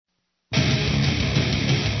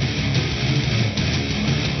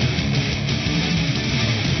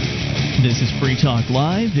This is Free Talk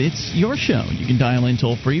Live. It's your show. You can dial in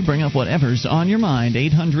toll-free, bring up whatever's on your mind.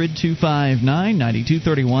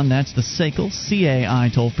 800-259-9231. That's the SACL CAI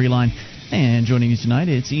toll-free line. And joining you tonight,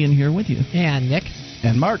 it's Ian here with you. And Nick.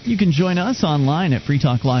 And Mark. You can join us online at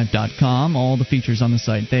freetalklive.com. All the features on the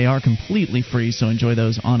site, they are completely free, so enjoy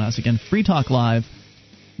those on us. Again,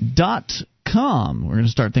 freetalklive.com. We're going to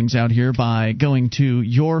start things out here by going to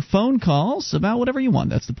your phone calls about whatever you want.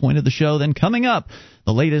 That's the point of the show. Then coming up,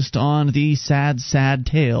 the latest on the sad, sad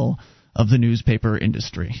tale of the newspaper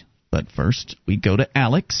industry. But first, we go to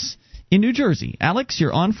Alex in New Jersey. Alex,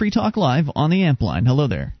 you're on Free Talk Live on the amp line. Hello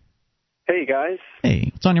there. Hey, guys. Hey,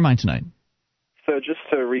 what's on your mind tonight? So just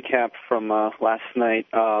to recap from last night,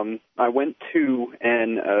 I went to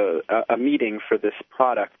a meeting for this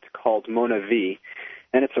product called Mona V,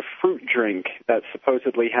 and it's a fruit drink that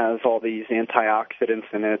supposedly has all these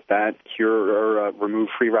antioxidants in it that cure or remove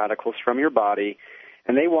free radicals from your body,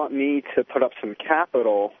 and they want me to put up some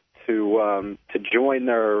capital to join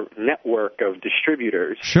their network of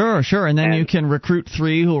distributors. Sure, and then you can recruit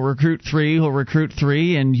three who'll recruit three who'll recruit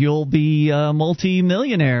three, and you'll be a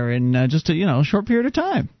multi-millionaire in just a short period of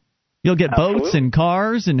time. You'll get boats and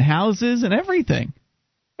cars and houses and everything.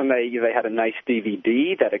 And they had a nice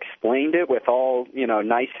DVD that explained it with all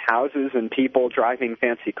nice houses and people driving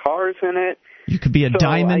fancy cars in it. You could be a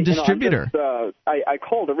diamond distributor. I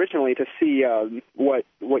called originally to see what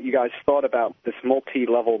you guys thought about this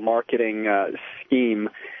multi-level marketing scheme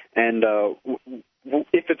and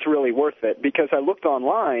if it's really worth it. Because I looked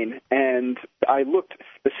online and I looked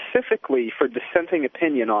specifically for dissenting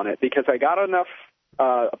opinion on it because I got enough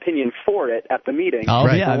opinion for it at the meeting. Oh,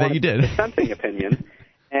 right. Yeah, I bet you did. Dissenting opinion.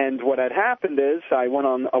 And what had happened is I went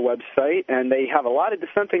on a website, and they have a lot of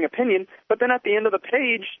dissenting opinion, but then at the end of the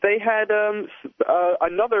page, they had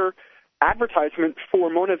another advertisement for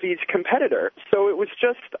Mona V's competitor. So it was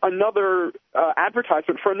just another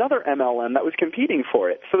advertisement for another MLM that was competing for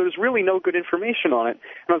it. So there was really no good information on it,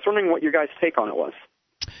 and I was wondering what your guys' take on it was.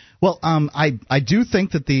 Well, I do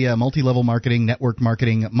think that the multi-level marketing, network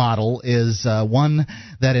marketing model is one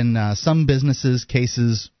that in some businesses'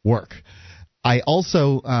 cases work. I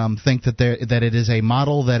also think that it is a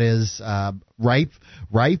model that is ripe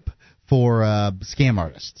for scam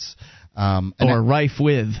artists. Rife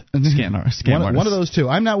with scam artists. One of those two.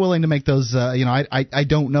 I'm not willing to make those. I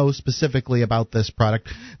don't know specifically about this product.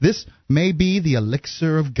 This may be the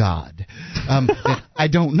elixir of God. I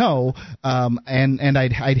don't know, and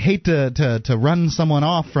I'd hate to run someone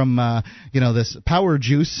off from this power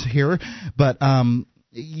juice here, but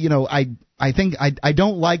I think I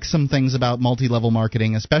don't like some things about multi-level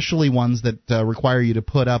marketing, especially ones that require you to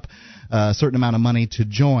put up a certain amount of money to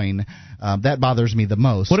join. That bothers me the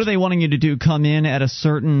most. What are they wanting you to do? Come in at a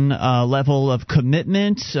certain level of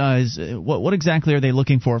commitment? What exactly are they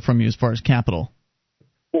looking for from you as far as capital?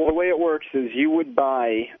 Well, the way it works is you would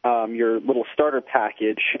buy your little starter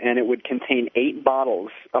package, and it would contain 8 bottles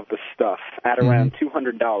of the stuff at around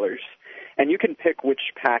 $200. And you can pick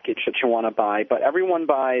which package that you want to buy, but everyone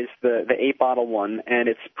buys the 8-bottle one, and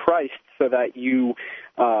it's priced so that you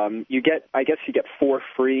get 4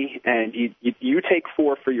 free, and you take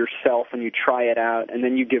 4 for yourself and you try it out, and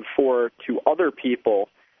then you give 4 to other people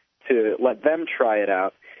to let them try it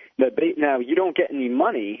out. Now you don't get any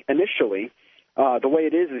money initially. The way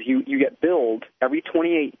it is you get billed every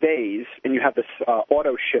 28 days, and you have this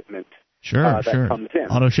auto shipment. Sure. Comes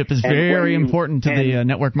in. Auto ship is very important to the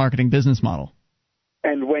network marketing business model.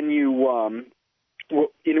 And when you,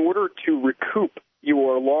 in order to recoup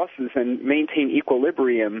your losses and maintain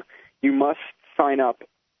equilibrium, you must sign up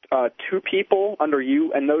 2 people under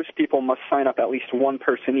you, and those people must sign up at least 1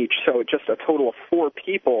 person each. So just a total of 4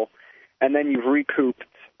 people, and then you've recouped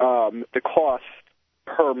the cost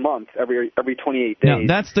per month every 28 days. Now,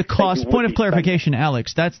 that's the cost. Point of clarification,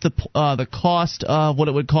 Alex. That's the cost of what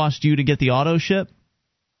it would cost you to get the auto ship?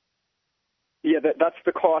 Yeah, that's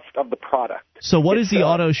the cost of the product. So what is the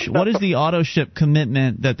auto ship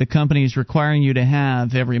commitment that the company is requiring you to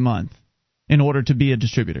have every month in order to be a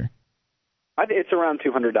distributor? It's around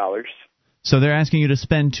 $200. So they're asking you to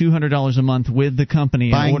spend $200 a month with the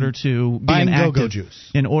company in order to be an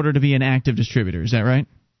active distributor. Is that right?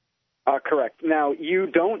 Correct. Now, you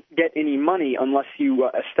don't get any money unless you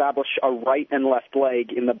establish a right and left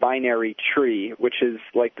leg in the binary tree, which is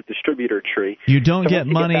like the distributor tree. You don't get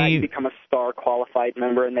money. You become a star qualified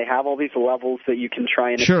member, and they have all these levels that you can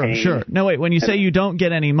try and attain. Sure. No, wait. When you say you don't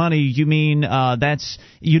get any money, you mean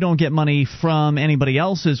you don't get money from anybody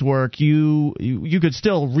else's work. You could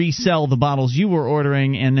still resell the bottles you were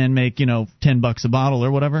ordering and then make $10 a bottle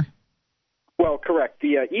or whatever. Well, correct.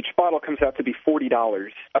 Each bottle comes out to be $40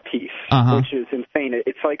 a piece, which is insane.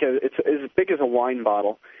 It's it's as big as a wine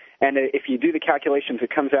bottle. And if you do the calculations,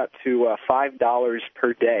 it comes out to $5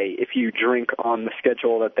 per day if you drink on the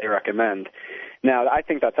schedule that they recommend. Now, I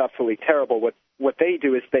think that's absolutely terrible. What they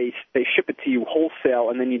do is they ship it to you wholesale,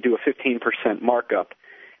 and then you do a 15% markup.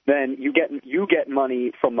 Then you get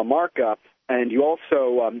money from the markup, and you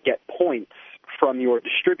also get points from your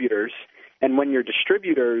distributors. And when your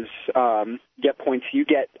distributors get points, you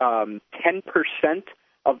get 10%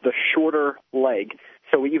 of the shorter leg.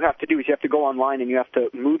 So what you have to do is you have to go online and you have to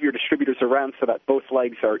move your distributors around so that both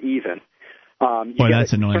legs are even. You get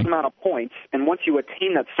that's a annoying. certain amount of points, and once you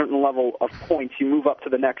attain that certain level of points, you move up to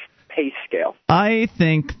the next pay scale. I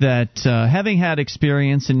think that having had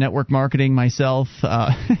experience in network marketing myself,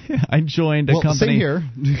 I joined a company. Same here.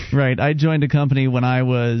 Right, I joined a company when I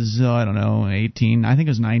was 18. I think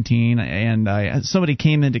it was 19, and somebody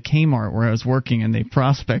came into Kmart where I was working, and they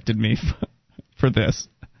prospected me for this.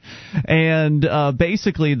 And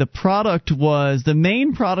basically, the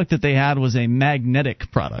main product that they had was a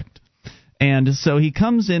magnetic product. And so he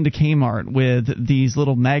comes into Kmart with these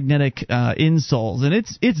little magnetic insoles, and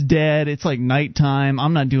it's dead. It's like nighttime.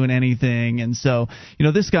 I'm not doing anything. And so,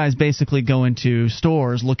 this guy's basically going to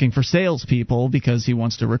stores looking for salespeople because he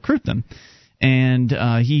wants to recruit them. And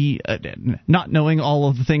he, not knowing all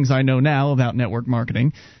of the things I know now about network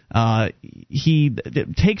marketing, he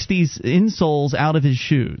takes these insoles out of his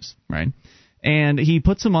shoes, right? And he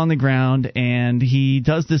puts them on the ground, and he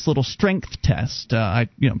does this little strength test.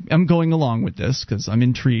 I'm going along with this because I'm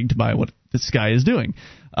intrigued by what this guy is doing.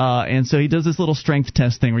 And so he does this little strength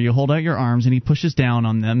test thing where you hold out your arms, and he pushes down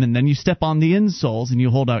on them, and then you step on the insoles, and you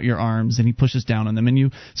hold out your arms, and he pushes down on them, and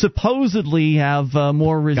you supposedly have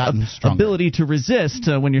more ability to resist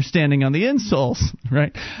when you're standing on the insoles,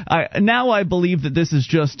 right? Now I believe that this is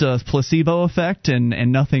just a placebo effect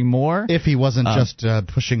and nothing more. If he wasn't just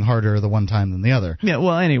pushing harder the one time than the other. Yeah,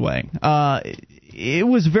 well, anyway, it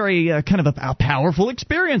was very kind of a powerful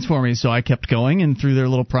experience for me, so I kept going and through their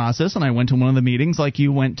little process, and I went to one of the meetings like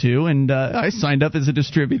you went to, and I signed up as a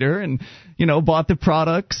distributor and, bought the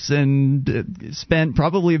products and spent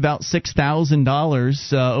probably about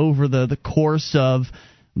 $6,000 over the course of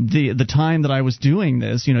the time that I was doing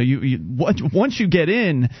this. Once you get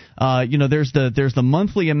in, there's the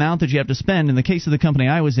monthly amount that you have to spend. In the case of the company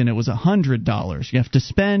I was in, it was $100. You have to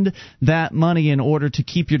spend that money in order to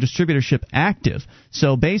keep your distributorship active.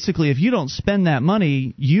 So basically, if you don't spend that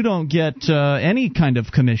money, you don't get any kind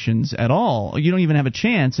of commissions at all. You don't even have a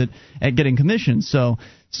chance at getting commissions. So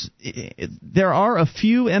there are a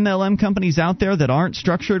few MLM companies out there that aren't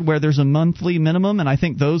structured where there's a monthly minimum, and I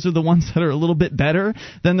think those are the ones that are a little bit better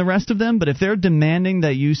than the rest of them. But if they're demanding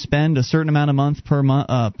that you spend a certain amount of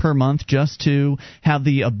per month just to have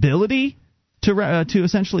the ability to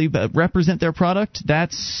essentially represent their product,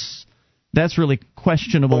 that's really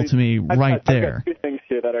questionable to me right there. I've got two things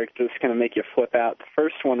here that are just going to make you flip out. The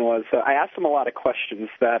first one was I asked them a lot of questions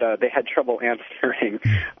that they had trouble answering.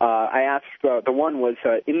 I asked the one was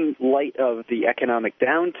in light of the economic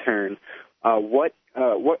downturn, what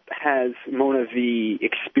has Mona V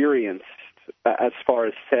experienced as far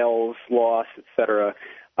as sales loss, etc.,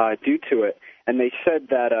 due to it? And they said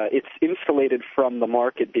that it's insulated from the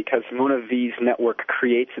market because Mona V's network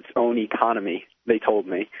creates its own economy, they told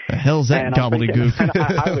me. The hell's that gobbledygook?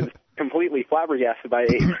 I was completely flabbergasted by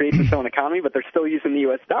it creates its own economy, but they're still using the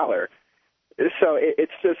U.S. dollar. So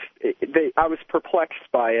it's just I was perplexed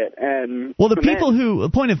by it. And well, the people who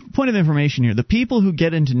point of information here, the people who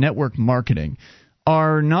get into network marketing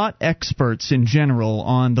are not experts in general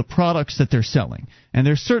on the products that they're selling, and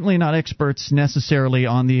they're certainly not experts necessarily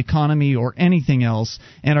on the economy or anything else,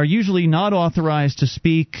 and are usually not authorized to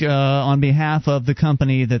speak on behalf of the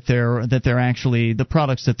company that they're actually the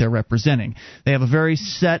products that they're representing. They have a very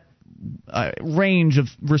set range of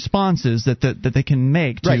responses that they can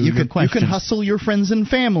make to your questions. You can hustle your friends and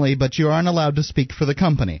family, but you aren't allowed to speak for the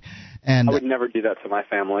company. And I would never do that to my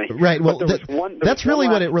family. Right. Well, that's really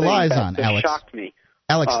what it relies on, Alex. Shocked me.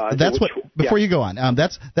 Alex, before you go on,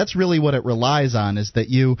 that's really what it relies on, is that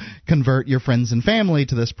you convert your friends and family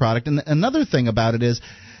to this product. And another thing about it is,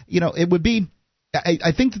 it would be,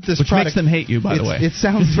 I think that this which product makes them hate you, by the way. It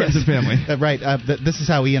sounds friends and family, right? This is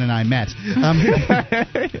how Ian and I met.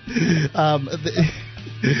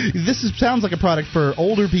 This sounds like a product for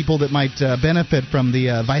older people that might benefit from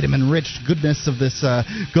the vitamin-rich goodness of this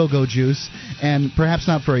go-go juice, and perhaps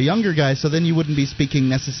not for a younger guy, so then you wouldn't be speaking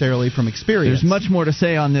necessarily from experience. There's much more to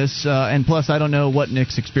say on this, and plus I don't know what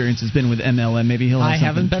Nick's experience has been with MLM. Maybe he'll have I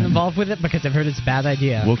haven't been involved with it because I've heard it's a bad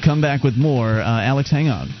idea. We'll come back with more. Alex, hang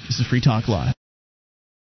on. This is Free Talk Live.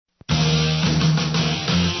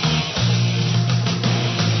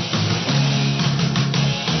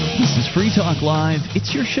 Free Talk Live.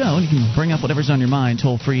 It's your show, and you can bring up whatever's on your mind.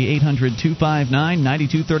 Toll free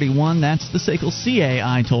 800-259-9231. That's the SACL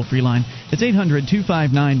CAI toll free line. It's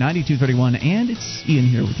 800-259-9231, and it's Ian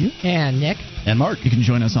here with you. And Nick. And Mark. You can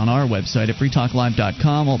join us on our website at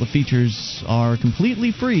freetalklive.com. All the features are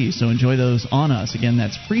completely free, so enjoy those on us. Again,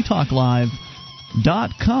 that's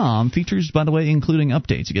freetalklive.com. Features, by the way, including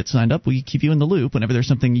updates. You get signed up, we keep you in the loop whenever there's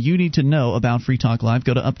something you need to know about Free Talk Live.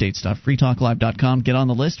 Go to updates.freetalklive.com. Get on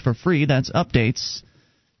the list for free. That's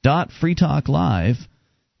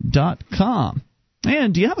updates.freetalklive.com.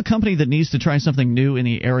 And do you have a company that needs to try something new in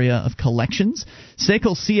the area of collections?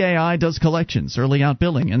 SACL CAI does collections, early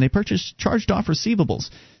outbilling, and they purchase charged-off receivables.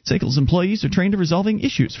 SACL's employees are trained to resolving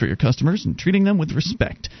issues for your customers and treating them with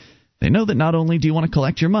respect. They know that not only do you want to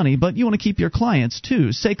collect your money, but you want to keep your clients, too.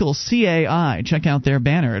 SACL CAI. Check out their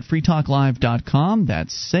banner at freetalklive.com.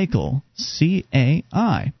 That's SACL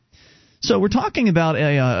CAI. So we're talking about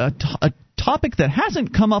a topic that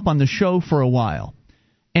hasn't come up on the show for a while.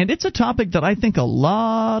 And it's a topic that I think a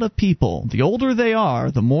lot of people, the older they are,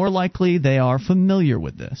 the more likely they are familiar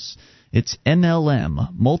with this. It's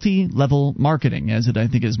MLM, multi-level marketing, as it I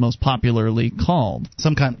think is most popularly called.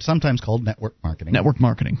 Sometimes called network marketing. Network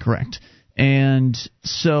marketing, correct. And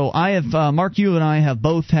so I have, Mark, you and I have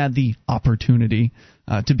both had the opportunity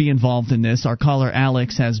to be involved in this. Our caller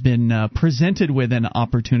Alex has been presented with an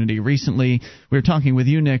opportunity recently. We were talking with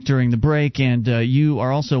you, Nick, during the break, and you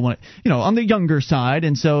are also on the younger side,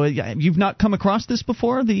 and so you've not come across this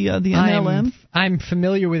before, the MLM? I'm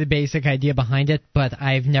familiar with the basic idea behind it, but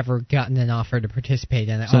I've never gotten an offer to participate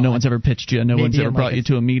in it. So no one's ever pitched you, no one's ever brought you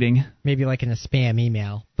to a meeting? Maybe like in a spam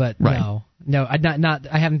email, but right. No, I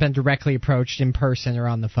haven't been directly approached in person or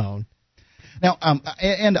on the phone. Now,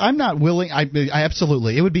 and I'm not willing. I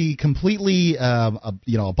absolutely. It would be completely, a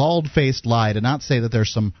bald-faced lie to not say that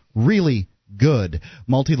there's some really good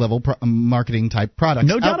multi-level marketing type products.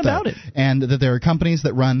 No doubt out there, about it. And that there are companies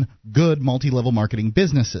that run good multi-level marketing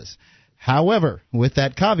businesses. However, with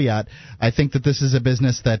that caveat, I think that this is a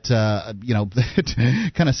business that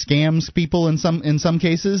kind of scams people in some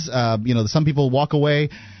cases. Some people walk away,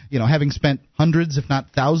 having spent hundreds, if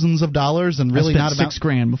not thousands, of dollars, and really not about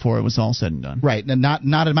 $6,000 before it was all said and done. Right, and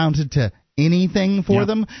not amounted to anything for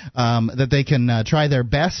them. That they can try their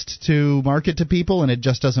best to market to people, and it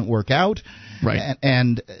just doesn't work out. Right,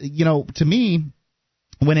 and to me,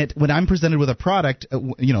 when I'm presented with a product,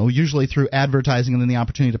 usually through advertising and then the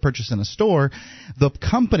opportunity to purchase in a store, the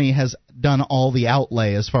company has done all the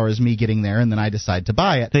outlay as far as me getting there, and then I decide to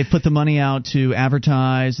buy it. They put the money out to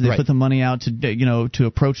advertise. They put the money out to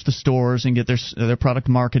approach the stores and get their product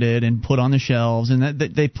marketed and put on the shelves, and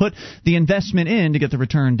they put the investment in to get the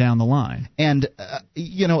return down the line. And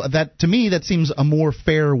that to me that seems a more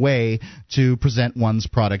fair way to present one's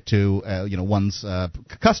product to one's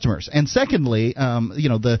customers. And secondly,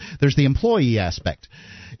 there's the employee aspect.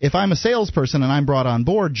 If I'm a salesperson and I'm brought on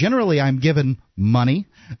board, generally I'm given money.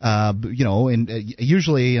 And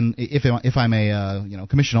usually, if I'm a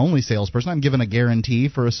commission-only salesperson, I'm given a guarantee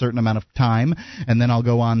for a certain amount of time, and then I'll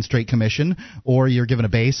go on straight commission, or you're given a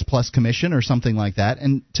base plus commission or something like that.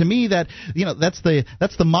 And to me, that's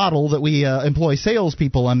the model that we employ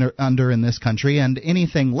salespeople under in this country, and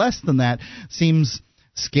anything less than that seems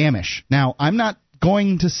scamish. Now, I'm not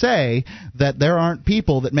going to say that there aren't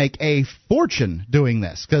people that make a fortune doing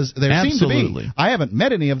this, because there seem to be. I haven't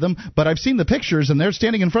met any of them, but I've seen the pictures, and they're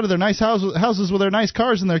standing in front of their nice houses with their nice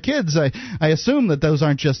cars and their kids. I assume that those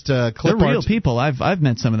aren't just clip They're real arts. people. I've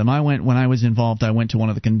met some of them. When I was involved, I went to one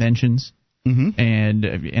of the conventions. Mm-hmm. And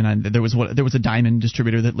there was a diamond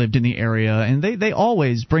distributor that lived in the area, and they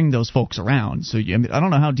always bring those folks around. So I don't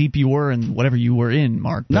know how deep you were in whatever you were in,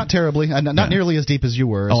 Mark. Not terribly, not nearly as deep as you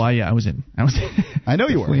were. I was in. I know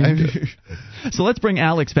you were. So let's bring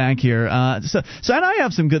Alex back here. So and I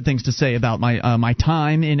have some good things to say about my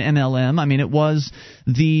time in MLM. I mean, it was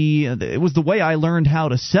the way I learned how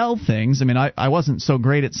to sell things. I mean, I wasn't so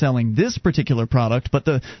great at selling this particular product, but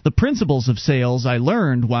the principles of sales I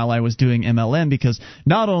learned while I was doing MLM, because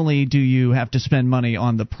not only do you have to spend money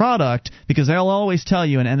on the product, because they'll always tell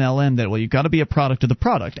you in MLM that, well, you've got to be a product of the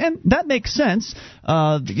product. And that makes sense.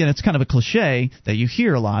 It's kind of a cliche that you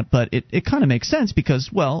hear a lot, but it kind of makes sense because,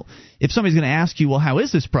 well, if somebody's going to ask you, well, how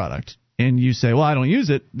is this product? And you say, well, I don't use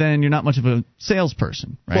it, then you're not much of a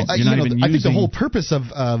salesperson, right? Well, I think the whole purpose of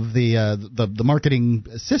the marketing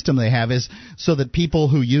system they have is so that people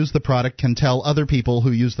who use the product can tell other people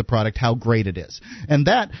who use the product how great it is. And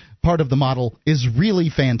that part of the model is really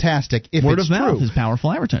fantastic if Word it's of mouth true. is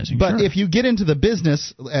powerful advertising. But sure. if you get into the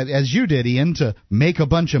business, as you did, Ian, to make a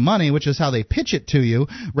bunch of money, which is how they pitch it to you,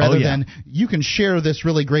 rather than you can share this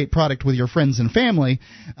really great product with your friends and family,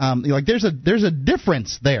 there's a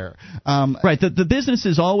difference there. Right. The business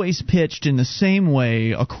is always pitched in the same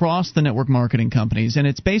way across the network marketing companies, and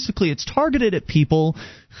it's targeted at people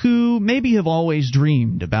who maybe have always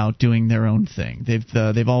dreamed about doing their own thing.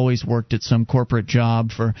 They've always worked at some corporate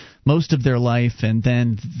job for most of their life, and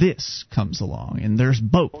then this comes along, and there's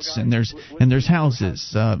boats, and there's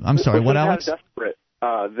houses. I'm sorry, what, Alex? How desperate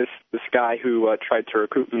this guy who tried to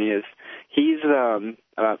recruit me is. He's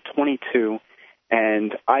 22,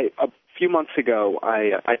 and a few months ago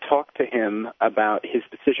I talked to him about his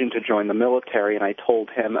decision to join the military, and I told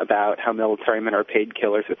him about how military men are paid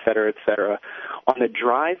killers, et cetera, et cetera. On the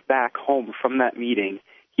drive back home from that meeting,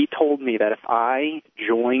 he told me that if I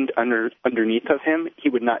joined underneath of him, he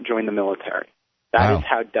would not join the military. That is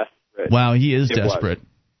how desperate. Wow, he is desperate.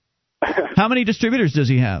 How many distributors does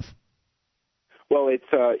he have? Well,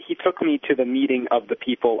 he took me to the meeting of the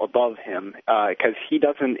people above him because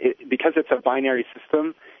because it's a binary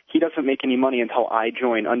system. He doesn't make any money until I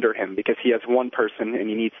join under him because he has one person and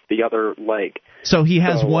he needs the other leg. So he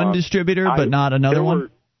has one distributor but not another one?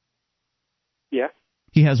 Yeah.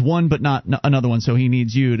 He has one but not another one, so he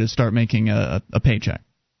needs you to start making a paycheck.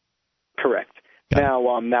 Correct.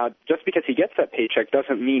 Now, just because he gets that paycheck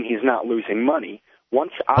doesn't mean he's not losing money.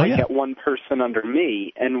 Once I get one person under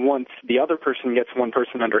me, and once the other person gets one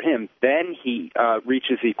person under him, then he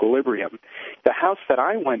reaches equilibrium. The house that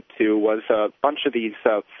I went to was a bunch of these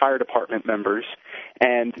fire department members,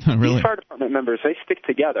 and really? These fire department members, they stick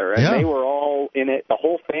together, and they were all in it. The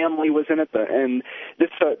whole family was in it, and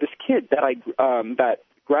this kid that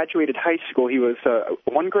graduated high school, he was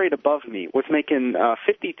one grade above me, was making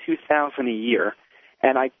 $52,000 a year,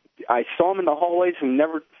 and I saw him in the hallways and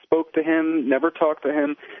never spoke to him, never talked to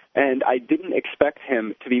him, and I didn't expect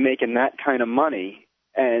him to be making that kind of money,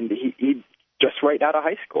 and he just right out of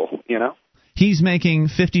high school, you know? He's making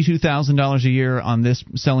 $52,000 a year on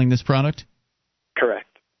selling this product? Correct.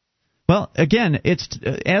 Well, again, it's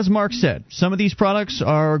as Mark said, some of these products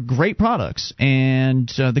are great products, and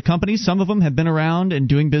the companies, some of them have been around and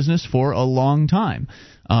doing business for a long time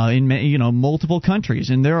in multiple countries,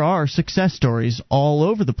 and there are success stories all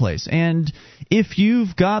over the place. And if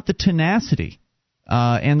you've got the tenacity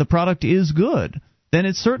and the product is good, then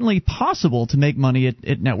it's certainly possible to make money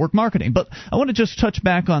at network marketing. But I want to just touch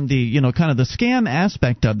back on the kind of the scam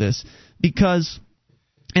aspect of this, because.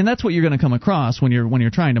 And that's what you're going to come across when you're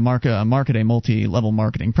trying to market a multi-level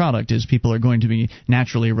marketing product, is people are going to be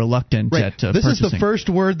naturally reluctant at purchasing. This is the first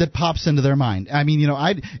word that pops into their mind. I mean,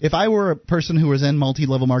 if I were a person who was in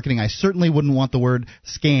multi-level marketing, I certainly wouldn't want the word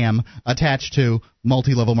scam attached to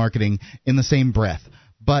multi-level marketing in the same breath.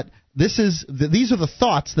 But these are the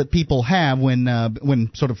thoughts that people have when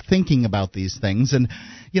sort of thinking about these things, and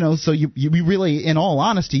so you really, in all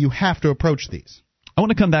honesty, you have to approach these. I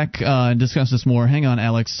want to come back and discuss this more. Hang on,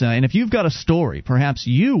 Alex. And if you've got a story, perhaps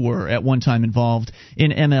you were at one time involved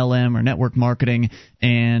in MLM or network marketing,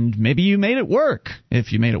 and maybe you made it work.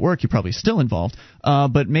 If you made it work, you're probably still involved.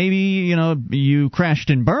 But maybe, you crashed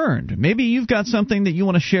and burned. Maybe you've got something that you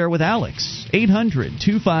want to share with Alex.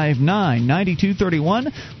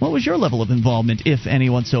 800-259-9231. What was your level of involvement, if any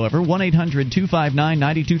whatsoever?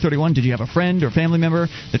 1-800-259-9231. Did you have a friend or family member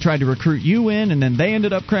that tried to recruit you in, and then they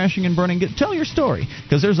ended up crashing and burning? Tell your story,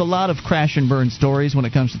 because there's a lot of crash and burn stories when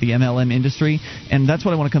it comes to the MLM industry, and that's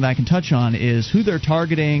what I want to come back and touch on, is who they're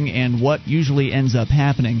targeting and what usually ends up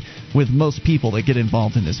happening with most people that get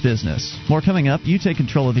involved in this business. More coming up. You take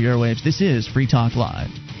control of the airwaves. This is Free Talk Live.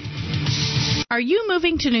 Are you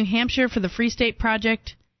moving to New Hampshire for the Free State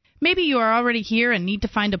Project? Maybe you are already here and need to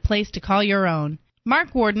find a place to call your own.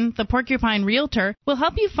 Mark Warden, the Porcupine Realtor, will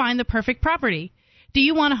help you find the perfect property. Do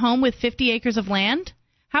you want a home with 50 acres of land?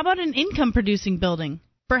 How about an income-producing building?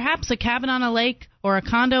 Perhaps a cabin on a lake or a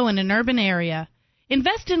condo in an urban area.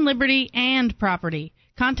 Invest in liberty and property.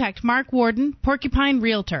 Contact Mark Warden, Porcupine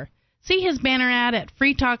Realtor. See his banner ad at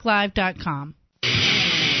freetalklive.com.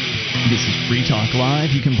 This is Free Talk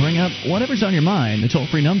Live. You can bring up whatever's on your mind. The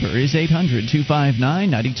toll-free number is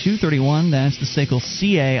 800-259-9231. That's the SACL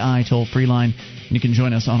CAI toll-free line. And you can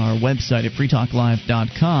join us on our website at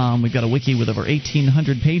freetalklive.com. We've got a wiki with over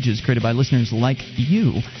 1,800 pages created by listeners like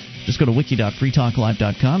you. Just go to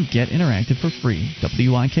wiki.freetalklive.com. Get interactive for free.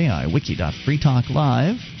 WIKI,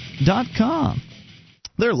 wiki.freetalklive.com.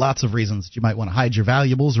 There are lots of reasons that you might want to hide your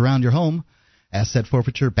valuables around your home. Asset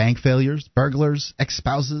forfeiture, bank failures, burglars,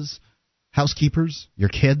 ex-spouses, housekeepers, your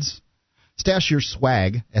kids. Stash Your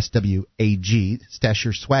Swag, S-W-A-G,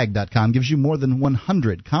 StashYourSwag.com gives you more than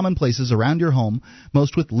 100 common places around your home,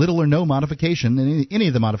 most with little or no modification, and any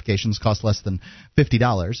of the modifications cost less than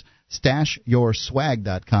 $50.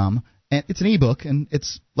 StashYourSwag.com, and it's an ebook, and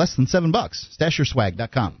it's less than $7.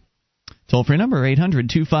 StashYourSwag.com. Toll-free number,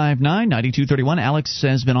 800-259-9231. Alex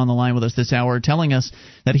has been on the line with us this hour telling us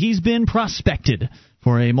that he's been prospected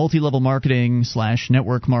for a multi-level marketing /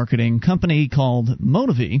 network marketing company called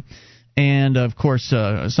Monavie. And, of course,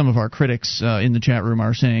 some of our critics in the chat room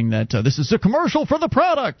are saying that this is a commercial for the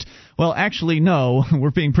product. Well, actually, no.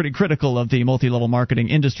 We're being pretty critical of the multi-level marketing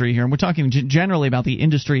industry here, and we're talking generally about the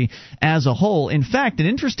industry as a whole. In fact, an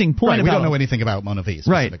interesting point about... we don't know anything about Monavie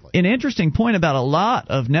specifically. Right. An interesting point about a lot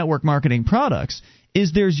of network marketing products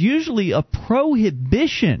is there's usually a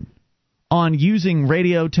prohibition on using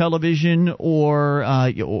radio, television, or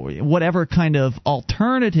whatever kind of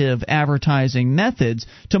alternative advertising methods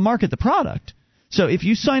to market the product. So if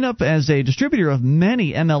you sign up as a distributor of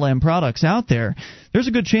many MLM products out there, there's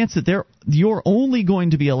a good chance that you're only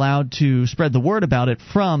going to be allowed to spread the word about it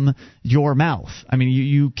from your mouth. I mean,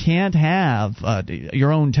 you can't have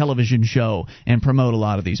your own television show and promote a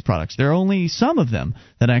lot of these products. There are only some of them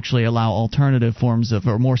that actually allow alternative forms of,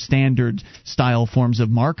 or more standard style forms of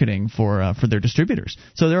marketing for their distributors.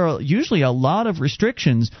 So there are usually a lot of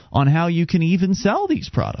restrictions on how you can even sell these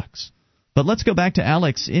products. But let's go back to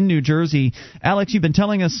Alex in New Jersey. Alex, you've been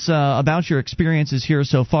telling us about your experiences here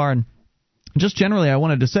so far, and just generally, I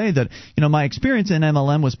wanted to say that, my experience in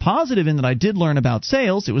MLM was positive in that I did learn about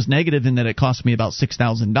sales. It was negative in that it cost me about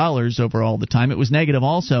 $6,000 overall the time. It was negative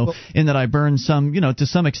also in that I burned some, to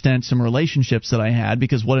some extent, some relationships that I had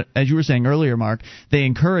because, as you were saying earlier, Mark, they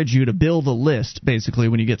encourage you to build a list, basically,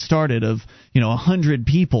 when you get started of, 100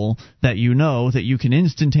 people that that you can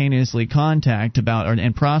instantaneously contact about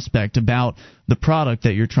and prospect about the product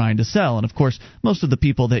that you're trying to sell. And, of course, most of the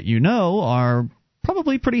people that are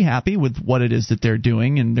probably pretty happy with what it is that they're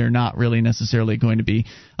doing, and they're not really necessarily going to be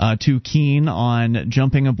too keen on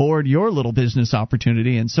jumping aboard your little business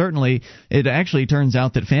opportunity. And certainly, it actually turns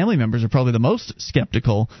out that family members are probably the most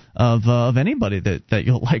skeptical of anybody that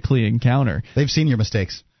you'll likely encounter. They've seen your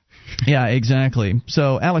mistakes. Yeah, exactly.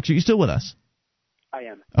 So, Alex, are you still with us? I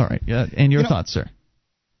am. All right. And your thoughts, sir?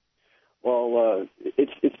 Well,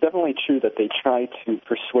 it's definitely true that they try to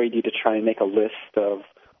persuade you to try and make a list of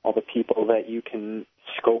all the people that you can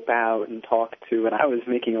scope out and talk to. And I was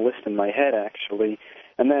making a list in my head, actually.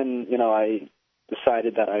 And then, I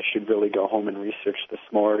decided that I should really go home and research this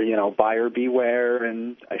more, buyer beware,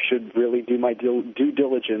 and I should really do my due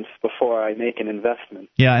diligence before I make an investment.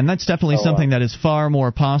 Yeah, and that's definitely something that is far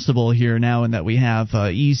more possible here now in that we have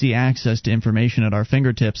easy access to information at our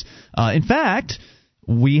fingertips. In fact,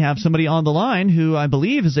 we have somebody on the line who I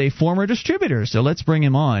believe is a former distributor, so let's bring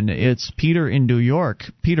him on. It's Peter in New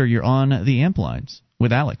York. Peter, you're on the amp lines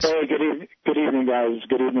with Alex. Hey, good evening, guys.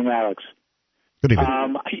 Good evening, Alex. Good evening.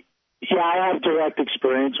 I have direct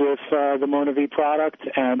experience with the Monavie product,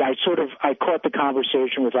 and I caught the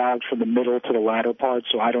conversation with Alex from the middle to the latter part,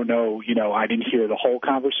 so I don't know, I didn't hear the whole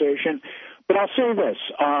conversation. But I'll say this.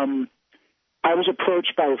 I was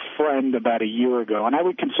approached by a friend about a year ago, and I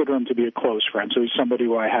would consider him to be a close friend. So he's somebody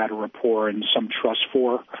who I had a rapport and some trust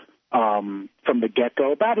for from the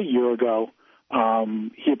get-go. About a year ago,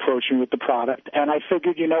 he approached me with the product, and I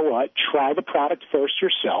figured, you know what, try the product first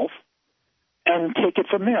yourself and take it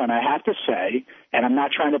from there. And I have to say, and I'm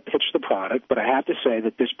not trying to pitch the product, but I have to say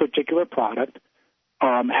that this particular product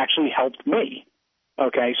actually helped me.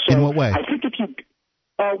 Okay, so in what way? I think if you...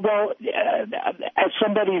 as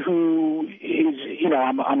somebody who is,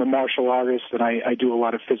 I'm a martial artist and I do a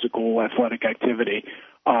lot of physical athletic activity.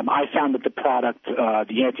 I found that the product,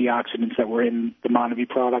 the antioxidants that were in the Monavie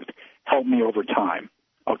product, helped me over time.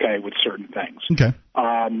 Okay, with certain things. Okay.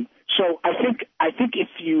 So I think if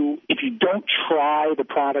you don't try the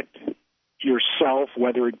product yourself,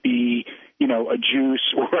 whether it be a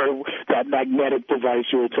juice or that magnetic device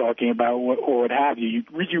you were talking about, or what have you,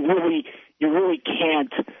 you really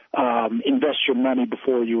can't invest your money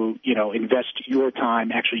before you invest your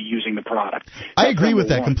time actually using the product. I agree with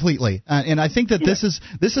that completely, and I think that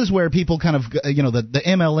this is where people kind of the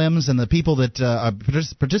MLMs and the people that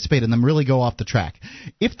participate in them really go off the track.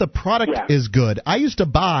 If the product is good, I used to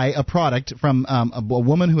buy a product from a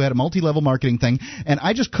woman who had a multi-level marketing thing, and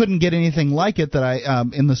I just couldn't get anything like it that I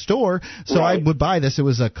in the store, so I would buy this. It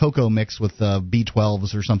was a cocoa mix with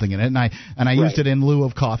B12s or something in it, and I used it in lieu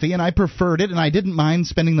of coffee, and I preferred it, and I didn't mind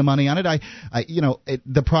spending the money on it.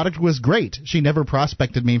 The product was great. She never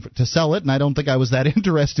prospected me to sell it, and I don't think I was that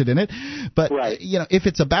interested in it. But if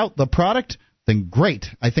it's about the product, then great.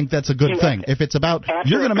 I think that's a good thing. If it's about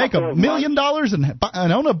you're going to make $1 million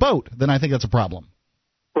and own a boat, then I think that's a problem.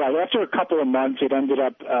 Right. After a couple of months, it ended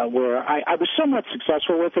up where I was somewhat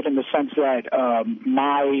successful with it in the sense that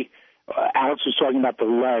Alex was talking about the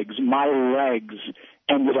legs. My legs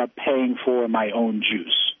ended up paying for my own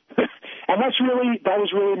juice. And that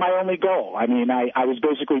was really my only goal. I mean, I was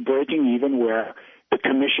basically breaking even where the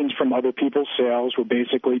commissions from other people's sales were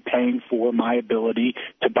basically paying for my ability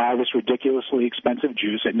to buy this ridiculously expensive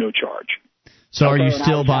juice at no charge. So are you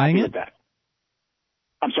still buying it?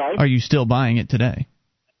 I'm sorry? Are you still buying it today?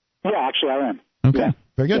 Yeah, actually I am. Okay. Yeah.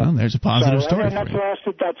 Very good. Well, there's a positive story and for you.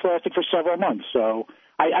 That's lasted for several months. So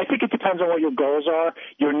I think it depends on what your goals are.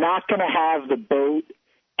 You're not going to have the boat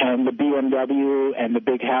and the BMW and the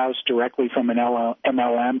big house directly from an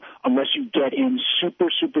MLM unless you get in super,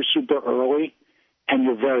 super, super early and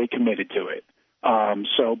you're very committed to it.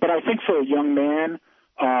 But I think for a young man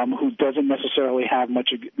who doesn't necessarily have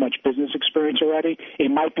much business experience already,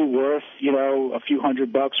 it might be worth, a few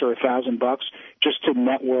 $100 or $1,000 just to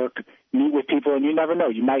network, meet with people, and you never know.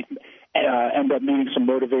 You might end up meeting some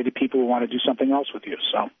motivated people who want to do something else with you.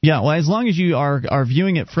 So yeah, well, as long as you are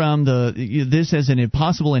viewing it from this as an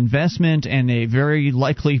impossible investment and a very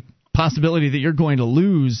likely possibility that you're going to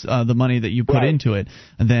lose the money that you put into it,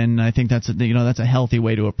 then I think that's a healthy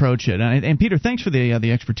way to approach it. And Peter, thanks for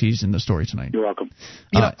the expertise in the story tonight. You're welcome.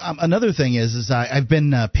 Another thing is I've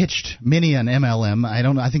been pitched many an MLM.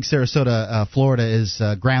 I think Sarasota, Florida is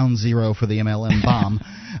ground zero for the MLM bomb.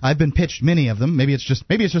 I've been pitched many of them. Maybe it's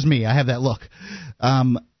just me. I have that look.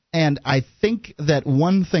 And I think that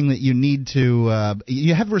one thing that you need to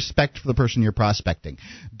you have respect for the person you're prospecting.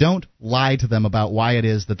 Don't lie to them about why it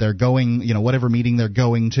is that they're going, whatever meeting they're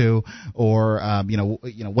going to, or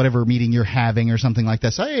whatever meeting you're having or something like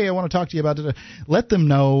that. Say, hey, I want to talk to you about it. Let them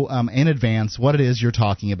know in advance what it is you're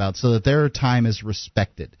talking about, so that their time is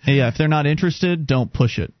respected. Yeah, if they're not interested, don't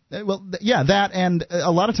push it. Well, yeah, that, and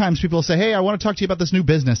a lot of times people will say, hey, I want to talk to you about this new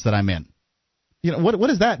business that I'm in. What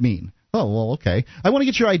does that mean? Oh, well, okay. I want to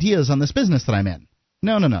get your ideas on this business that I'm in.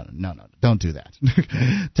 No. Don't do that.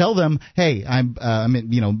 Tell them, hey, I'm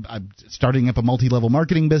starting up a multi-level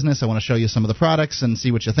marketing business. I want to show you some of the products and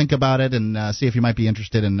see what you think about it, and see if you might be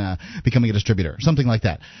interested in becoming a distributor, something like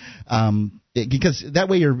that. Because that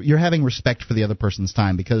way you're having respect for the other person's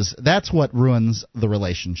time, because that's what ruins the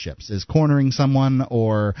relationships, is cornering someone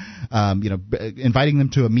or inviting them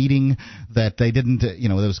to a meeting that they didn't, that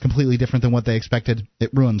was completely different than what they expected. It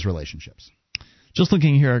ruins relationships. Just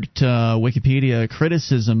looking here at Wikipedia,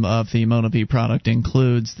 criticism of the MonaV product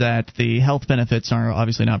includes that the health benefits are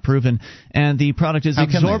obviously not proven, and the product is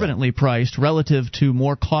exorbitantly priced relative to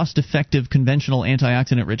more cost-effective conventional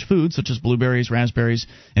antioxidant-rich foods such as blueberries, raspberries,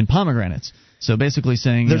 and pomegranates. So basically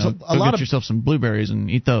saying, there's go get yourself some blueberries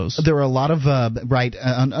and eat those. There are a lot of,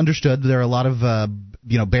 understood, there are a lot of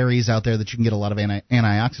berries out there that you can get a lot of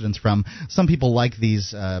antioxidants from. Some people like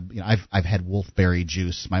these. I've had wolfberry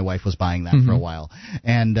juice. My wife was buying that for a while,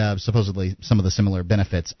 and supposedly some of the similar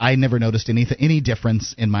benefits. I never noticed any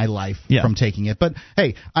difference in my life from taking it. But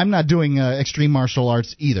hey, I'm not doing extreme martial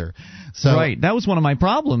arts either. So right, that was one of my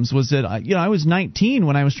problems. Was that I was 19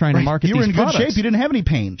 when I was trying to market these products. You were in good shape. You didn't have any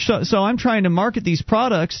pain. So I'm trying to market these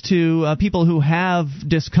products to people who have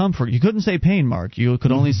discomfort. You couldn't say pain, Mark. You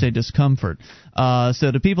could only say discomfort.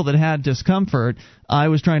 So to people that had discomfort, I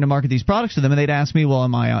was trying to market these products to them, and they'd ask me, well,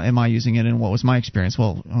 am I using it, and what was my experience?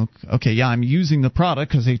 Well, okay, yeah, I'm using the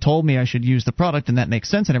product because they told me I should use the product, and that makes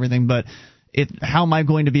sense and everything, but how am I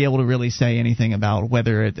going to be able to really say anything about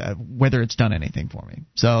whether it's done anything for me?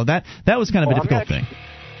 So that was kind of a difficult thing.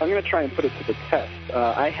 I'm going to try and put it to the test.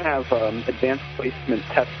 I have advanced placement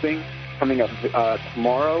testing coming up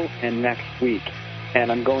tomorrow and next week. And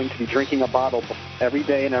I'm going to be drinking a bottle every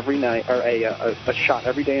day and every night, or a shot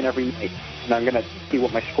every day and every night. And I'm going to see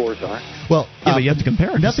what my scores are. Well, but you have to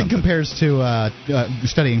compare it. Nothing compares to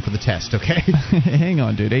studying for the test, okay? Hang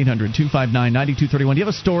on, dude. 800-259-9231. Do you have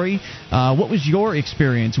a story? What was your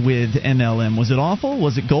experience with MLM? Was it awful?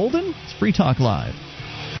 Was it golden? It's Free Talk Live.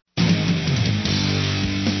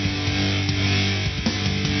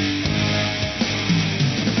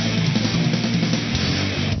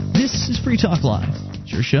 This is Free Talk Live.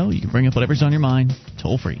 It's your show. You can bring up whatever's on your mind.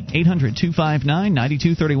 Toll free.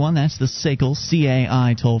 800-259-9231. That's the SACL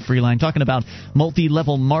CAI toll free line. Talking about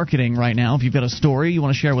multi-level marketing right now. If you've got a story you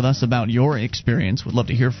want to share with us about your experience, we'd love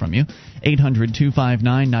to hear from you.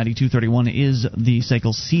 800-259-9231 is the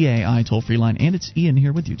SACL CAI toll free line. And it's Ian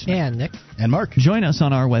here with you tonight. And Nick. And Mark. Join us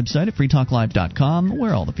on our website at freetalklive.com,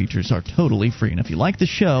 where all the features are totally free. And if you like the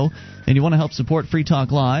show and you want to help support Free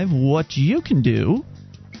Talk Live, what you can do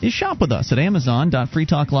is shop with us at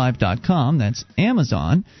amazon.freetalklive.com. That's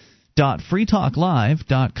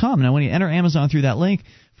amazon.freetalklive.com. Now, when you enter Amazon through that link,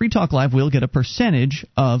 Free Talk Live will get a percentage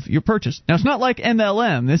of your purchase. Now, it's not like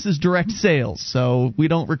MLM. This is direct sales, so we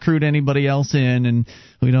don't recruit anybody else in, and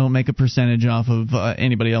we don't make a percentage off of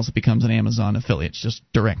anybody else that becomes an Amazon affiliate. It's just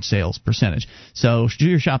direct sales percentage. So do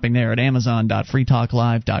your shopping there at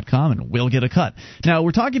amazon.freetalklive.com, and we'll get a cut. Now, we're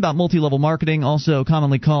talking about multi-level marketing, also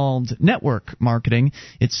commonly called network marketing.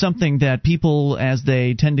 It's something that people, as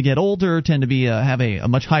they tend to get older, tend to be have a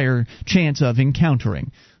much higher chance of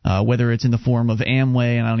encountering. Whether it's in the form of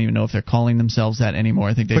Amway, and I don't even know if they're calling themselves that anymore.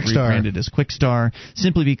 I think they've rebranded as Quickstar,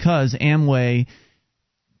 simply because Amway,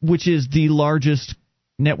 which is the largest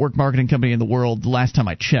network marketing company in the world, the last time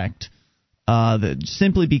I checked,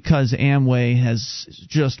 simply because Amway has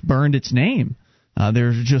just burned its name.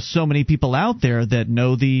 There's just so many people out there that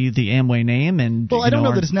know the Amway name, and I don't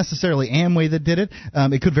know that it's necessarily Amway that did it.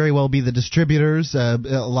 It could very well be the distributors. A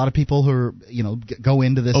lot of people who are, go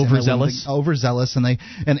into this overzealous, and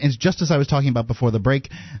it's just as I was talking about before the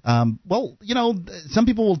break. Some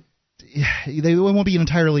people will. They won't be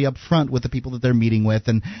entirely upfront with the people that they're meeting with,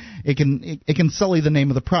 and it can sully the name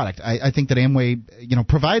of the product. I think that Amway,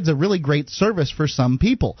 provides a really great service for some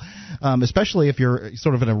people, especially if you're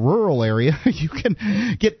sort of in a rural area. You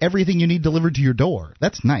can get everything you need delivered to your door.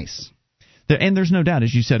 That's nice. And there's no doubt,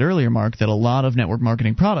 as you said earlier, Mark, that a lot of network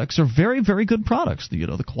marketing products are very, very good products.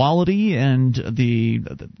 The quality and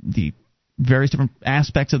the various different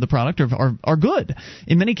aspects of the product are good.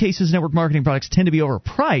 In many cases, network marketing products tend to be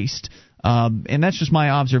overpriced, and that's just my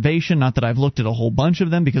observation. Not that I've looked at a whole bunch of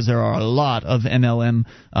them, because there are a lot of MLM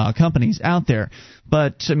companies out there.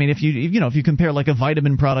 But I mean, if you compare like a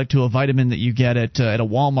vitamin product to a vitamin that you get at a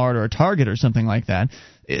Walmart or a Target or something like that,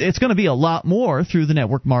 it's going to be a lot more through the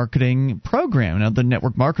network marketing program. Now, the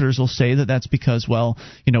network marketers will say that that's because,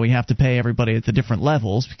 we have to pay everybody at the different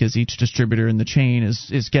levels, because each distributor in the chain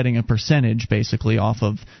is getting a percentage basically off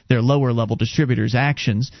of their lower level distributors'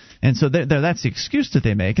 actions, and so that's the excuse that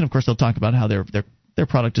they make. And of course, they'll talk about how their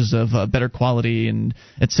product is of better quality and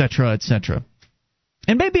et cetera, et cetera.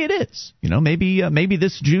 And maybe it is. Maybe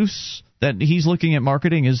this juice that he's looking at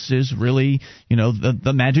marketing is really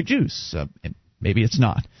the magic juice. Maybe it's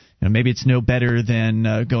not. Maybe it's no better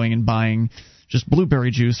than going and buying just blueberry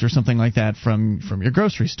juice or something like that from your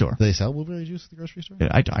grocery store. Do they sell blueberry juice at the grocery store?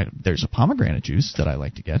 There's a pomegranate juice that I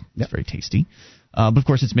like to get. It's very tasty. But of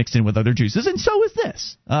course, it's mixed in with other juices, and so is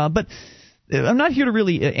this. But I'm not here to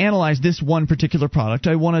really analyze this one particular product.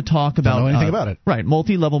 I want to talk about don't know anything about it. Right,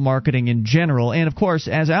 multi-level marketing in general, and of course,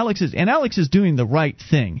 Alex is doing the right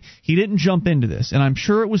thing. He didn't jump into this, and I'm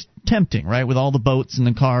sure it was tempting, right, with all the boats and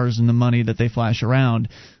the cars and the money that they flash around.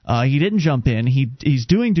 He didn't jump in. He's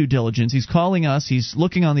doing due diligence. He's calling us. He's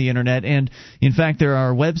looking on the internet, and in fact, there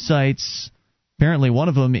are websites. Apparently, one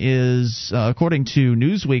of them is, according to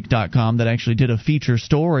Newsweek.com, that actually did a feature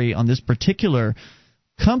story on this particular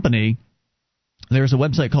company. There's a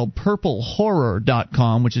website called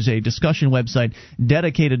purplehorror.com, which is a discussion website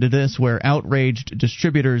dedicated to this, where outraged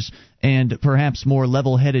distributors and perhaps more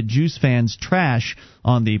level-headed juice fans trash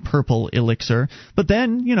on the purple elixir. But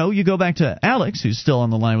then, you go back to Alex, who's still on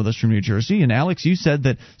the line with us from New Jersey. And Alex, you said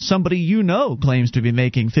that somebody claims to be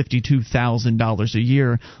making $52,000 a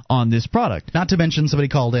year on this product. Not to mention somebody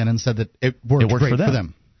called in and said that it worked great for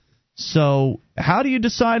them. So how do you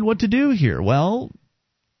decide what to do here? Well,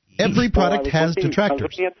 every product has detractors. I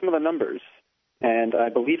was looking at some of the numbers, and I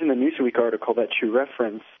believe in the Newsweek article that you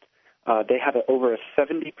referenced, they have over a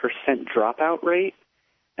 70% dropout rate,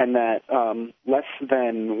 and that less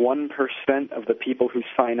than 1% of the people who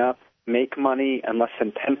sign up make money, and less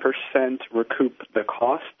than 10% recoup the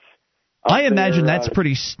costs. I imagine that's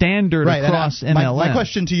pretty standard across MLM. My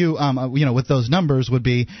question to you, with those numbers would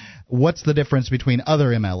be, what's the difference between other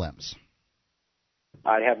MLMs?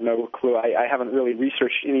 I have no clue. I haven't really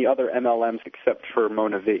researched any other MLMs except for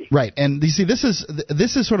Mona V. Right, and you see, this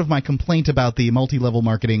is sort of my complaint about the multi-level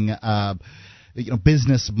marketing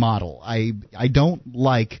business model. I don't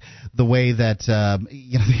like the way that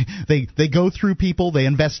they go through people. They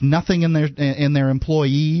invest nothing in their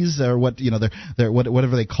employees, or their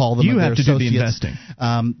whatever they call them. You have to associates. Do the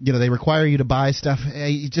investing. They require you to buy stuff.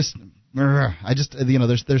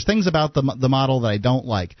 There's things about the model that I don't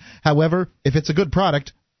like. However, if it's a good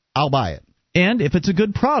product, I'll buy it. And if it's a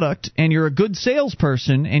good product and you're a good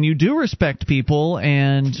salesperson and you do respect people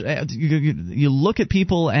and you look at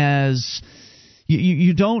people as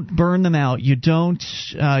You don't burn them out. You don't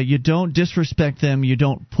disrespect them. You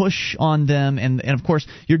don't push on them. And of course,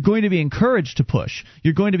 you're going to be encouraged to push.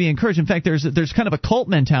 You're going to be encouraged. In fact, there's kind of a cult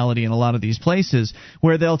mentality in a lot of these places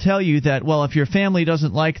where they'll tell you that, well, if your family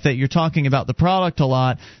doesn't like that you're talking about the product a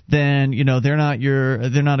lot, then they're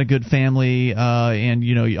not a good family, and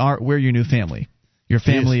we're your new family, your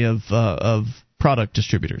family of product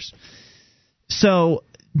distributors. So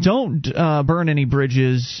don't burn any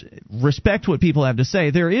bridges. Respect what people have to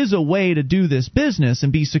say. There is a way to do this business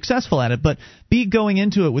and be successful at it, but be going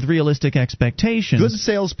into it with realistic expectations. Good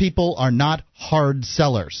salespeople are not hard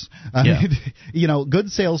sellers. Good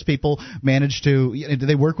salespeople manage to.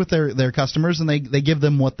 They work with their customers and they give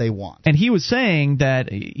them what they want. And he was saying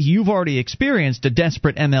that you've already experienced a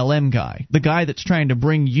desperate MLM guy. The guy that's trying to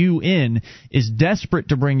bring you in is desperate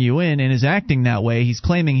to bring you in and is acting that way. He's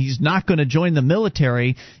claiming he's not going to join the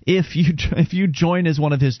military if you join as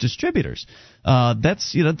one of his distributors.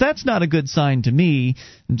 That's not a good sign to me.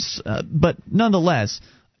 But nonetheless,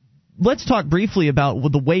 let's talk briefly about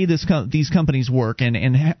the way these companies work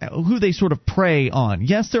and who they sort of prey on.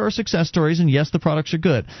 Yes, there are success stories, and yes, the products are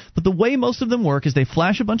good. But the way most of them work is they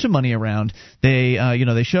flash a bunch of money around. They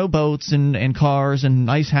they show boats and cars and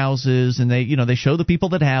nice houses, and they show the people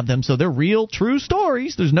that have them. So they're real, true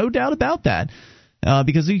stories. There's no doubt about that.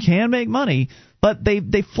 Because you can make money, but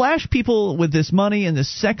they flash people with this money and this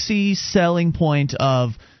sexy selling point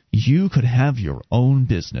of you could have your own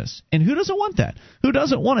business. And who doesn't want that? Who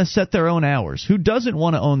doesn't want to set their own hours? Who doesn't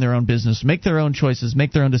want to own their own business, make their own choices,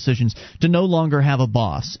 make their own decisions, to no longer have a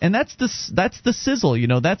boss? And that's the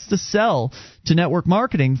sizzle, that's the sell to network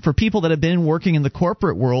marketing for people that have been working in the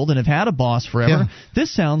corporate world and have had a boss forever. Yeah.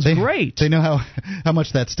 This sounds great. They know how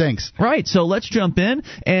much that stinks. Right. So let's jump in.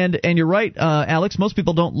 And you're right, Alex, most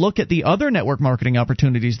people don't look at the other network marketing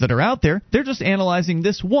opportunities that are out there. They're just analyzing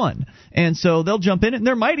this one. And so they'll jump in, and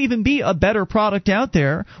there might even be a better product out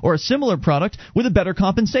there or a similar product with a better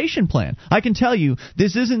compensation plan. I can tell you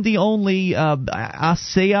this isn't the only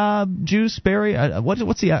acai juice berry.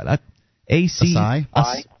 What's the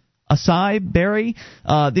acai berry?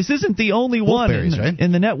 This isn't the only one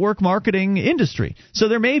in the network marketing industry. So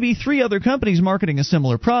there may be 3 other companies marketing a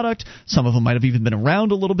similar product. Some of them might have even been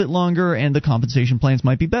around a little bit longer, and the compensation plans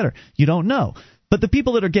might be better. You don't know. But the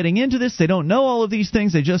people that are getting into this, they don't know all of these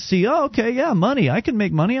things. They just see, money. I can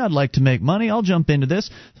make money. I'd like to make money. I'll jump into this.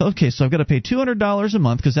 Okay, so I've got to pay $200 a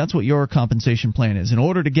month because that's what your compensation plan is. In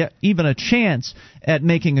order to get even a chance at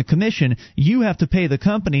making a commission, you have to pay the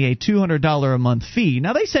company a $200 a month fee.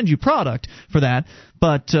 Now, they send you product for that,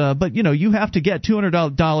 but you have to get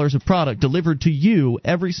 $200 of product delivered to you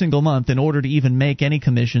every single month in order to even make any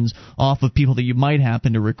commissions off of people that you might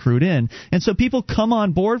happen to recruit in. And so people come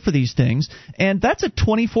on board for these things, and that's a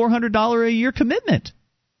 $2,400 a year commitment.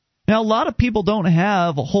 Now, a lot of people don't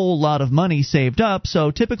have a whole lot of money saved up, so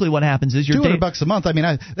typically what happens is $200 a month. I mean,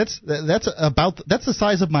 that's the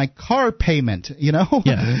size of my car payment. Yeah.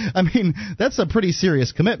 I mean, that's a pretty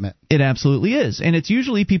serious commitment. It absolutely is, and it's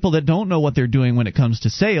usually people that don't know what they're doing when it comes to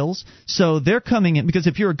sales. So they're coming in because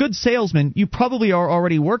if you're a good salesman, you probably are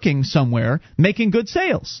already working somewhere making good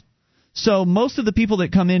sales. So most of the people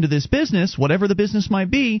that come into this business, whatever the business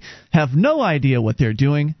might be, have no idea what they're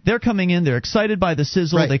doing. They're coming in, they're excited by the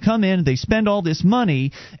sizzle. Right. They come in, they spend all this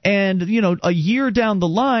money, and a year down the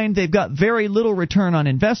line, they've got very little return on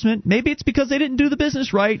investment. Maybe it's because they didn't do the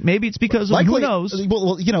business right. Maybe it's because of who knows.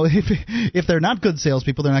 Well, if they're not good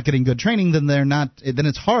salespeople, they're not getting good training, then then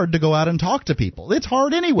it's hard to go out and talk to people. It's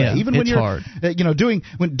hard anyway. Yeah, even when you're hard. Doing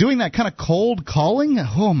that kind of cold calling.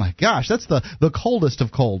 Oh my gosh, that's the coldest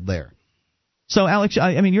of cold there. So, Alex,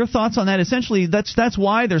 I mean, your thoughts on that? Essentially, that's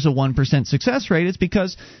why there's a 1% success rate. It's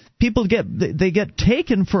because people get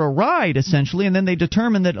taken for a ride, essentially, and then they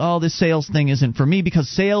determine that, this sales thing isn't for me because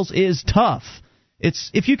sales is tough.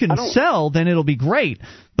 If you can sell, then it'll be great.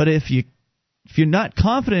 But if you're not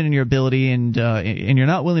confident in your ability and you're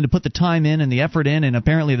not willing to put the time in and the effort in and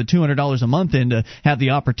apparently the $200 a month in to have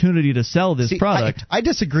the opportunity to sell this product. I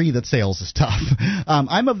disagree that sales is tough.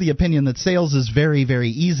 I'm of the opinion that sales is very, very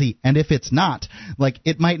easy, and if it's not,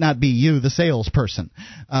 it might not be you, the salesperson.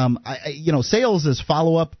 Sales is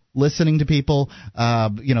follow-up, listening to people,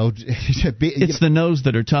 It's the no's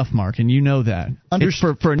that are tough, Mark, and you know that.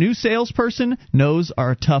 For a new salesperson, no's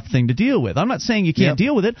are a tough thing to deal with. I'm not saying you can't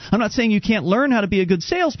deal with it. I'm not saying you can't learn how to be a good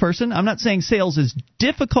salesperson. I'm not saying sales is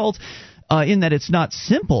difficult in that it's not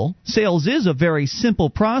simple. Sales is a very simple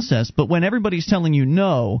process, but when everybody's telling you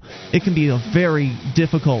no, it can be a very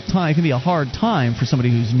difficult time. It can be a hard time for somebody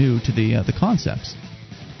who's new to the concepts.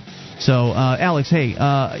 So, Alex, hey,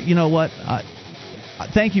 you know what?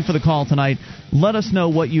 Thank you for the call tonight. Let us know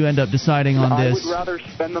what you end up deciding on this. I would rather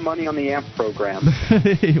spend the money on the AMP program.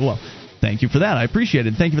 Well, thank you for that. I appreciate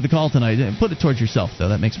it. Thank you for the call tonight. Put it towards yourself, though.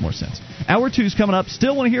 That makes more sense. Hour 2 is coming up.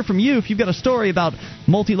 Still want to hear from you. If you've got a story about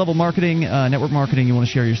multi-level marketing, network marketing, you want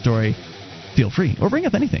to share your story, feel free. Or bring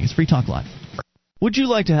up anything. It's Free Talk Live. Would you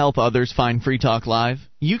like to help others find Free Talk Live?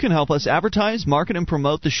 You can help us advertise, market, and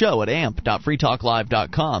promote the show at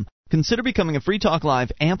amp.freetalklive.com. Consider becoming a Free Talk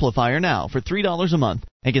Live amplifier now for $3 a month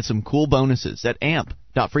and get some cool bonuses at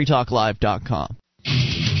amp.freetalklive.com.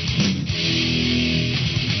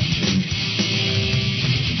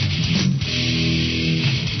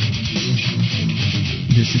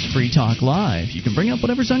 This is Free Talk Live. You can bring up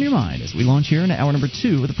whatever's on your mind as we launch here in hour number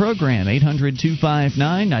 2 of the program.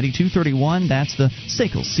 800-259-9231. That's the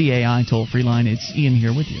SACL CAI toll-free line. It's Ian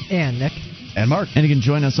here with you. And Nick. And Mark. And you can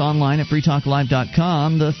join us online at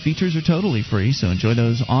freetalklive.com. The features are totally free, so enjoy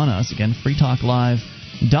those on us. Again,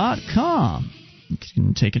 freetalklive.com. You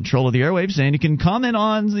can take control of the airwaves, and you can comment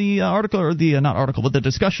on the article, or the not article, but the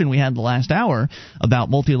discussion we had the last hour about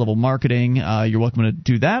multi-level marketing. You're welcome to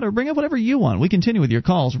do that, or bring up whatever you want. We continue with your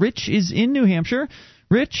calls. Rich is in New Hampshire.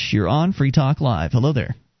 Rich, you're on Free Talk Live. Hello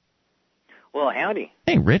there. Well, howdy.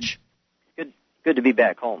 Hey, Rich. Good to be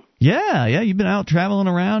back home. Yeah, you've been out traveling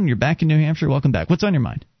around. You're back in New Hampshire. Welcome back. What's on your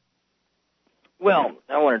mind? Well,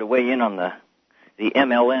 I wanted to weigh in on the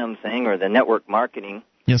MLM thing, or the network marketing.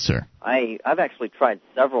 Yes, sir. I've actually tried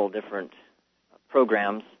several different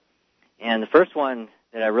programs, and the first one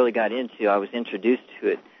that I really got into, I was introduced to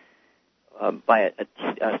it by a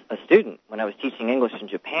student when I was teaching English in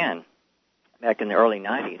Japan back in the early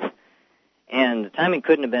 90s. And the timing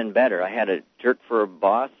couldn't have been better. I had a jerk for a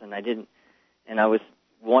boss, and I was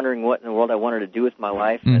wondering what in the world I wanted to do with my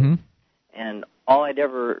life, and all I'd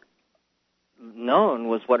ever known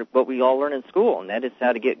was what we all learn in school, and that is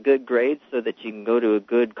how to get good grades so that you can go to a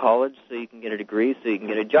good college, so you can get a degree, so you can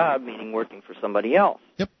get a job, meaning working for somebody else.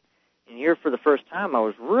 Yep. And here, for the first time, I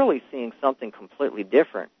was really seeing something completely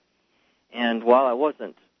different. And while I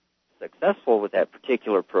wasn't successful with that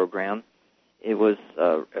particular program, it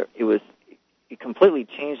completely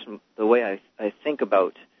changed the way I think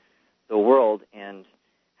about the world and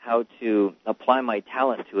how to apply my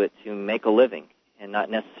talent to it to make a living and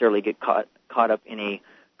not necessarily get caught up in a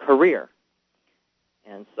career.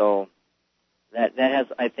 And so that has,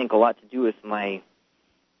 I think, a lot to do with my,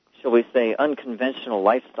 shall we say, unconventional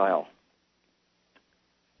lifestyle.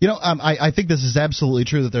 I think this is absolutely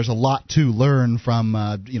true that there's a lot to learn from,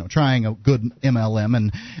 trying a good MLM,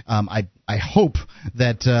 and I hope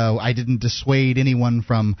that I didn't dissuade anyone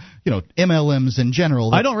from, MLMs in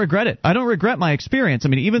general. I don't regret it. I don't regret my experience. I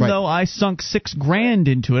mean, even though I sunk $6,000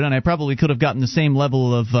 into it, and I probably could have gotten the same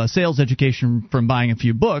level of sales education from buying a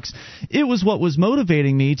few books, it was what was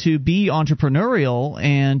motivating me to be entrepreneurial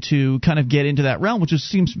and to kind of get into that realm, which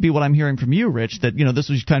seems to be what I'm hearing from you, Rich, that, this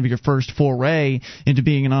was kind of your first foray into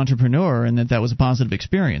being an entrepreneur, and that was a positive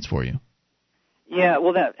experience for you. Yeah,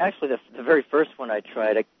 well, the very first one I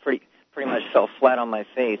tried, I pretty much fell flat on my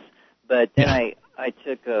face. But then I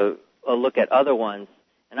took a look at other ones,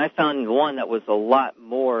 and I found one that was a lot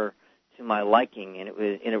more to my liking, and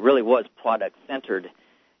it really was product centered,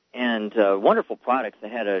 and wonderful products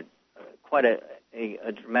that had quite a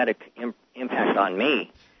dramatic impact on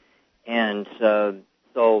me. And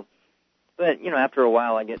but after a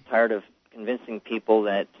while, I get tired of convincing people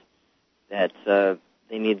that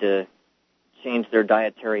they need to change their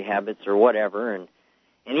dietary habits or whatever, and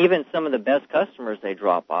even some of the best customers they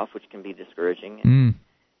drop off, which can be discouraging.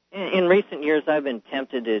 In recent years, I've been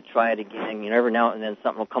tempted to try it again. Every now and then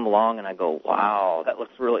something will come along, and I go, wow, that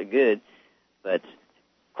looks really good. But,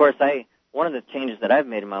 of course, one of the changes that I've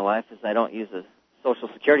made in my life is I don't use a Social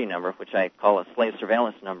Security number, which I call a slave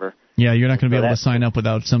surveillance number. Yeah, you're not going to be able to sign up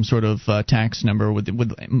without some sort of tax number with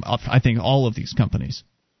I think, all of these companies.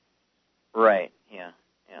 Right, yeah.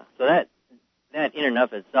 So that in and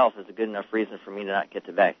of itself is a good enough reason for me to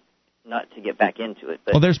not to get back into it.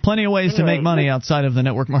 But there's plenty of ways to make money outside of the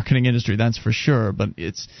network marketing industry, that's for sure. But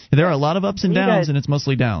there are a lot of ups and downs, and it's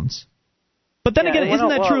mostly downs. But then again, isn't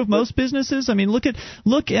that true of most businesses? I mean, look at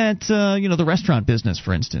the restaurant business,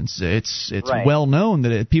 for instance. It's well known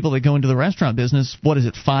that people that go into the restaurant business,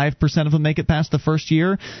 5% of them make it past the first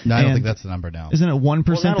year? No, I don't think that's the number now. Isn't it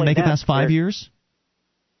 1% to make it past 5 years?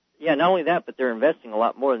 Yeah, not only that, but they're investing a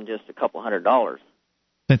lot more than just a couple $100.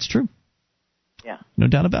 That's true. Yeah. No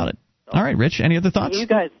doubt about it. So, all right, Rich, any other thoughts? You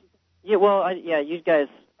guys,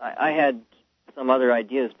 I had some other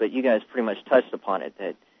ideas, but you guys pretty much touched upon it,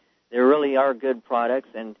 that there really are good products,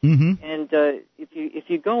 and if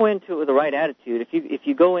you go into it with the right attitude, if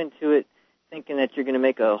you go into it thinking that you're going to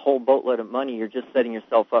make a whole boatload of money, you're just setting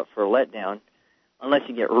yourself up for a letdown. unless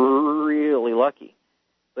you get really lucky.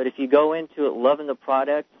 But if you go into it loving the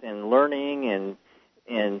product and learning and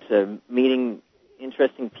meeting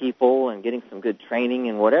interesting people and getting some good training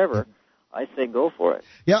and whatever, I say go for it.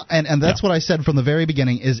 Yeah, and that's what I said from the very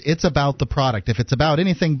beginning, is it's about the product. If it's about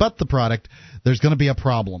anything but the product, there's going to be a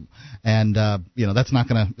problem. And that's not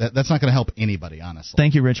going to help anybody, honestly.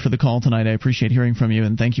 Thank you, Rich, for the call tonight. I appreciate hearing from you,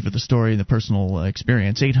 and thank you for the story and the personal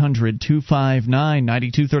experience.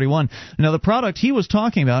 800-259-9231. Now, the product he was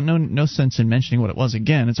talking about, no sense in mentioning what it was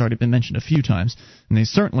again. It's already been mentioned a few times, and they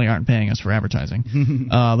certainly aren't paying us for advertising.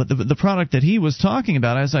 But the product that he was talking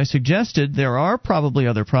about, as I suggested, there are probably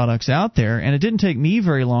other products out there, and it didn't take me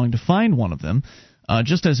very long to find one of them.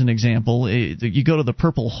 Just as an example, you go to the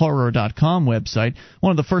purplehorror.com website,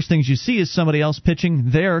 one of the first things you see is somebody else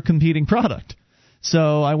pitching their competing product.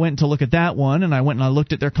 So I went to look at that one, and I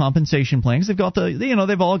looked at their compensation plans. They've got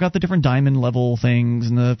they've all got the different diamond level things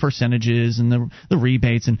and the percentages and the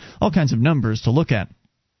rebates and all kinds of numbers to look at.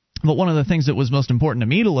 But one of the things that was most important to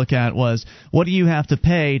me to look at was, what do you have to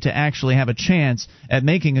pay to actually have a chance at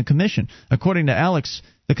making a commission? According to Alex,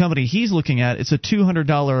 the company he's looking at, it's a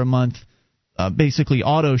 $200 a month basically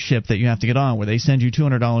auto ship that you have to get on, where they send you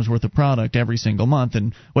 $200 worth of product every single month,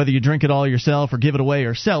 and whether you drink it all yourself or give it away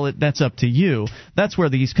or sell it, that's up to you. That's where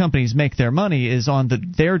these companies make their money, is on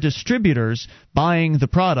their distributors buying the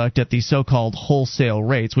product at these so-called wholesale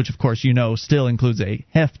rates, which of course still includes a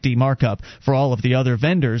hefty markup for all of the other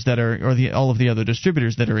vendors that are, all of the other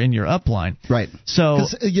distributors that are in your upline. Right. So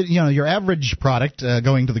your average product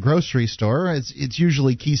going to the grocery store, it's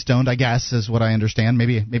usually keystoned, I guess, is what I understand.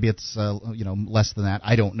 Maybe it's less than that.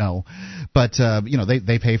 I don't know, but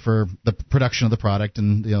they pay for the production of the product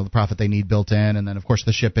and the profit they need built in, and then of course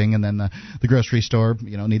the shipping, and then the grocery store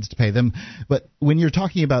needs to pay them. But when you're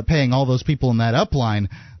talking about paying all those people in that upline,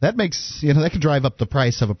 that makes that can drive up the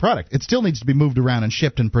price of a product. It still needs to be moved around and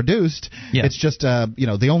shipped and produced. Yeah. It's just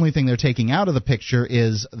the only thing they're taking out of the picture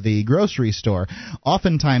is the grocery store.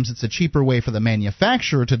 Oftentimes it's a cheaper way for the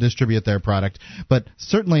manufacturer to distribute their product, but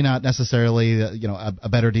certainly not necessarily a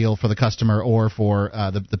better deal for the customer or for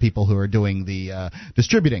the people who are doing the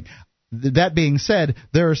distributing. That being said,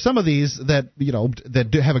 there are some of these that that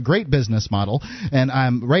do have a great business model, and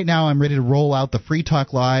I'm ready to roll out the Free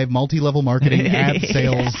Talk Live multi-level marketing ad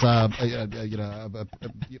sales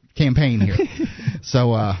campaign here.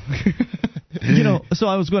 So so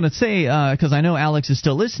I was going to say, because I know Alex is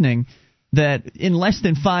still listening, that in less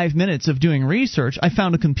than 5 minutes of doing research, I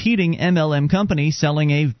found a competing MLM company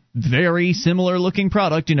selling a very similar looking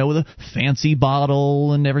product, with a fancy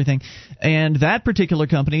bottle and everything. And that particular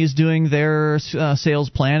company is doing their sales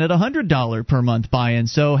plan at $100 per month buy-in,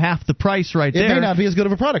 so half the price right there. It may not be as good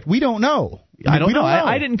of a product. We don't know. I don't know.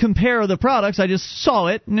 I didn't compare the products. I just saw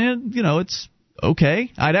it, and it's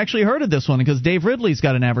okay. I'd actually heard of this one because Dave Ridley's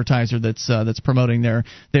got an advertiser that's promoting their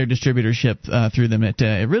distributorship through them at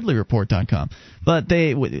RidleyReport.com. But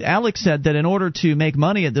Alex said that in order to make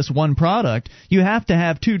money at this one product, you have to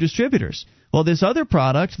have two distributors. Well, this other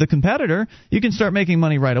product, the competitor, you can start making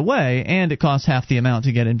money right away, and it costs half the amount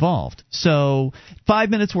to get involved. So 5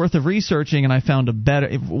 minutes worth of researching, and I found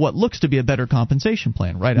what looks to be a better compensation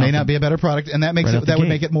plan. Right, may not be a better product, and that would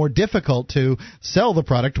make it more difficult to sell the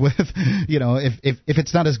product with. If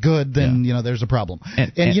it's not as good, then there's a problem.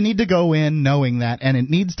 And you need to go in knowing that, and it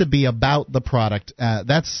needs to be about the product.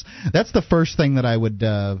 That's the first thing that I would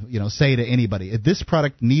say to anybody. This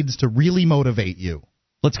product needs to really motivate you.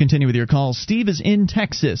 Let's continue with your calls. Steve is in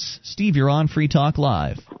Texas. Steve, you're on Free Talk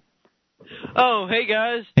Live. Oh, hey,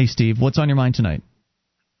 guys. Hey, Steve. What's on your mind tonight?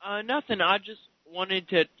 Nothing. I just wanted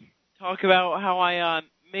to talk about how I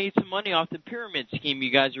made some money off the pyramid scheme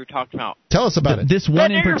you guys were talking about. Tell us about it. This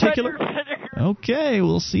one in particular? Okay,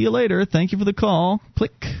 we'll see you later. Thank you for the call.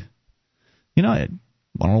 Click.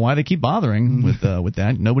 I don't know why they keep bothering with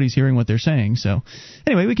that. Nobody's hearing what they're saying. So,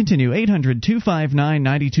 anyway, we continue.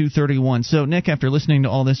 800-259-9231. So, Nick, after listening to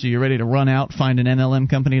all this, are you ready to run out, find an MLM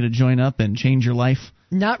company to join up and change your life?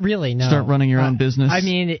 Not really, no. Start running your own business? I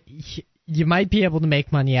mean, you might be able to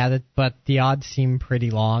make money at it, but the odds seem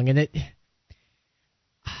pretty long. And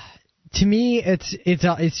to me,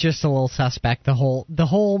 it's just a little suspect. The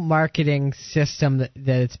whole marketing system that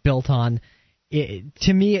it's built on.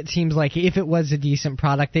 To me, it seems like if it was a decent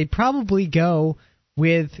product, they'd probably go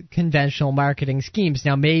with conventional marketing schemes.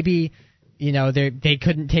 Now, maybe they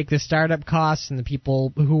couldn't take the startup costs, and the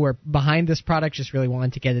people who were behind this product just really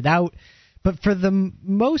wanted to get it out. But for the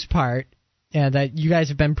most part, that you guys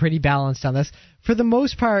have been pretty balanced on this. For the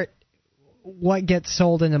most part, what gets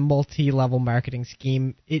sold in a multi-level marketing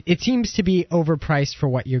scheme, it seems to be overpriced for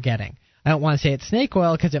what you're getting. I don't want to say it's snake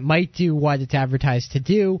oil because it might do what it's advertised to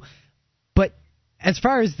do. But as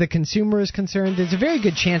far as the consumer is concerned, there's a very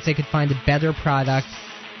good chance they could find a better product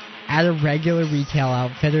at a regular retail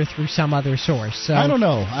outfit or through some other source. So I don't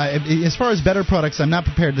know. As far as better products, I'm not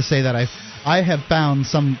prepared to say that I have found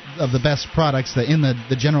some of the best products that in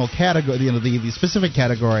the general category, the specific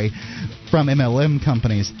category from MLM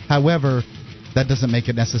companies. However, that doesn't make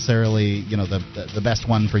it necessarily the best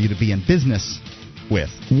one for you to be in business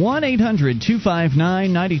with.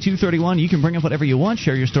 1-800-259-9231. You can bring up whatever you want,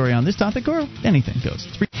 share your story on this topic, or anything goes.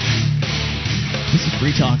 This is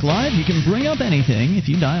Free Talk Live. You can bring up anything if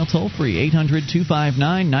you dial toll-free,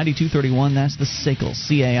 800-259-9231. That's the SACL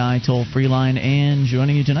CAI toll-free line. And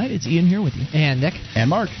joining you tonight, it's Ian here with you. And Nick. And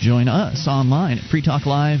Mark. Join us online at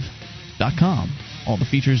freetalklive.com. All the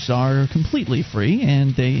features are completely free,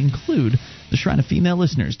 and they include the Shrine of Female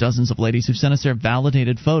Listeners. Dozens of ladies who've sent us their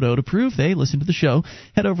validated photo to prove they listen to the show.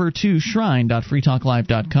 Head over to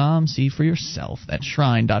shrine.freetalklive.com. See for yourself. That's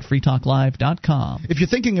shrine.freetalklive.com. If you're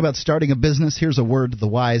thinking about starting a business, here's a word to the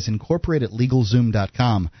wise. Incorporate at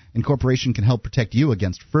LegalZoom.com. Incorporation can help protect you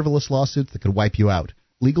against frivolous lawsuits that could wipe you out.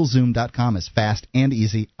 LegalZoom.com is fast and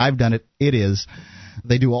easy. I've done it. It is.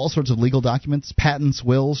 They do all sorts of legal documents, patents,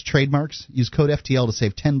 wills, trademarks. Use code FTL to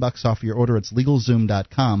save $10 off your order. It's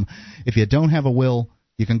LegalZoom.com. If you don't have a will,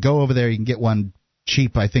 you can go over there. You can get one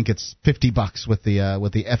cheap. I think it's $50 with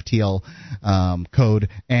the FTL code,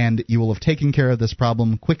 and you will have taken care of this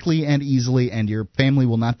problem quickly and easily, and your family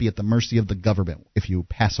will not be at the mercy of the government if you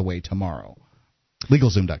pass away tomorrow.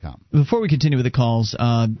 LegalZoom.com. Before we continue with the calls,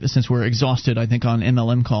 since we're exhausted, I think, on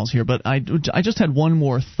MLM calls here, but I just had one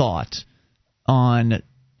more thought on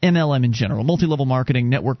MLM in general, multi-level marketing,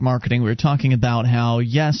 network marketing. We were talking about how,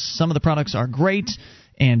 yes, some of the products are great,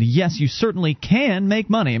 and yes, you certainly can make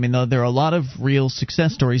money. I mean, there are a lot of real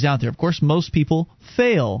success stories out there. Of course, most people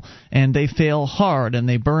fail, and they fail hard, and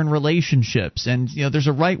they burn relationships. And there's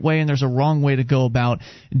a right way and there's a wrong way to go about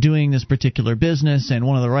doing this particular business. And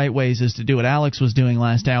one of the right ways is to do what Alex was doing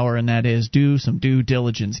last hour, and that is do some due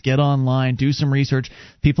diligence. Get online, do some research.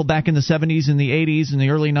 People back in the 70s and the 80s and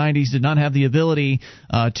the early 90s did not have the ability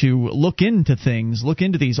to look into things, look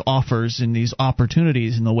into these offers and these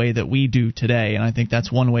opportunities in the way that we do today. And I think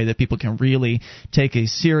that's one way that people can really take a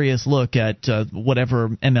serious look at whatever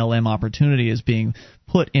MLM opportunity is being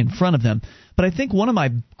put in front of them. But I think one of my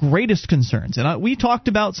greatest concerns, and we talked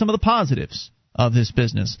about some of the positives of this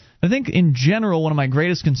business, I think in general one of my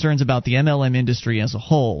greatest concerns about the MLM industry as a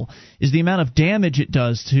whole is the amount of damage it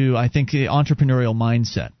does to, I think, the entrepreneurial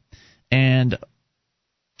mindset. And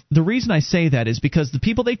the reason I say that is because the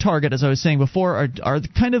people they target, as I was saying before, are the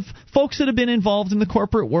kind of folks that have been involved in the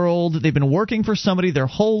corporate world. They've been working for somebody their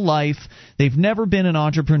whole life. They've never been an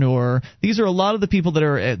entrepreneur. These are a lot of the people that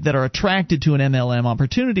are attracted to an MLM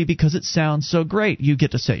opportunity because it sounds so great. You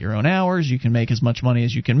get to set your own hours. You can make as much money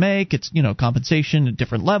as you can make. It's compensation at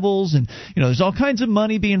different levels, and there's all kinds of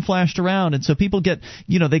money being flashed around, and so people get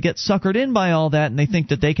they get suckered in by all that, and they think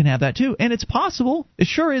that they can have that too. And it's possible. It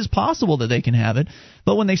sure is possible that they can have it.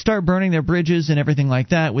 But when they start burning their bridges and everything like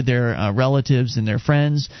that with their relatives and their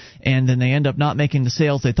friends, and then they end up not making the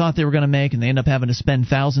sales they thought they were going to make, and they end up having to spend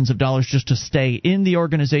thousands of dollars just to stay in the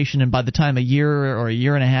organization, and by the time a year or a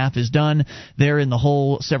year and a half is done, they're in the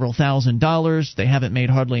hole several $1,000s. They haven't made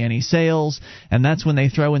hardly any sales, and that's when they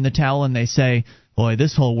throw in the towel and they say, boy,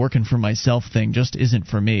 this whole working for myself thing just isn't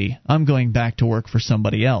for me. I'm going back to work for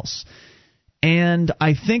somebody else. And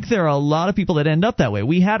I think there are a lot of people that end up that way.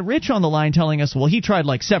 We had Rich on the line telling us, well, he tried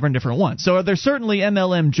like 7 different ones. So there's certainly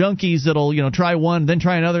MLM junkies that'll, try one, then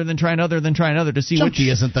try another, then try another, then try another to see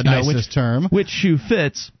Junkie isn't the nicest term. Which shoe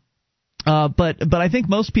fits. But I think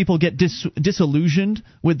most people get disillusioned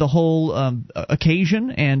with the whole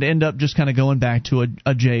occasion and end up just kind of going back to a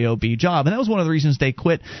job job. And that was one of the reasons they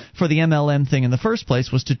quit for the MLM thing in the first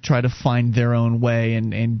place, was to try to find their own way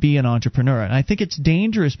and be an entrepreneur. And I think it's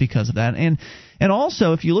dangerous because of that. And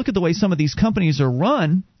also, if you look at the way some of these companies are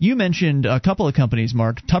run, you mentioned a couple of companies,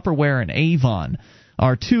 Mark, Tupperware and Avon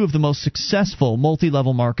are two of the most successful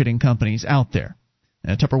multi-level marketing companies out there.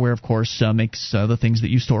 Tupperware, of course, makes the things that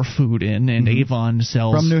you store food in, and Avon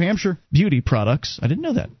sells from New Hampshire beauty products. I didn't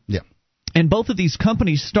know that. Yeah. And both of these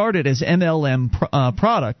companies started as MLM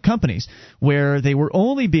product companies, where they were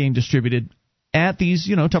only being distributed at these,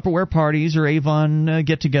 Tupperware parties or Avon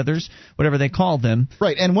get-togethers, whatever they called them.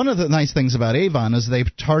 Right, and one of the nice things about Avon is they've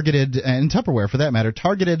targeted, and Tupperware for that matter,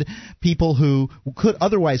 targeted people who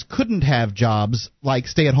otherwise couldn't have jobs, like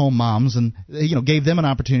stay-at-home moms, and gave them an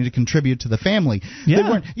opportunity to contribute to the family. Yeah. They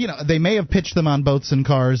weren't, they may have pitched them on boats and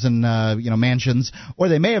cars and mansions, or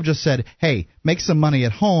they may have just said, hey, make some money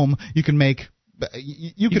at home. You can make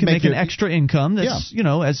you can make an extra income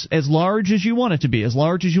that's as large as you want it to be, as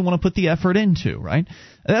large as you want to put the effort into, right?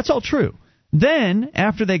 That's all true. Then,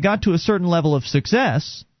 after they got to a certain level of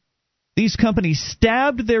success, these companies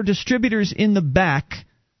stabbed their distributors in the back,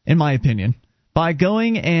 in my opinion, by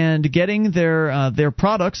going and getting their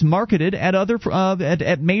products marketed at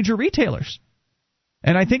at major retailers.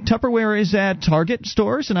 And I think Tupperware is at Target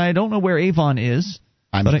stores, and I don't know where Avon is.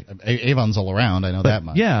 Avon's all around, I know that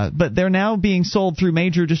much. Yeah, but they're now being sold through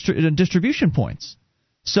major distribution points.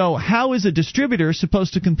 So how is a distributor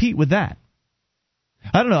supposed to compete with that?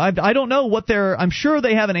 I don't know. I don't know what I'm sure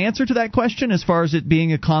they have an answer to that question as far as it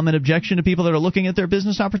being a common objection to people that are looking at their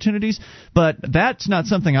business opportunities, but that's not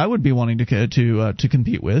something I would be wanting to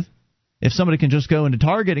compete with. If somebody can just go into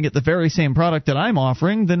Target and get the very same product that I'm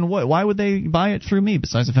offering, then why would they buy it through me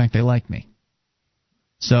besides the fact they like me?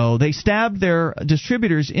 So they stabbed their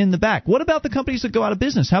distributors in the back. What about the companies that go out of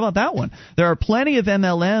business? How about that one? There are plenty of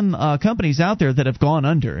MLM companies out there that have gone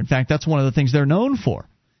under. In fact, that's one of the things they're known for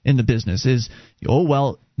in the business is,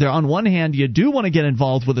 they're on one hand, you do want to get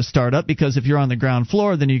involved with a startup because if you're on the ground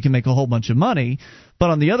floor, then you can make a whole bunch of money. But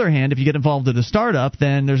on the other hand, if you get involved with a startup,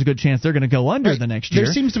 then there's a good chance they're going to go under the next year.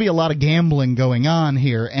 There seems to be a lot of gambling going on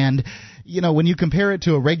here, and when you compare it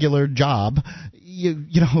to a regular job,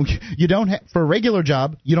 you don't for a regular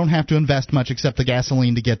job you don't have to invest much except the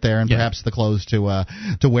gasoline to get there and perhaps the clothes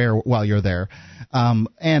to wear while you're there,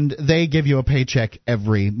 and they give you a paycheck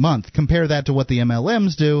every month. Compare that to what the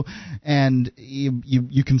MLMs do, and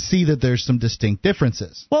you can see that there's some distinct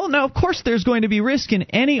differences. Well, now of course there's going to be risk in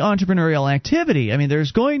any entrepreneurial activity. I mean,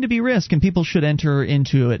 there's going to be risk, and people should enter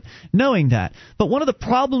into it knowing that. But one of the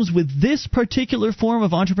problems with this particular form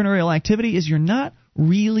of entrepreneurial activity is you're not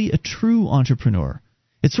really a true entrepreneur.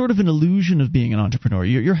 It's sort of an illusion of being an entrepreneur.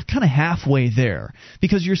 You're kind of halfway there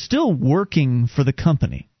because you're still working for the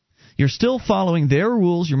company. You're still following their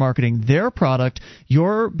rules. You're marketing their product.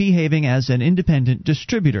 You're behaving as an independent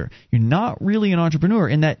distributor. You're not really an entrepreneur.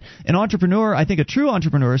 In that, an entrepreneur, I think a true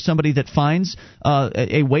entrepreneur is somebody that finds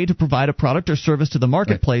a way to provide a product or service to the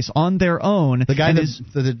marketplace on their own. The guy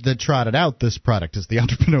that trotted out this product is the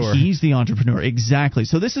entrepreneur. He's the entrepreneur, exactly.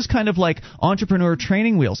 So this is kind of like entrepreneur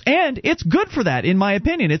training wheels. And it's good for that, in my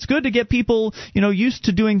opinion. It's good to get people, used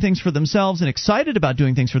to doing things for themselves and excited about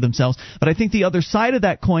doing things for themselves. But I think the other side of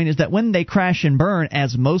that coin is that when they crash and burn,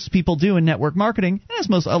 as most people do in network marketing, as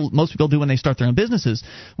most people do when they start their own businesses,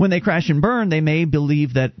 when they crash and burn, they may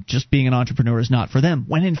believe that just being an entrepreneur is not for them,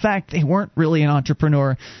 when in fact they weren't really an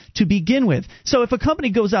entrepreneur to begin with. So if a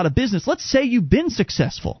company goes out of business, let's say you've been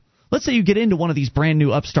successful. Let's say you get into one of these brand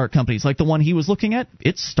new upstart companies like the one he was looking at.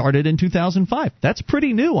 It started in 2005. That's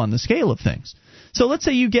pretty new on the scale of things. So let's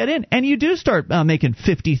say you get in and you do start making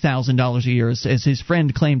 $50,000 a year as his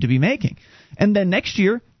friend claimed to be making. And then next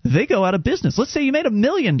year, they go out of business. Let's say you made $1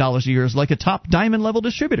 million a year as like a top diamond level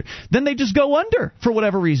distributor. Then they just go under for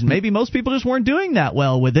whatever reason. Maybe most people just weren't doing that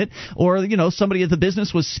well with it, or somebody at the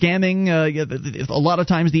business was scamming. A lot of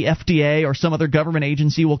times the FDA or some other government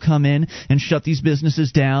agency will come in and shut these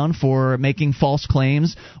businesses down for making false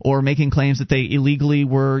claims or making claims that they illegally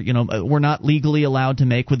were not legally allowed to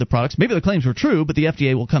make with the products. Maybe the claims were true, but the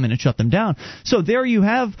FDA will come in and shut them down. So there you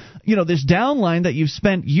have this downline that you've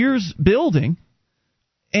spent years building.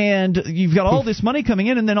 And you've got all this money coming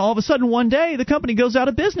in, and then all of a sudden one day the company goes out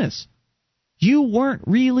of business. You weren't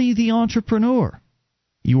really the entrepreneur.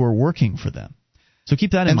 You were working for them. So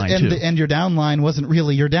keep that in mind, too. And your downline wasn't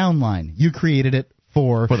really your downline. You created it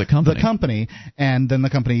for the company, and then the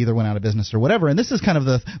company either went out of business or whatever. And this is kind of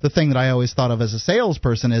the thing that I always thought of as a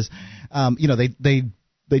salesperson is,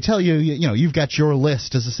 they tell you, you've got your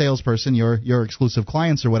list as a salesperson, your exclusive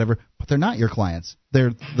clients or whatever, but they're not your clients.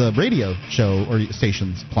 They're the radio show or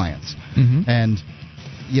station's clients. Mm-hmm. And,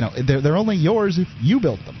 they're only yours if you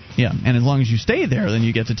built them. Yeah, and as long as you stay there, then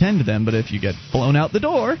you get to tend to them. But if you get blown out the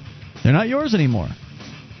door, they're not yours anymore.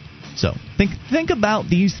 So think about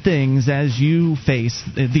these things as you face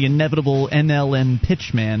the inevitable MLM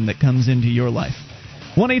pitchman that comes into your life.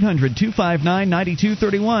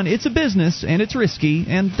 1-800-259-9231. It's a business, and it's risky,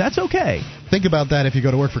 and that's okay. Think about that if you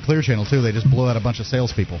go to work for Clear Channel, too. They just blow out a bunch of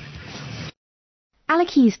salespeople.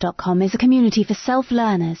 Alekeys.com is a community for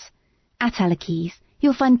self-learners. At Alekeys,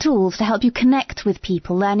 you'll find tools to help you connect with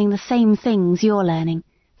people learning the same things you're learning,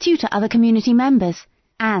 tutor other community members,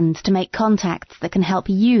 and to make contacts that can help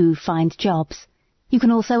you find jobs. You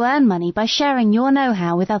can also earn money by sharing your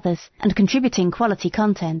know-how with others and contributing quality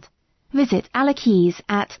content. Visit Alekeys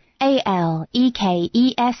at alekese.com.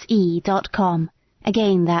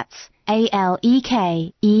 Again, that's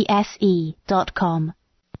alekese.com.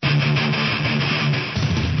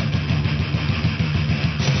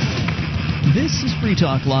 This is Free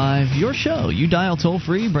Talk Live, your show. You dial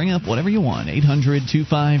toll-free, bring up whatever you want.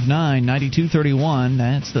 800-259-9231.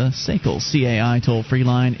 That's the SACL CAI toll-free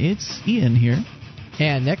line. It's Ian here.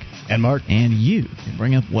 And Nick. And Mark. And you can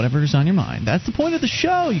bring up whatever's on your mind. That's the point of the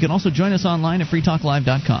show. You can also join us online at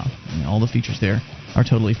freetalklive.com. And all the features there are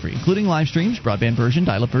totally free, including live streams, broadband version,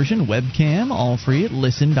 dial-up version, webcam, all free at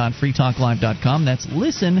listen.freetalklive.com. That's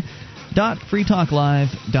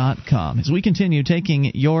listen.freetalklive.com. As we continue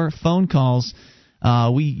taking your phone calls,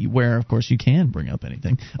 where, of course, you can bring up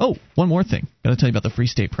anything. Oh, one more thing. Got to tell you about the Free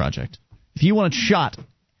State Project. If you want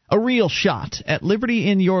a real shot at liberty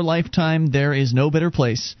in your lifetime, there is no better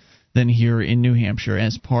place than here in New Hampshire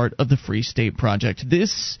as part of the Free State Project.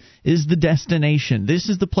 This is the destination. This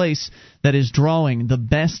is the place that is drawing the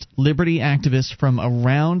best liberty activists from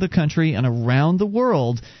around the country and around the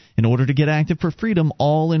world in order to get active for freedom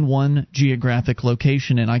all in one geographic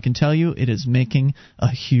location. And I can tell you it is making a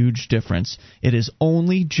huge difference. It has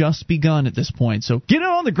only just begun at this point, so get it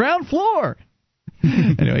on the ground floor.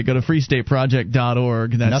 Anyway, go to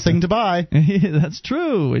freestateproject.org. That's nothing to buy. That's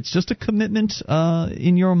true. It's just a commitment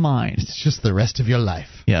in your mind. It's just the rest of your life.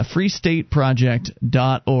 Yeah,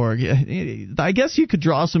 freestateproject.org. I guess you could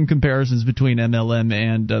draw some comparisons between MLM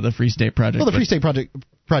and the Free State Project. Well, the Free State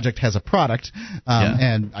Project has a product,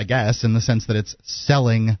 and I guess in the sense that it's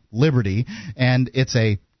selling liberty, and it's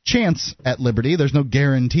a chance at liberty. There's no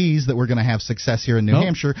guarantees that we're going to have success here in New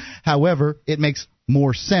Hampshire. However, it makes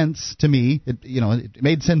more sense to me. It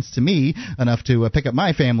made sense to me enough to pick up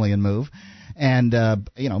my family and move. And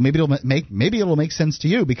maybe it'll make sense to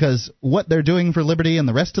you, because what they're doing for liberty and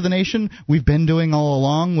the rest of the nation, we've been doing all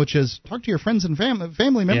along, which is talk to your friends and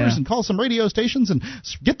family members and call some radio stations and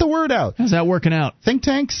get the word out. How's that working out? Think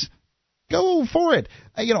tanks, go for it.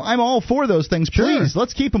 I'm all for those things. Please,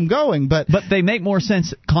 let's keep them going. But they make more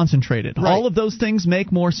sense concentrated. Right. All of those things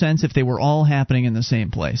make more sense if they were all happening in the same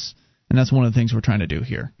place. And that's one of the things we're trying to do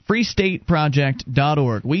here.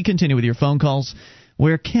 freestateproject.org. We continue with your phone calls,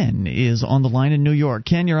 where Ken is on the line in New York.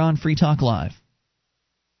 Ken, you're on Free Talk Live.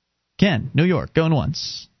 Ken, New York, going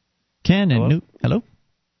once. Ken in Hello?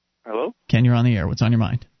 Hello? Ken, you're on the air. What's on your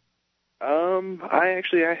mind? I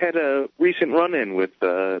had a recent run-in with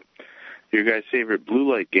your guys' favorite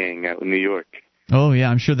blue light gang out in New York. Oh, yeah,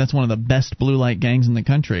 I'm sure that's one of the best blue light gangs in the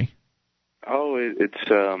country. Oh,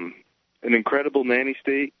 it's an incredible nanny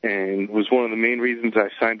state, and was one of the main reasons I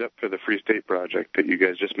signed up for the Free State Project that you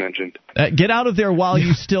guys just mentioned. Get out of there while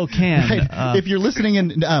you still can. Right. If you're listening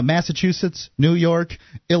in Massachusetts, New York,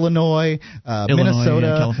 Illinois,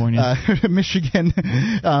 Minnesota, California, Michigan,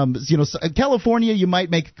 California, you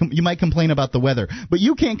might complain about the weather, but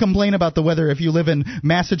you can't complain about the weather if you live in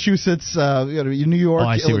Massachusetts, New York. Oh,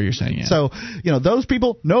 I see what you're saying. Yeah. So those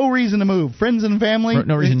people, no reason to move. Friends and family,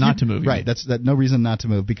 no reason not to move. Right. That's no reason not to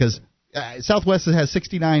move, because Southwest has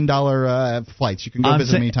 $69 flights. You can go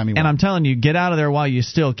visit them anytime you want. And I'm telling you, get out of there while you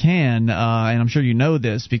still can. And I'm sure you know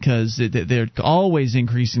this, because they're always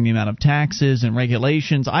increasing the amount of taxes and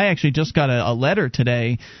regulations. I actually just got a letter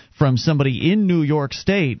today from somebody in New York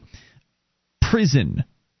State. Prison.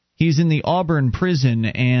 He's in the Auburn prison,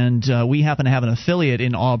 and we happen to have an affiliate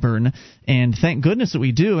in Auburn, and thank goodness that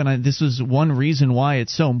we do. And this is one reason why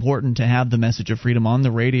it's so important to have the message of freedom on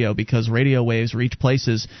the radio, because radio waves reach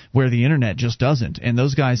places where the internet just doesn't. And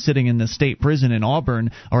those guys sitting in the state prison in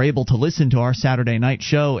Auburn are able to listen to our Saturday night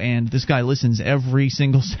show, and this guy listens every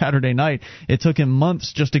single Saturday night. It took him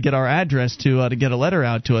months just to get our address to get a letter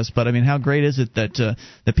out to us. But I mean, how great is it that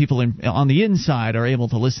people on the inside are able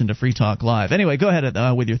to listen to Free Talk Live? Anyway, go ahead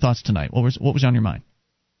with your thoughts tonight. What was on your mind?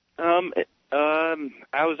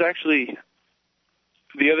 I was actually,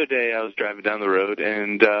 the other day I was driving down the road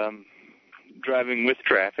and driving with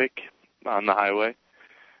traffic on the highway.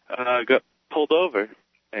 Got pulled over,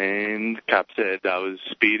 and the cop said I was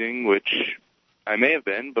speeding, which I may have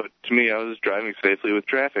been, but to me I was driving safely with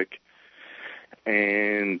traffic.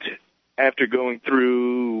 And after going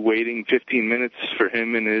through waiting 15 minutes for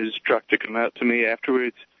him and his truck to come out to me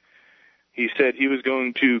afterwards, he said he was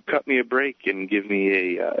going to cut me a break and give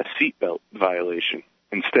me a seatbelt violation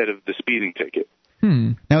instead of the speeding ticket.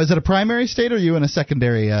 Now, is it a primary state, or are you in a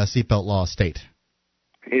secondary seatbelt law state?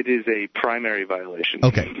 It is a primary violation.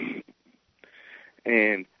 Okay.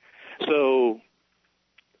 And so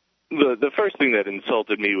the first thing that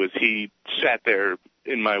insulted me was he sat there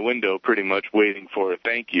in my window pretty much waiting for a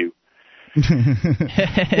thank you.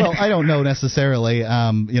 Well, I don't know necessarily,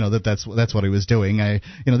 that's what he was doing.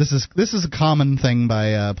 This is a common thing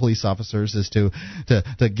by police officers, is to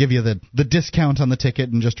give you the discount on the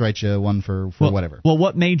ticket and just write you one for whatever. Well,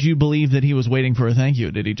 what made you believe that he was waiting for a thank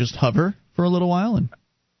you? Did he just hover for a little while?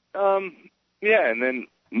 Yeah, and then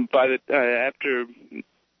after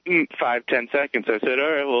 5-10 seconds, I said,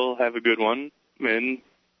 all right, well, have a good one. And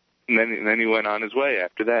then he went on his way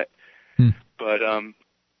after that. But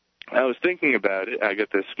I was thinking about it. I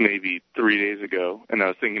got this maybe 3 days ago, and I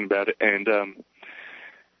was thinking about it, and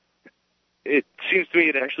it seems to me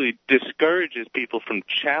it actually discourages people from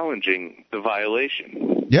challenging the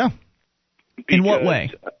violation. Yeah. In what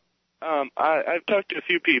way? I've talked to a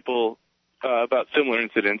few people about similar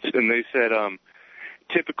incidents, and they said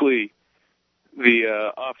typically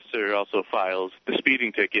the officer also files the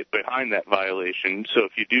speeding ticket behind that violation, so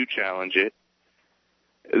if you do challenge it,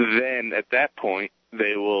 then at that point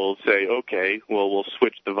they will say, okay, well, we'll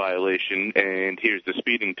switch the violation, and here's the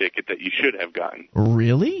speeding ticket that you should have gotten.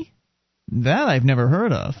 Really? That I've never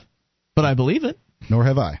heard of, but I believe it. Nor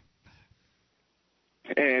have I.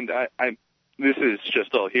 And I this is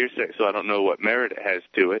just all hearsay, so I don't know what merit it has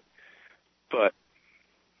to it. But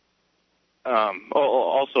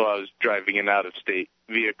also I was driving an out-of-state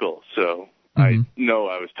vehicle, so I know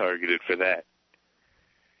I was targeted for that.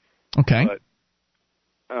 Okay. But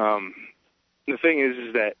the thing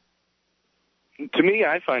is that, to me,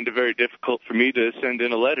 I find it very difficult for me to send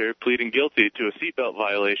in a letter pleading guilty to a seatbelt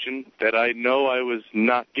violation that I know I was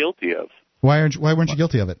not guilty of. Why weren't you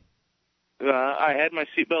guilty of it? I had my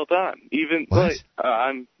seatbelt on. Even what?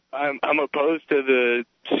 I'm opposed to the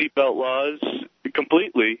seatbelt laws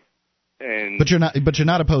completely. And but you're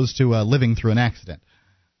not opposed to living through an accident.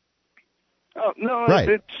 Oh no!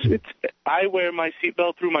 Right. It's I wear my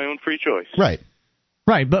seatbelt through my own free choice. Right.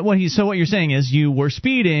 Right, but what you're saying is you were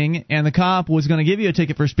speeding, and the cop was going to give you a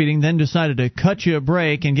ticket for speeding, then decided to cut you a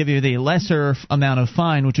break and give you the lesser amount of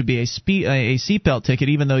fine, which would be a seatbelt ticket,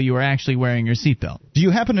 even though you were actually wearing your seatbelt. Do you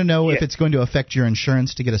happen to know if it's going to affect your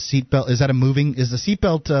insurance to get a seatbelt? Is the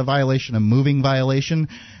seatbelt violation a moving violation?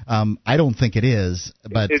 I don't think it is,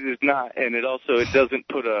 but it is not, and it doesn't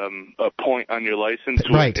put a point on your license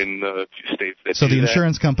right. in the states that so do the that.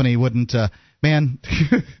 Insurance company wouldn't. Man,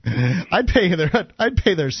 I'd pay their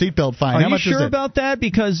seatbelt fine. Are How you much sure is it? about that?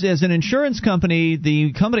 Because as an insurance company,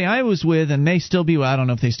 the company I was with, and may still be, I don't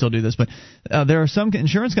know if they still do this, but there are some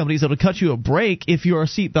insurance companies that will cut you a break if you're a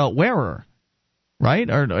seatbelt wearer, right?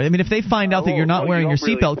 Or I mean, if they find out that you're not wearing your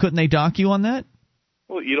seatbelt, couldn't they dock you on that?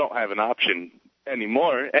 Well, you don't have an option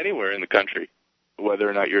anymore anywhere in the country, whether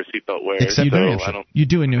or not you're a seatbelt wearer. Except you do. You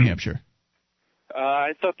do in New Hampshire.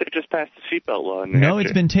 I thought they just passed the seatbelt law in New No, Hampshire.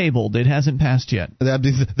 it's been tabled. It hasn't passed yet.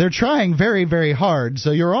 They're trying very, very hard,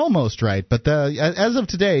 so you're almost right. But as of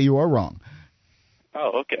today, you are wrong.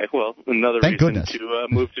 Oh, okay. Well, another Thank reason goodness. to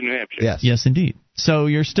move to New Hampshire. Yes. Yes, indeed. So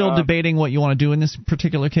you're still debating what you want to do in this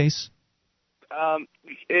particular case?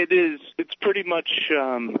 It is. It's pretty much.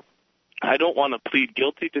 I don't want to plead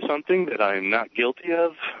guilty to something that I'm not guilty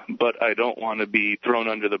of, but I don't want to be thrown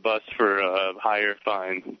under the bus for a higher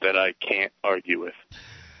fine that I can't argue with.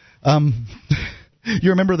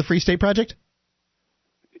 You're a member of the Free State Project?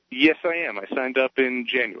 Yes, I am. I signed up in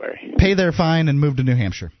January. Pay their fine and move to New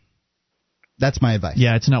Hampshire. That's my advice.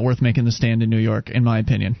 Yeah, it's not worth making the stand in New York, in my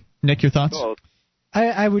opinion. Nick, your thoughts? Well,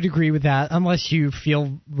 I would agree with that, unless you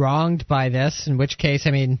feel wronged by this, in which case,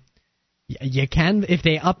 I mean, you can, if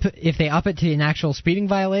they up it to an actual speeding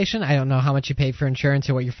violation. I don't know how much you paid for insurance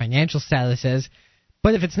or what your financial status is,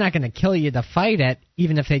 but if it's not going to kill you to fight it,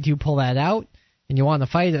 even if they do pull that out and you want to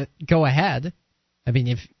fight it, go ahead. I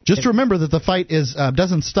mean, Just remember that the fight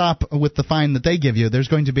doesn't stop with the fine that they give you. There's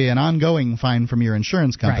going to be an ongoing fine from your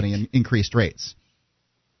insurance company and increased rates.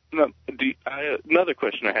 No, another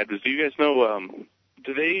question I had was, do you guys know,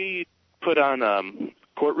 do they put on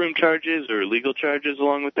courtroom charges or legal charges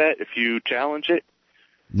along with that if you challenge it?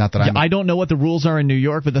 Not that I don't know what the rules are in New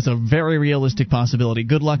York, but that's a very realistic possibility.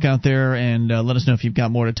 Good luck out there, and let us know if you've got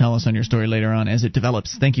more to tell us on your story later on as it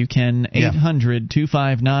develops. Thank you, Ken.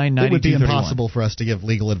 800-259-9231. It would be impossible for us to give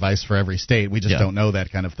legal advice for every state. We just don't know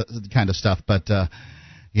that kind of stuff. But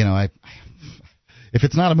if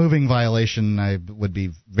it's not a moving violation, I would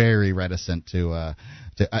be very reticent to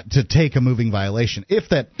take a moving violation.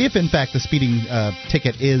 If in fact the speeding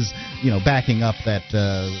ticket is backing up that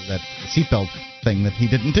seatbelt thing that he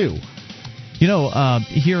didn't do.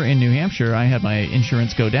 Here in New Hampshire, I had my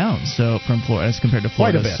insurance go down from Florida as compared to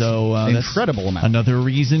Florida. Quite a bit. So incredible amount. Another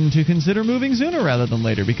reason to consider moving sooner rather than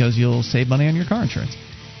later, because you'll save money on your car insurance.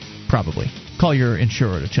 Probably. Call your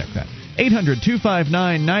insurer to check that.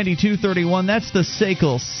 800-259-9231. That's the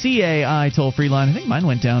SACL CAI toll-free line. I think mine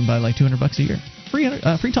went down by like $200 a year. Free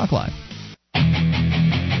Talk Live.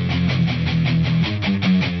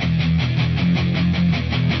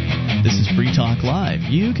 This is Free Talk Live.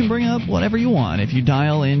 You can bring up whatever you want if you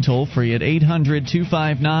dial in toll-free at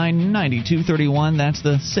 800-259-9231. That's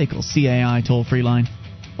the SACL CAI toll-free line.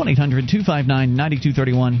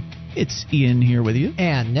 1-800-259-9231. It's Ian here with you.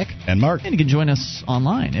 And Nick. And Mark. And you can join us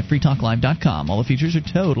online at freetalklive.com. All the features are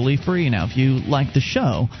totally free. Now, if you like the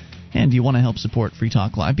show and you want to help support Free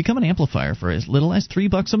Talk Live, become an amplifier for as little as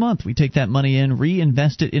 $3 a month. We take that money in,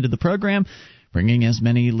 reinvest it into the program, bringing as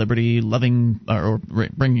many liberty-loving or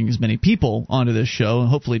bringing as many people onto this show, and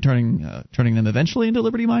hopefully turning them eventually into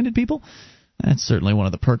liberty-minded people. That's certainly one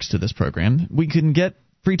of the perks to this program. We can get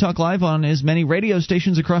Free Talk Live on as many radio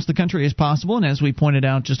stations across the country as possible, and as we pointed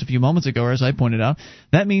out just a few moments ago, or as I pointed out,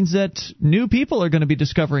 that means that new people are going to be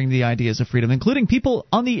discovering the ideas of freedom, including people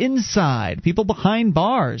on the inside, people behind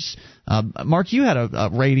bars. Mark, you had a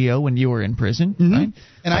radio when you were in prison, right?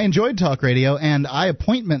 And I enjoyed talk radio, and I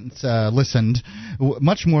appointment listened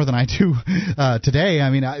much more than I do today.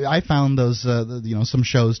 I mean, I found those some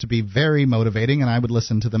shows to be very motivating, and I would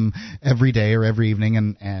listen to them every day or every evening,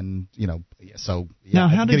 and so now,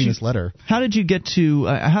 how getting did this letter. How did you get to?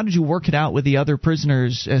 How did you work it out with the other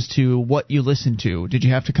prisoners as to what you listened to? Did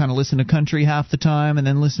you have to kind of listen to country half the time and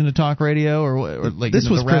then listen to talk radio, or like this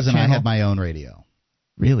was the rap prison? channel? I had my own radio.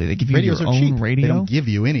 Really? They give you Radios your are own cheap. radio? They don't give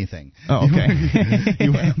you anything. Oh, okay.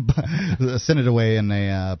 You send it away in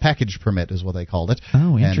a package permit is what they called it.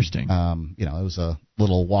 Oh, interesting. And, it was a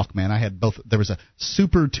little Walkman. I had both. There was a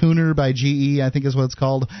Super Tuner by GE, I think is what it's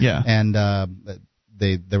called. Yeah. And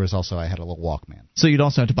there was also, I had a little Walkman. So you'd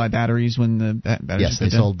also have to buy batteries when the batteries. Yes, they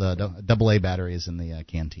sold AA batteries in the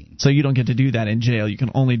canteen. So you don't get to do that in jail. You can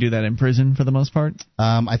only do that in prison for the most part.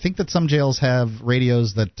 I think that some jails have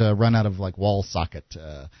radios that run out of like wall socket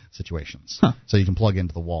situations, so you can plug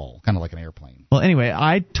into the wall, kind of like an airplane. Well, anyway,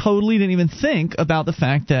 I totally didn't even think about the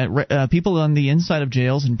fact that people on the inside of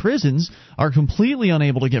jails and prisons are completely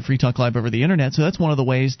unable to get Free Talk Live over the internet. So that's one of the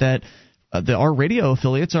ways that our radio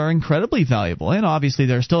affiliates are incredibly valuable. And obviously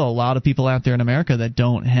there are still a lot of people out there in America that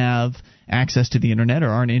don't have access to the internet or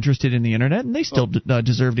aren't interested in the internet, and they still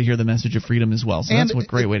deserve to hear the message of freedom as well. So that's a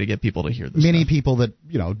great way to get people to hear this. Many people that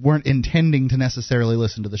weren't intending to necessarily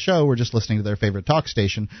listen to the show, were just listening to their favorite talk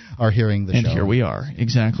station, are hearing the show. And here we are.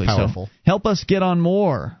 Exactly. Powerful. So help us get on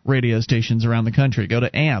more radio stations around the country. Go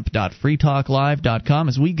to amp.freetalklive.com.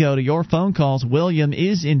 As we go to your phone calls, William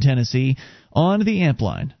is in Tennessee on the amp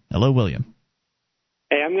line. Hello, William.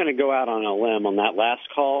 Hey, I'm going to go out on a limb on that last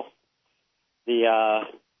call.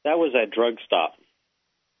 That was a drug stop.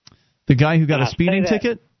 The guy who got a speeding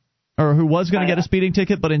ticket? Or who was going to get a speeding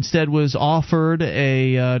ticket, but instead was offered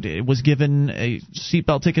was given a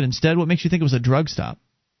seatbelt ticket instead? What makes you think it was a drug stop?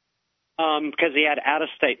 Because he had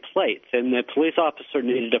out-of-state plates, and the police officer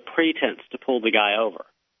needed a pretense to pull the guy over.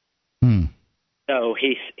 So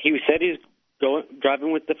he said he's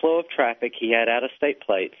driving with the flow of traffic. He had out-of-state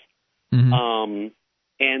plates.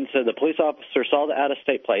 And so the police officer saw the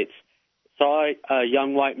out-of-state plates, saw a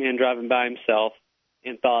young white man driving by himself,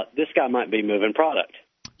 and thought, this guy might be moving product.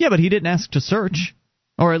 Yeah, but he didn't ask to search.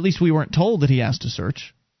 Or at least we weren't told that he asked to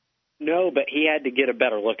search. No, but he had to get a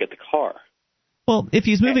better look at the car. Well, if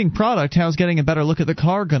he's moving product, how's getting a better look at the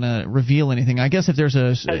car going to reveal anything? I guess if there's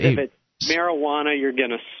if it's marijuana, you're going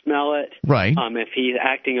to smell it. Right. If he's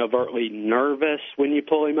acting overtly nervous when you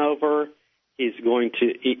pull him over, you're going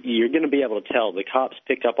to be able to tell. The cops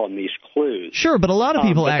pick up on these clues. Sure, but a lot of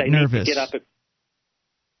people act nervous.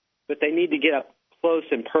 But they need to get up close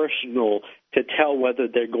and personal to tell whether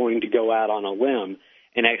they're going to go out on a limb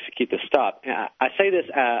and execute the stop. I say this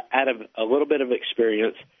out of a little bit of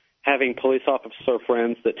experience, having police officer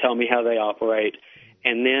friends that tell me how they operate,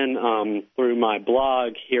 and then through my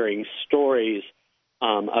blog hearing stories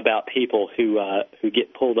about people who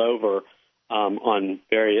get pulled over on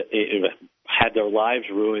had their lives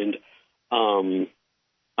ruined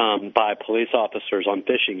by police officers on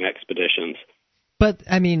fishing expeditions. But,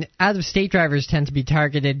 I mean, out-of-state drivers tend to be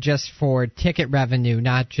targeted just for ticket revenue,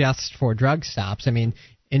 not just for drug stops. I mean,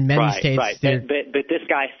 in many states... Right, but this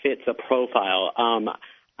guy fits a profile. I'm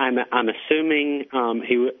assuming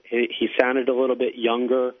he sounded a little bit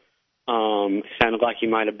younger. Sounded like he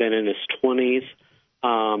might have been in his 20s,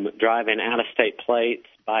 driving out-of-state plates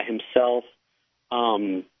by himself.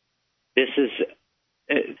 This is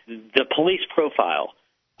the police profile.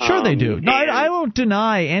 Sure they do. No, I won't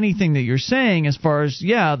deny anything that you're saying as far as,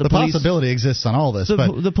 the police, possibility exists on all this.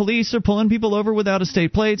 But the police are pulling people over with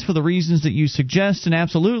out-of-state plates for the reasons that you suggest, and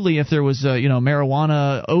absolutely if there was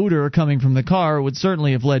marijuana odor coming from the car, it would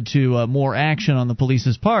certainly have led to more action on the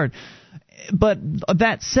police's part. But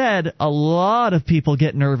that said, a lot of people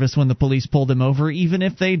get nervous when the police pull them over, even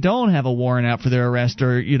if they don't have a warrant out for their arrest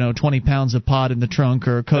or 20 pounds of pot in the trunk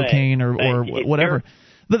or cocaine or whatever.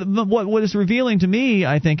 But what is revealing to me,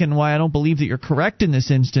 I think, and why I don't believe that you're correct in this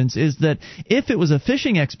instance, is that if it was a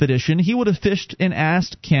fishing expedition, he would have fished and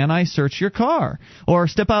asked, "Can I search your car?" Or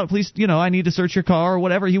 "Step out, please. I need to search your car," or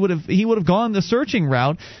whatever. He would have gone the searching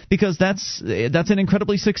route, because that's an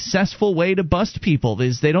incredibly successful way to bust people.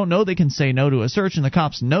 Is they don't know they can say no to a search, and the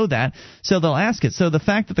cops know that, so they'll ask it. So the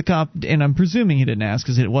fact that the cop, and I'm presuming he didn't ask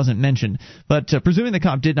because it wasn't mentioned, but presuming the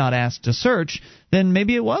cop did not ask to search, then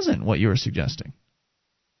maybe it wasn't what you were suggesting.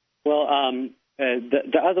 Well,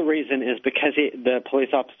 the other reason is because the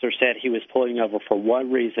police officer said he was pulling over for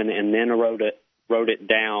one reason and then wrote it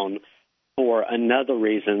down for another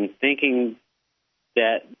reason, thinking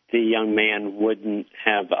that the young man wouldn't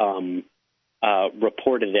have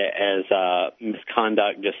reported it as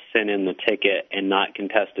misconduct, just sent in the ticket and not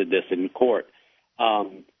contested this in court.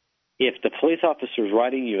 If the police officer is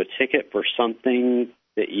writing you a ticket for something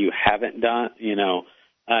that you haven't done,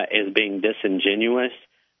 is being disingenuous,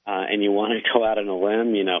 and you want to go out on a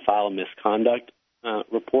limb, file a misconduct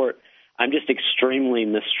report, I'm just extremely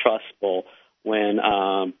mistrustful when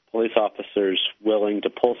police officers willing to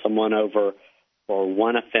pull someone over for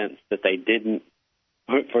one offense that they didn't,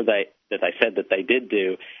 that I said that they did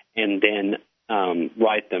do, and then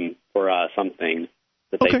write them for something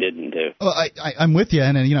that they didn't do. Well, I'm with you,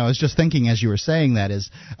 and I was just thinking as you were saying that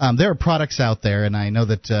is there are products out there, and I know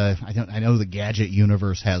that I know the gadget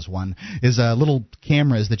universe has one. Is little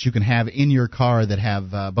cameras that you can have in your car that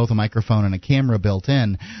have both a microphone and a camera built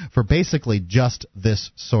in for basically just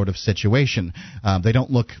this sort of situation. They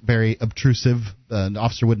don't look very obtrusive. The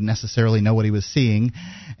officer wouldn't necessarily know what he was seeing,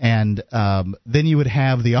 and then you would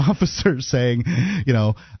have the officer saying,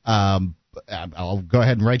 I'll go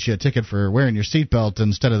ahead and write you a ticket for wearing your seatbelt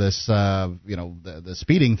instead of this, the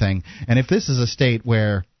speeding thing. And if this is a state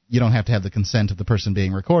where you don't have to have the consent of the person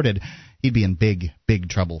being recorded, he'd be in big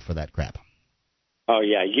trouble for that crap. Oh,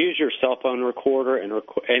 yeah. Use your cell phone recorder, and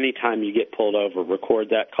anytime you get pulled over,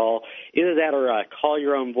 record that call. Either that or call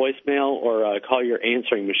your own voicemail or call your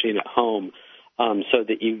answering machine at home so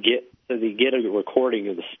that you get a recording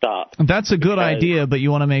of the stop. That's a good idea, but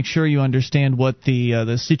you want to make sure you understand what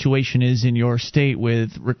the situation is in your state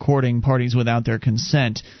with recording parties without their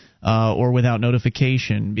consent or without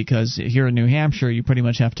notification, because here in New Hampshire, you pretty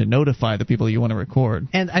much have to notify the people you want to record.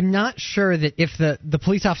 And I'm not sure that if the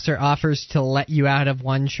police officer offers to let you out of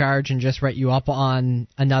one charge and just write you up on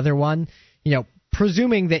another one,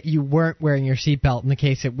 presuming that you weren't wearing your seatbelt in the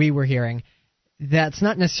case that we were hearing, that's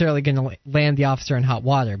not necessarily going to land the officer in hot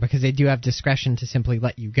water, because they do have discretion to simply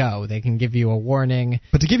let you go. They can give you a warning.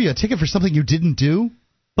 But to give you a ticket for something you didn't do?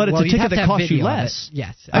 But it's a ticket that costs you less.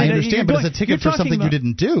 Yes. I understand, but it's a ticket for something you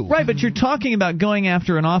didn't do. Right, but you're talking about going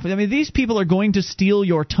after an officer. I mean, these people are going to steal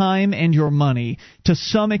your time and your money to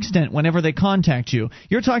some extent whenever they contact you.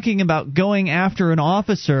 You're talking about going after an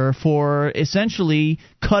officer for essentially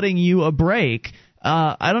cutting you a break.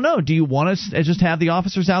 I don't know. Do you want to just have the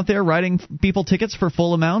officers out there writing people tickets for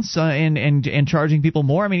full amounts and charging people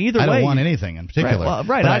more? I mean, either way. I don't want anything in particular. I'd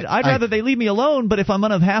rather they leave me alone, but if I'm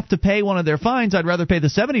going to have to pay one of their fines, I'd rather pay the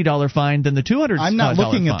 $70 fine than the $200 I'm not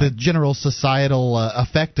looking fine. at the general societal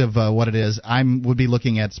effect of what it is. I would be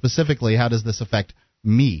looking at specifically how does this affect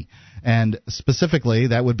me. And specifically,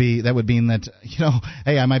 that would mean that,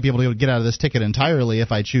 hey, I might be able to get out of this ticket entirely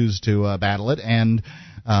if I choose to battle it and,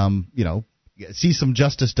 see some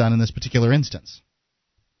justice done in this particular instance.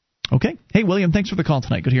 Okay. Hey, William, thanks for the call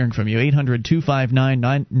tonight. Good hearing from you.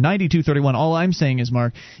 800-259-9231. All I'm saying is,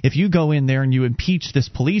 Mark, if you go in there and you impeach this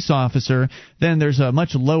police officer, then there's a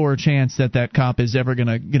much lower chance that cop is ever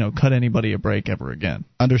going to, cut anybody a break ever again.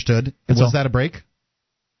 Understood. Was that a break?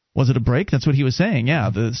 Was it a break? That's what he was saying.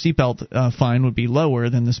 Yeah, the seatbelt fine would be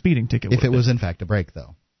lower than the speeding ticket. If it was in fact a break,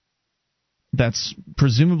 though. That's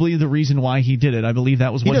presumably the reason why he did it. I believe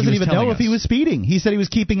that was what he was telling us. He doesn't even know if he was speeding. He said he was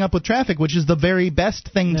keeping up with traffic, which is the very best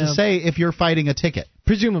thing to say if you're fighting a ticket.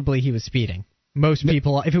 Presumably he was speeding. Most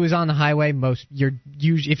people, if it was on the highway,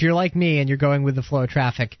 if you're like me and you're going with the flow of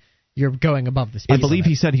traffic, you're going above the speed limit. I believe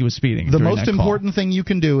he said he was speeding. The most important thing you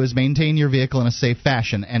can do is maintain your vehicle in a safe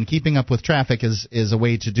fashion, and keeping up with traffic is a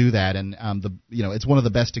way to do that. And it's one of the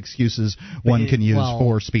best excuses one can use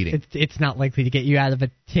for speeding. It's not likely to get you out of a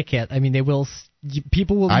ticket. I mean,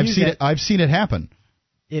 people will use it. I've seen it happen.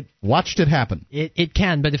 Watched it happen. It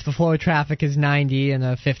can, but if the flow of traffic is 90 and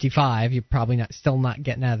a 55, you're probably still not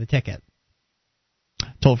getting out of the ticket.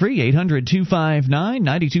 Toll free,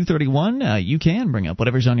 800-259-9231. You can bring up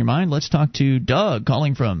whatever's on your mind. Let's talk to Doug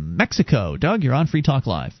calling from Mexico. Doug, you're on Free Talk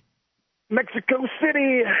Live. Mexico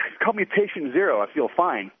City. Call me Patient Zero. I feel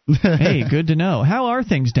fine. Hey, good to know. How are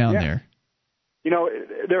things down there?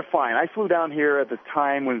 they're fine. I flew down here at the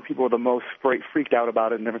time when people were the most freaked out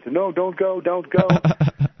about it, and everyone said, no, don't go.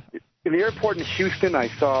 In the airport in Houston, I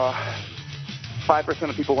saw 5%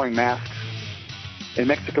 of people wearing masks. In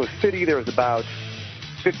Mexico City, there was about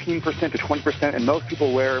 15% to 20%, and most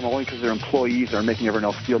people wear them only because their employees are making everyone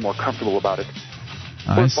else feel more comfortable about it.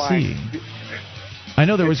 I see. I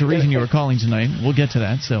know there was a reason you were calling tonight. We'll get to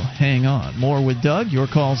that, so hang on. More with Doug. Your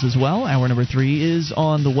calls as well. Hour number 3 is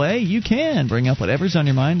on the way. You can bring up whatever's on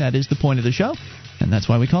your mind. That is the point of the show, and that's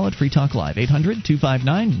why we call it Free Talk Live.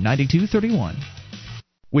 800-259-9231.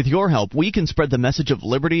 With your help, we can spread the message of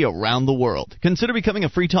liberty around the world. Consider becoming a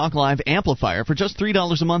Free Talk Live amplifier for just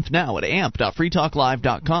 $3 a month now at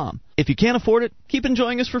amp.freetalklive.com. If you can't afford it, keep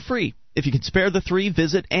enjoying us for free. If you can spare the $3,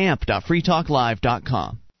 visit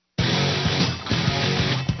amp.freetalklive.com.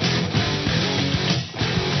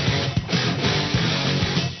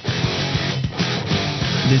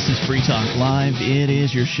 This is Free Talk Live. It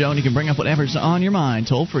is your show, and you can bring up whatever's on your mind.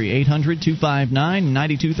 Toll free,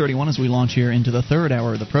 800-259-9231 as we launch here into the third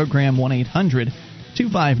hour of the program,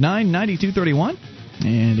 1-800-259-9231.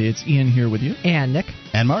 And it's Ian here with you. And Nick.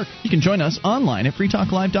 And Mark. You can join us online at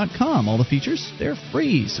freetalklive.com. All the features, they're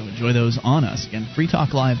free, so enjoy those on us. Again,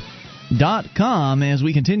 freetalklive.com as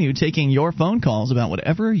we continue taking your phone calls about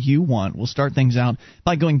whatever you want. We'll start things out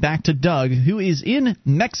by going back to Doug, who is in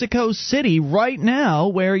Mexico City right now,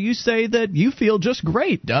 where you say that you feel just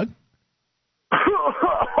great, Doug.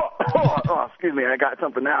 Excuse me, I got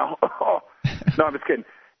something now. No, I'm just kidding.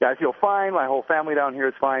 Yeah, I feel fine. My whole family down here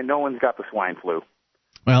is fine. No one's got the swine flu.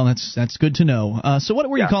 Well, that's good to know. So what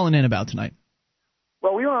were you calling in about tonight?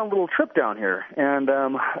 Well, we went on a little trip down here, and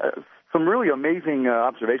some really amazing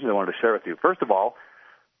observations I wanted to share with you. First of all,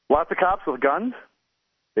 lots of cops with guns.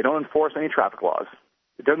 They don't enforce any traffic laws.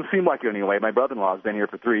 It doesn't seem like it anyway. My brother-in-law has been here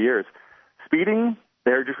for 3 years. Speeding,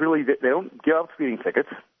 they don't give out speeding tickets.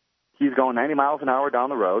 He's going 90 miles an hour down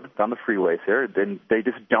the road, down the freeways here. Then they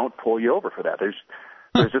just don't pull you over for that. There's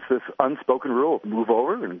just this unspoken rule of move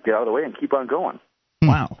over and get out of the way and keep on going.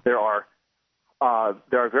 Wow. There are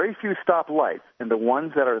very few stop lights, and the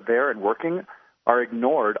ones that are there and working are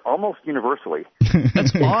ignored almost universally.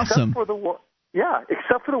 That's awesome.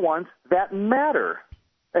 Except for the ones that matter.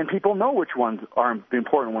 And people know which ones are the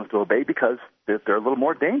important ones to obey because they're a little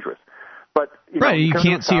more dangerous. But you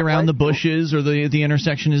can't see around the bushes, or the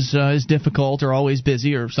intersection is difficult or always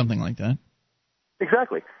busy or something like that.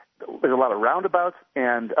 Exactly. There's a lot of roundabouts,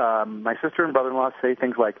 and my sister and brother-in-law say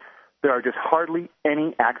things like, there are just hardly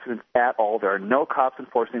any accidents at all. There are no cops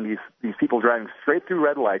enforcing these people driving straight through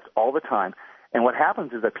red lights all the time. And what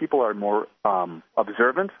happens is that people are more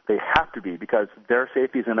observant. They have to be, because their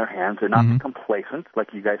safety is in their hands. They're not complacent,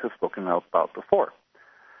 like you guys have spoken about before.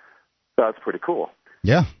 So that's pretty cool.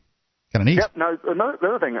 Yeah, kind of neat. Yep. Now,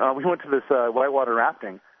 another thing, we went to this whitewater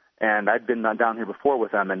rafting, and I'd been down here before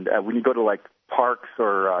with them. And when you go to, like, parks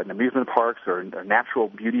or amusement parks or natural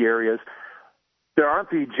beauty areas, there aren't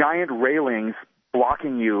the giant railings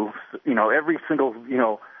blocking you. Every single,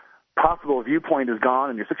 possible viewpoint is gone,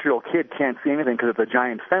 and your 6-year-old kid can't see anything because it's a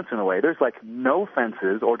giant fence in the way. There's like no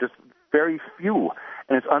fences, or just very few,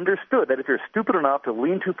 and it's understood that if you're stupid enough to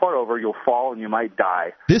lean too far over, you'll fall and you might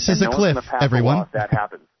die. This is a cliff, everyone. That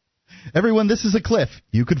happens. Everyone, this is a cliff.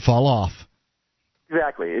 You could fall off.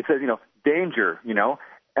 Exactly. It says, danger,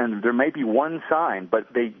 and there may be one sign,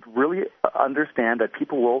 but they really understand that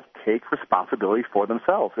people will take responsibility for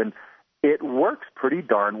themselves, and it works pretty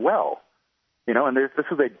darn well. And this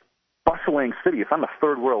is a bustling city. It's not a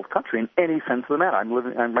third world country in any sense of the matter. I'm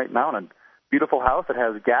right now in a beautiful house that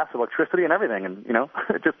has gas, electricity, and everything, and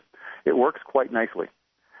it works quite nicely.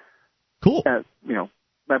 Cool.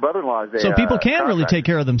 My brother-in-law is so people can really take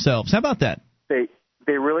care of themselves. How about that? They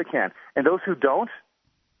really can, and those who don't,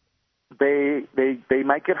 they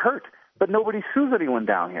might get hurt. But nobody sues anyone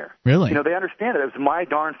down here. Really? They understand it. It's my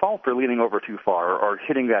darn fault for leaning over too far or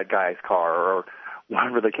hitting that guy's car or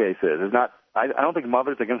whatever the case is. It's not. I don't think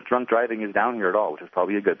Mothers Against Drunk Driving is down here at all, which is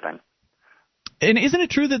probably a good thing. And isn't it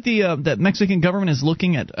true that the Mexican government is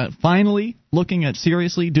finally looking at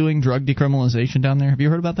seriously doing drug decriminalization down there? Have you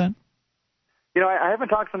heard about that? I haven't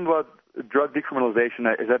talked to them about drug decriminalization.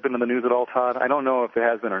 Has that been in the news at all, Todd? I don't know if it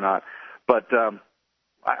has been or not, but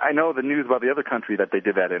I know the news about the other country that they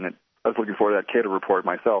did that in. I was looking for that Cato report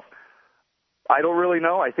myself. I don't really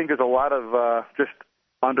know. I think there's a lot of just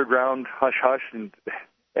underground hush-hush, and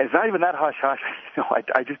it's not even that hush-hush.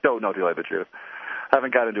 I just don't know, to tell you the truth. I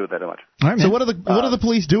haven't got into it that much. All right, so what are the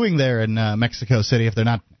police doing there in Mexico City if they're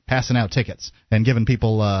not passing out tickets and giving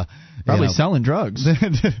people probably selling drugs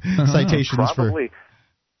citations probably.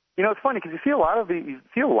 It's funny because you see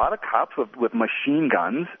a lot of cops with machine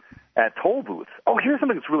guns, at toll booths. Oh, here's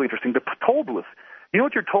something that's really interesting. The toll booths. You know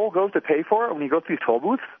what your toll goes to pay for when you go through these toll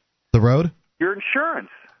booths? The road? Your insurance.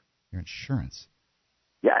 Your insurance.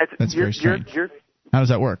 Yeah, that's very strange. How does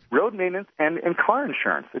that work? Road maintenance and car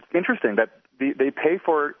insurance. It's interesting that they pay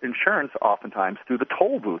for insurance oftentimes through the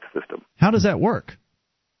toll booth system. How does that work?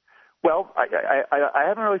 Well, I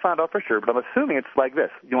haven't really found out for sure, but I'm assuming it's like this.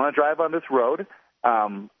 You want to drive on this road,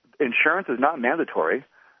 insurance is not mandatory,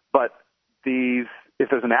 but if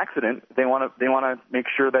there's an accident, they want to make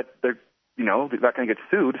sure that they're not going to get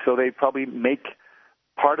sued, so they probably make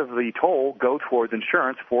part of the toll go towards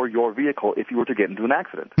insurance for your vehicle if you were to get into an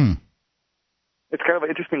accident. It's kind of an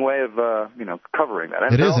interesting way of covering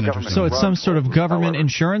that. It is an interesting. So it's some sort of government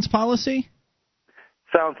insurance policy?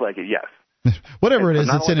 Sounds like it, yes. Whatever it is,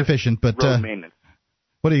 it's inefficient, but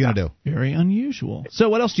what are you going to do? Very unusual. So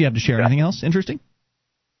what else do you have to share? Anything else interesting?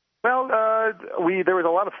 Well, there was a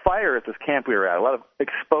lot of fire at this camp we were at, a lot of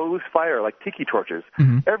exposed fire, like tiki torches,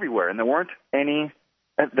 everywhere, and there weren't any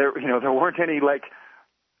like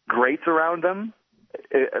grates around them.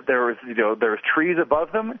 There was trees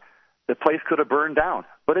above them. The place could have burned down,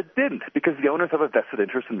 but it didn't, because the owners have a vested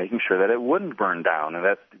interest in making sure that it wouldn't burn down and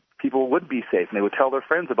that people would be safe, and they would tell their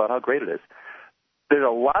friends about how great it is. There's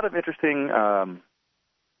a lot of interesting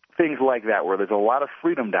things like that, where there's a lot of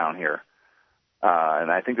freedom down here.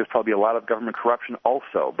 And I think there's probably a lot of government corruption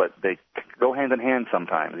also, but they go hand in hand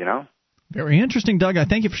sometimes, Very interesting, Doug. I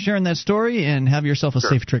thank you for sharing that story, and have yourself a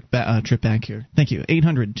safe trip back here. Thank you.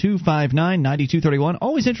 800-259-9231.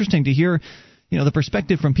 Always interesting to hear the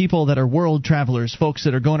perspective from people that are world travelers, folks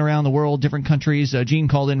that are going around the world, different countries. Gene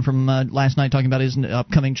called in from last night talking about his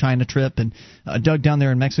upcoming China trip, and Doug down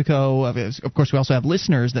there in Mexico. Of course, we also have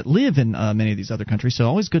listeners that live in many of these other countries, so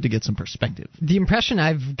always good to get some perspective. The impression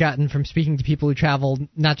I've gotten from speaking to people who travel,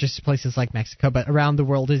 not just to places like Mexico, but around the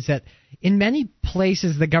world, is that in many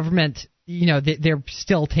places the government, they're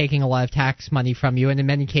still taking a lot of tax money from you, and in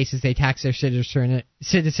many cases they tax their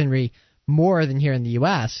citizenry more than here in the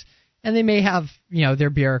U.S., and they may have, their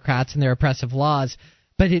bureaucrats and their oppressive laws,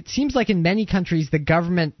 but it seems like in many countries the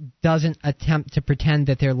government doesn't attempt to pretend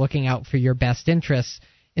that they're looking out for your best interests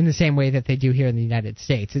in the same way that they do here in the United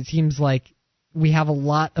States. It seems like we have a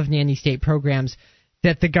lot of nanny state programs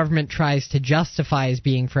that the government tries to justify as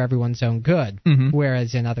being for everyone's own good,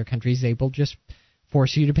 whereas in other countries they will just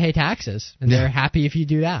force you to pay taxes, and they're happy if you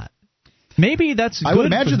do that. Maybe that's good. I would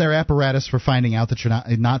imagine their apparatus for finding out that you're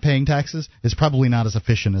not paying taxes is probably not as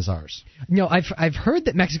efficient as ours. I've heard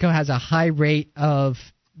that Mexico has a high rate of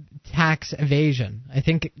tax evasion. I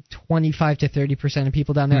think 25 to 30% of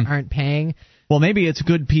people down there aren't paying. Well, maybe it's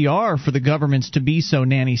good PR for the governments to be so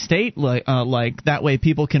nanny state like that way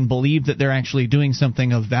people can believe that they're actually doing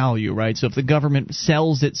something of value, right? So if the government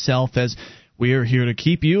sells itself as "we're here to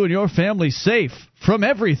keep you and your family safe from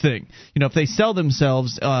everything," if they sell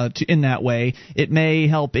themselves in that way, it may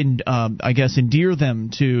help endear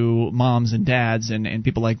them to moms and dads and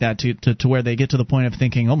people like that to where they get to the point of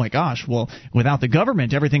thinking, oh my gosh, well, without the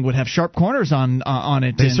government, everything would have sharp corners on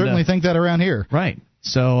it. They certainly think that around here. Right.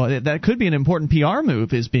 So that could be an important PR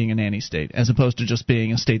move, is being a nanny state, as opposed to just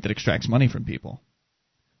being a state that extracts money from people.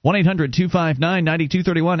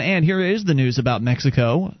 1-800-259-9231, and here is the news about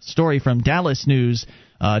Mexico. Story from Dallas News,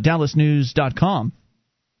 dallasnews.com.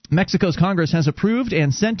 Mexico's Congress has approved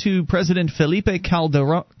and sent to President Felipe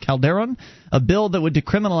Calderon a bill that would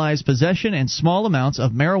decriminalize possession and small amounts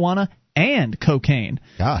of marijuana and cocaine.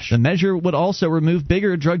 Gosh. The measure would also remove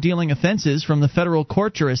bigger drug-dealing offenses from the federal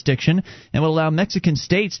court jurisdiction and would allow Mexican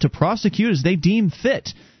states to prosecute as they deem fit.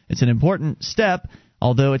 It's an important step,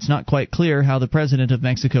 although it's not quite clear how the president of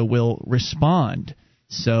Mexico will respond.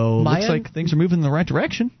 So looks like things are moving in the right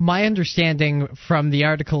direction. My understanding from the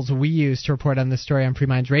articles we used to report on this story on Free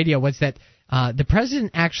Minds Radio was that the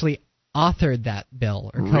president actually authored that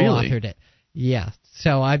bill, or co-authored it. Yeah.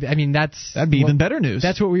 So, I mean, that'd be even better news.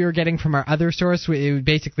 That's what we were getting from our other source. It was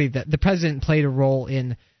basically the president played a role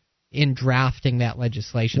in drafting that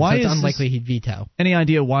legislation. Why so it's is unlikely he'd veto. Any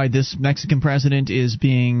idea why this Mexican president is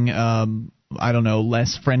being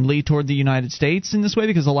less friendly toward the United States in this way?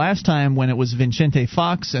 Because the last time when it was Vicente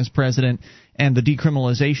Fox as president and the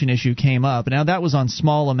decriminalization issue came up, now that was on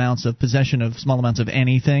small amounts of possession of small amounts of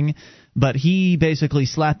anything, but he basically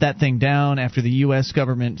slapped that thing down after the U.S.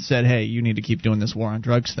 government said, hey, you need to keep doing this war on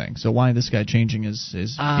drugs thing. So why this guy changing his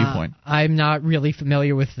viewpoint? I'm not really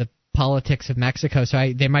familiar with the politics of Mexico,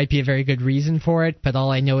 so there might be a very good reason for it, but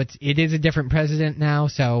all I know it is a different president now,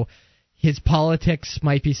 so his politics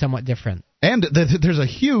might be somewhat different. And there's a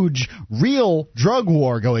huge, real drug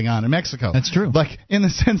war going on in Mexico. That's true. Like, in the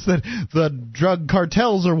sense that the drug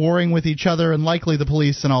cartels are warring with each other and likely the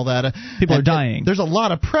police and all that. People are dying. There's a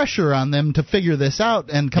lot of pressure on them to figure this out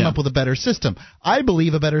and come up with a better system. I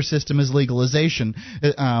believe a better system is legalization,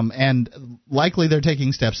 and likely they're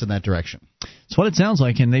taking steps in that direction. It's what it sounds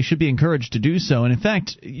like, and they should be encouraged to do so. And in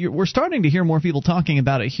fact, we're starting to hear more people talking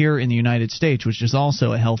about it here in the United States, which is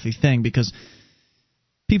also a healthy thing, because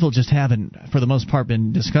people just haven't, for the most part,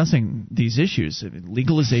 been discussing these issues.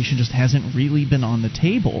 Legalization just hasn't really been on the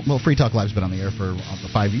table. Well, Free Talk Live's been on the air for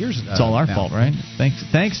 5 years. It's all our fault, right?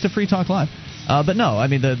 Thanks to Free Talk Live. But no, I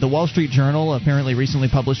mean, the Wall Street Journal apparently recently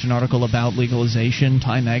published an article about legalization.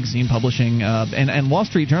 Time Magazine publishing, and Wall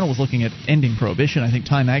Street Journal was looking at ending prohibition. I think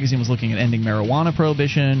Time Magazine was looking at ending marijuana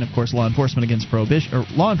prohibition. Of course, Law Enforcement Against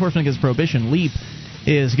Prohibition, LEAP,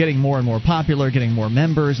 is getting more and more popular, getting more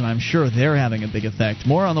members, and I'm sure they're having a big effect.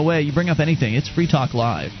 More on the way. You bring up anything, it's Free Talk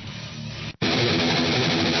Live.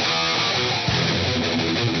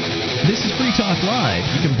 This is Free Talk Live.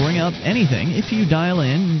 You can bring up anything if you dial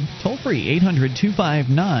in toll-free,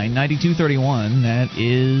 800-259-9231. That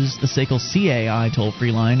is the SACL CAI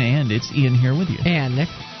toll-free line, and it's Ian here with you. And Nick.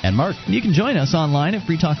 And Mark. You can join us online at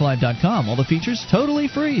freetalklive.com. All the features totally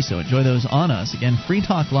free, so enjoy those on us. Again,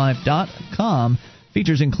 freetalklive.com.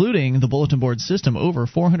 Features including the bulletin board system, over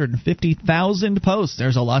 450,000 posts.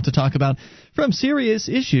 There's a lot to talk about, from serious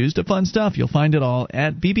issues to fun stuff. You'll find it all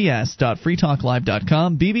at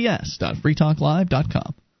bbs.freetalklive.com,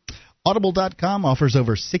 bbs.freetalklive.com. Audible.com offers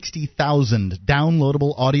over 60,000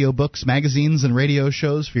 downloadable audiobooks, magazines, and radio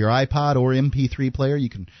shows for your iPod or MP3 player. You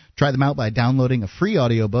can try them out by downloading a free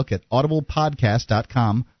audiobook at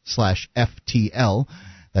audiblepodcast.com/FTL.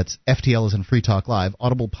 That's FTL as in Free Talk Live,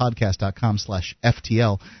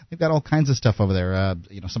 audiblepodcast.com/FTL. They've got all kinds of stuff over there.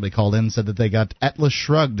 Somebody called in and said that they got Atlas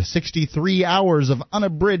Shrugged, 63 hours of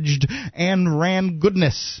unabridged Ayn Rand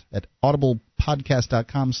goodness at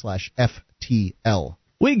audiblepodcast.com/FTL.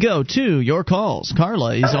 We go to your calls.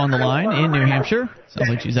 Carla is on the line in New Hampshire. Sounds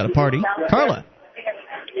like she's at a party. Carla.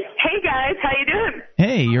 Hey, guys. How you doing?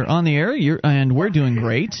 Hey, you're on the air, and we're doing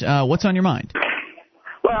great. What's on your mind?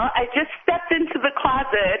 Well, I just stepped into the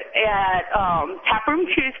closet at Taproom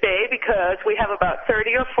Tuesday because we have about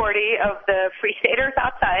 30 or 40 of the Free Staters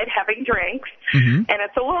outside having drinks, and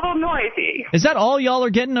it's a little noisy. Is that all y'all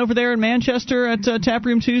are getting over there in Manchester at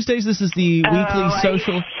Taproom Tuesdays? This is the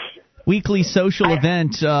weekly social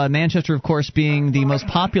event, Manchester, of course, being the most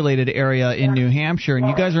populated area in New Hampshire, and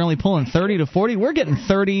you guys are only pulling 30 to 40. We're getting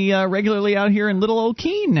 30 regularly out here in Little Old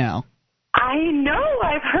Keene now. I know.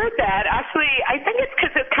 I've heard that. Actually, I think it's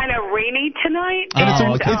because it's kind of rainy tonight.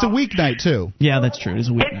 It's a weeknight, too. Yeah, that's true. It's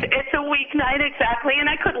a weeknight. It's a weeknight, exactly, and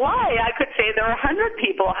I could lie. I could say there are 100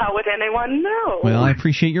 people. How would anyone know? Well, I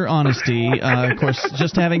appreciate your honesty. Of course,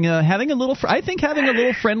 just having a little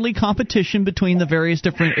friendly competition between the various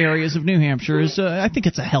different areas of New Hampshire is, I think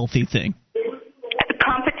it's a healthy thing.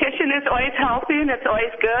 Competition is always healthy and it's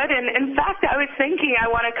always good. And in fact, I was thinking I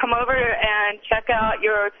want to come over and check out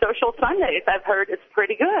your Social Sundays. I've heard it's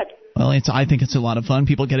pretty good. Well, I think it's a lot of fun.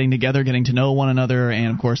 People getting together, getting to know one another,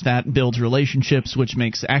 and of course that builds relationships, which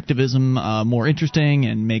makes activism more interesting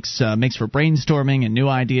and makes for brainstorming and new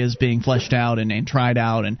ideas being fleshed out and tried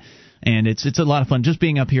out, and it's a lot of fun just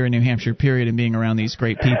being up here in New Hampshire, period, and being around these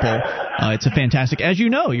great people. It's a fantastic. As you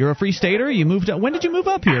know, you're a Free Stater. You moved. When did you move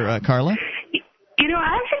up here, Carla?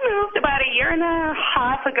 I actually moved about a year and a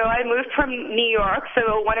half ago. I moved from New York,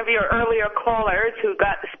 so one of your earlier callers who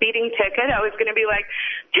got the speeding ticket, I was going to be like,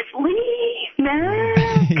 just leave,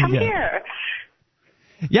 man, come here.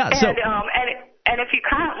 Yeah. And if you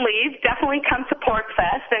can't leave, definitely come to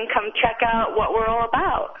PorcFest and come check out what we're all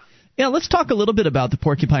about. Yeah, let's talk a little bit about the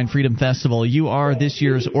Porcupine Freedom Festival. You are this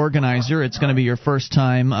year's organizer. It's going to be your first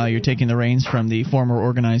time. You're taking the reins from the former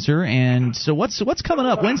organizer. And so what's coming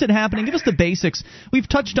up? When's it happening? Give us the basics. We've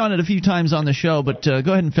touched on it a few times on the show, but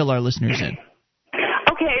go ahead and fill our listeners in.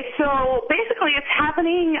 Okay, so basically it's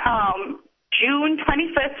happening June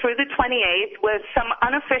 25th through the 28th with some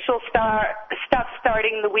unofficial stuff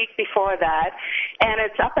starting the week before that. And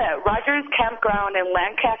it's up at Rogers Campground in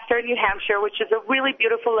Lancaster, New Hampshire, which is a really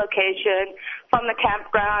beautiful location. From the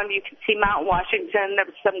campground, you can see Mount Washington.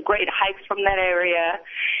 There's some great hikes from that area.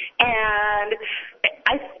 And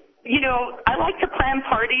I like to plan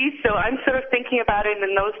parties, so I'm sort of thinking about it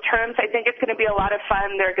in those terms. I think it's going to be a lot of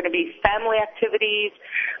fun. There are going to be family activities,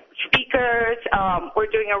 speakers.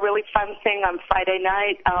 We're doing a really fun thing on Friday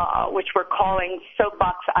night, which we're calling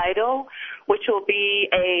Soapbox Idol, which will be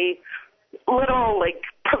a little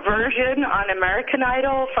perversion on American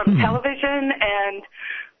Idol from television, and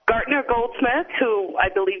Gartner Goldsmith, who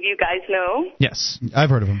I believe you guys know. Yes, I've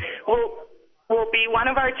heard of him. Will be one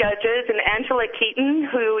of our judges, and Angela Keaton,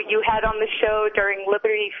 who you had on the show during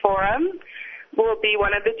Liberty Forum, will be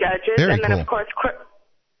one of the judges. Very and then, cool. of course,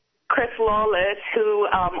 Chris Lawless, who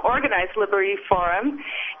organized Liberty Forum.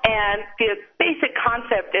 And the basic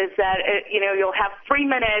concept is that, you'll have 3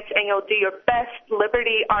 minutes and you'll do your best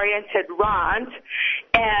liberty-oriented rant.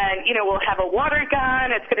 And, we'll have a water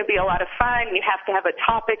gun. It's going to be a lot of fun. You have to have a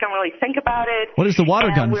topic and really think about it. What is the water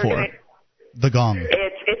gun for? The gong.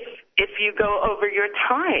 It's if you go over your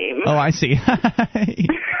time. Oh, I see.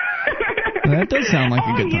 That does sound like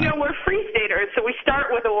a good time. We're free staters, so we start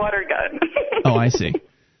with a water gun. Oh, I see.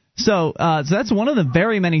 So that's one of the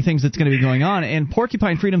very many things that's going to be going on. And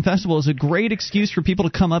Porcupine Freedom Festival is a great excuse for people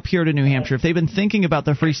to come up here to New Hampshire. If they've been thinking about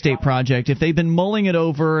the Free State Project, if they've been mulling it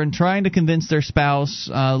over and trying to convince their spouse,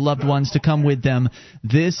 loved ones to come with them,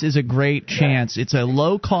 this is a great chance. It's a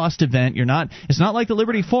low-cost event. It's not like the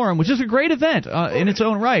Liberty Forum, which is a great event in its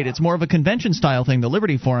own right. It's more of a convention-style thing, the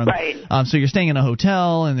Liberty Forum. Right. So you're staying in a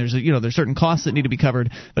hotel, and there's certain costs that need to be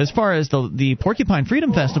covered. But as far as the Porcupine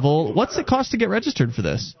Freedom Festival, what's the cost to get registered for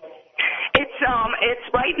this? It's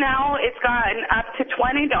right now, it's gotten up to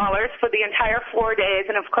 $20 for the entire 4 days.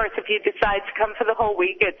 And, of course, if you decide to come for the whole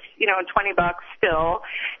week, it's, $20 still.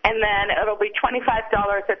 And then it'll be $25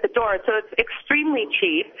 at the door. So it's extremely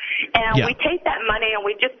cheap. And we take that money and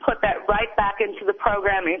we just put that right back into the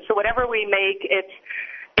programming. So whatever we make, it's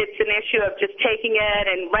an issue of just taking it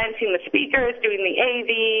and renting the speakers, doing the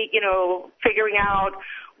AV, figuring out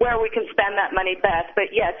where we can spend that money best. But,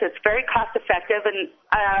 yes, it's very cost-effective, and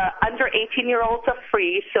under 18-year-olds are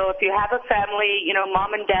free. So if you have a family,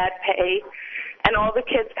 mom and dad pay, and all the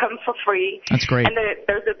kids come for free. That's great. And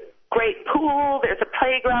there's a great pool, there's a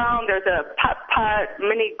playground, there's a putt-putt,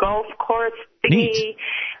 mini golf course thingy. Neat.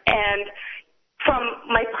 And from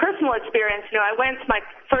my personal experience, I went to my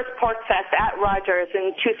first Pork Fest at Rogers in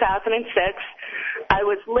 2006. I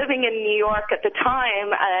was living in New York at the time,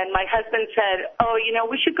 and my husband said,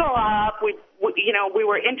 we should go up. We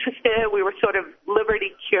were interested. We were sort of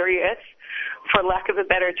liberty curious, for lack of a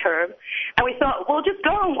better term. And we thought, we'll just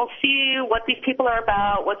go and we'll see what these people are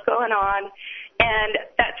about, what's going on. And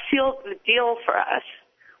that sealed the deal for us.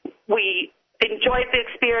 We enjoyed the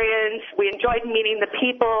experience. We enjoyed meeting the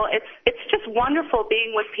people. It's just wonderful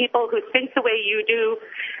being with people who think the way you do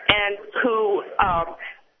and who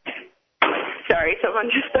sorry,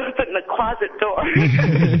 someone just opened the closet door.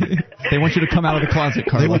 They want you to come out of the closet,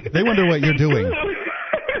 Carla. They wonder what you're doing.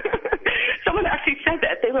 Someone actually said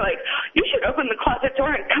that. They were like, you should open the closet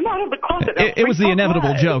door and come out of the closet. It was the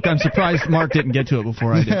inevitable joke. I'm surprised Mark didn't get to it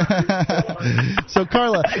before I did. So,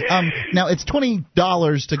 Carla, now it's $20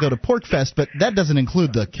 to go to Porkfest, but that doesn't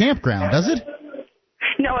include the campground, does it?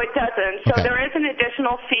 No, it doesn't. So there is an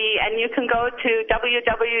additional fee, and you can go to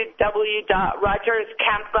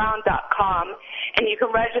www.rogerscampground.com, and you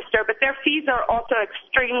can register. But their fees are also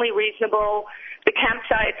extremely reasonable. The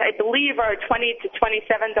campsites, I believe, are $20 to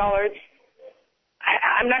 $27.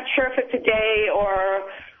 I'm not sure if it's a day or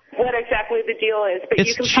what exactly the deal is. But it's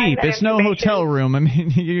you can cheap. Find that it's no hotel room. I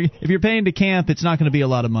mean, if you're paying to camp, it's not going to be a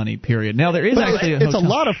lot of money, period. Now, there is actually a hotel. It's a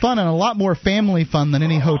lot of fun and a lot more family fun than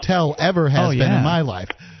any hotel ever has been in my life.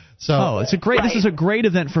 So, it's a great. This is a great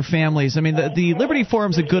event for families. I mean, the Liberty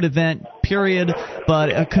Forum's a good event, period.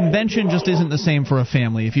 But a convention just isn't the same for a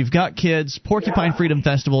family. If you've got kids, Porcupine Freedom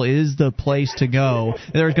Festival is the place to go.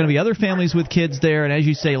 There's going to be other families with kids there, and as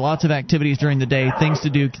you say, lots of activities during the day, things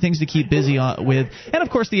to do, things to keep busy with, and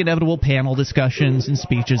of course the inevitable panel discussions and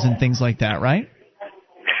speeches and things like that, right?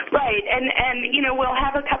 Right, and we'll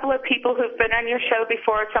have a couple of people who've been on your show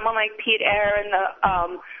before, someone like Pete Eyre and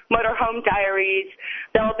the Motorhome Diaries.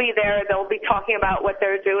 They'll be there. They'll be talking about what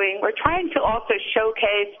they're doing. We're trying to also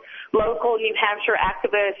showcase local New Hampshire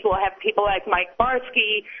activists. We'll have people like Mike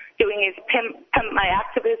Barsky doing his Pimp My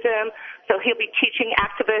Activism, so he'll be teaching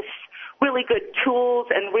activists really good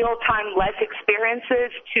tools and real-time life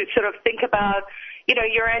experiences to sort of think about,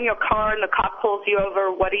 you're in your car and the cop pulls you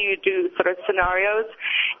over, what do you do sort of scenarios.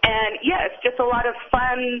 And, yes, just a lot of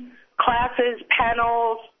fun classes,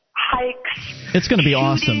 panels, hikes. It's going to be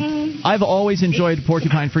awesome. I've always enjoyed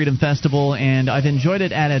Porcupine Freedom Festival, and I've enjoyed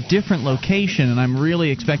it at a different location, and I'm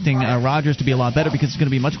really expecting Rogers to be a lot better because it's going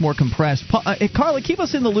to be much more compressed. Carla, keep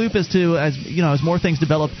us in the loop as more things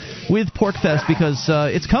develop with PorcFest, because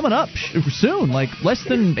it's coming up soon, like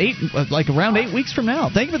around 8 weeks from now.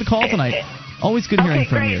 Thank you for the call tonight. Always good hearing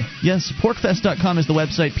from you. Yes, porkfest.com is the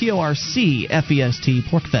website, PORCFEST,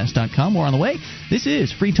 porkfest.com. More on the way. This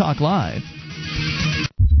is Free Talk Live.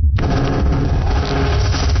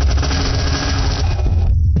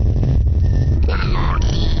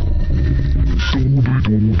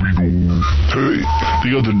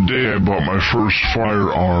 the other day I bought my first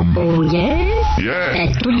firearm. Oh, yes? Yeah.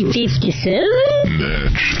 At 357?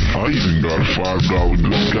 Natch. I even got a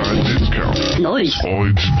 $5 guy discount. Nice. All I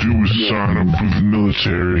had to do was sign up with the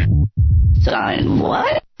military. Sign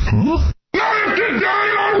what? Huh? Now to die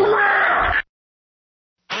on rack!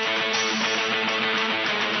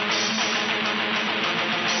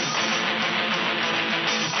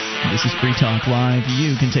 This is Free Talk Live.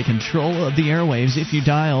 You can take control of the airwaves if you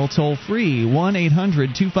dial toll-free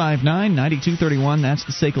 1-800-259-9231. That's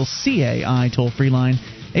the SACL CAI toll-free line.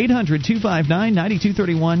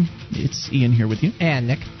 800-259-9231. It's Ian here with you. And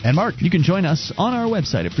Nick. And Mark. You can join us on our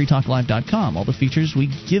website at freetalklive.com. All the features, we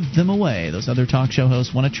give them away. Those other talk show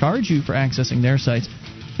hosts want to charge you for accessing their sites,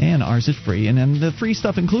 and ours is free. And then the free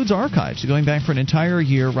stuff includes archives going back for an entire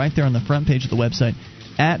year right there on the front page of the website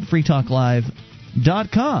at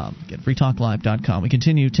freetalklive.com. Get freetalklive.com. We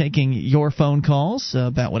continue taking your phone calls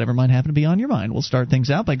about whatever might happen to be on your mind. We'll start things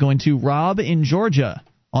out by going to Rob in Georgia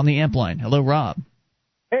on the amp line. Hello, Rob.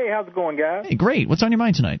 Hey, how's it going, guys? Hey, great. What's on your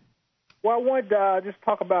mind tonight? Well, I wanted to just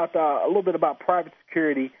talk about a little bit about private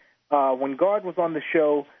security. When Gard was on the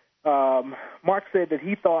show, Mark said that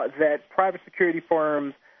he thought that private security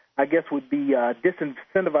firms, I guess, would be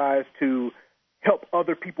disincentivized to help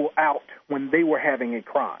other people out when they were having a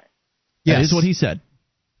crime. Yes. That is what he said.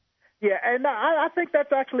 Yeah, and I think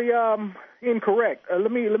that's actually incorrect.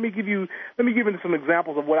 Let me give you some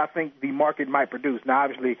examples of what I think the market might produce. Now,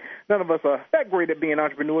 obviously, none of us are that great at being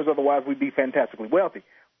entrepreneurs; otherwise, we'd be fantastically wealthy.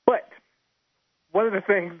 But one of the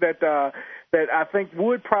things that I think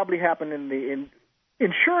would probably happen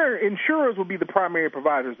insurers will be the primary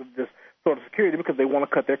providers of this sort of security because they want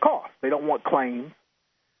to cut their costs. They don't want claims.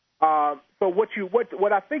 So what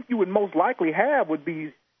I think you would most likely have would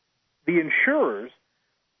be the insurers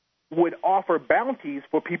would offer bounties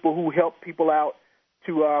for people who help people out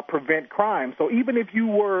to prevent crime. So even if you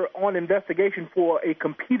were on investigation for a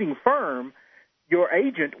competing firm, your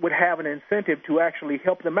agent would have an incentive to actually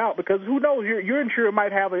help them out because who knows, your insurer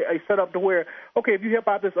might have a setup to where, okay, if you help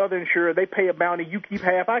out this other insurer, they pay a bounty, you keep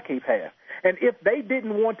half, I keep half. And if they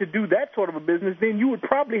didn't want to do that sort of a business, then you would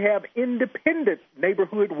probably have independent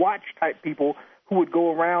neighborhood watch type people who would go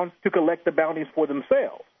around to collect the bounties for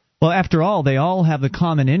themselves. Well, after all, they all have the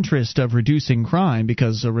common interest of reducing crime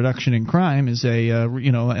because a reduction in crime is a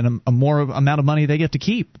more amount of money they get to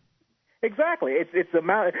keep. Exactly, it's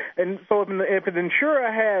amount, and so if an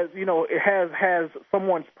insurer has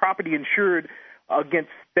someone's property insured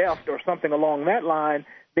against theft or something along that line,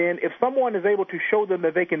 then if someone is able to show them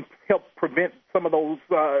that they can help prevent some of those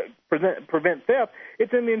prevent theft,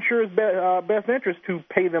 it's in the insurer's best interest to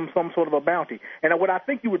pay them some sort of a bounty. And what I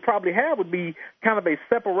think you would probably have would be kind of a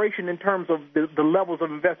separation in terms of the levels of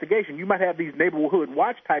investigation. You might have these neighborhood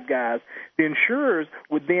watch type guys. The insurers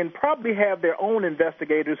would then probably have their own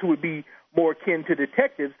investigators who would be more akin to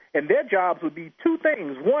detectives, and their jobs would be two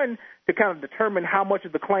things. One, to kind of determine how much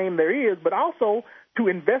of the claim there is, but also to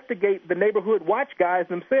investigate the neighborhood watch guys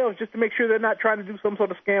themselves just to make sure they're not trying to do some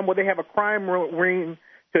sort of scam where they have a crime ring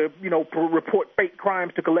to, report fake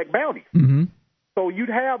crimes to collect bounties. Mm-hmm. So you'd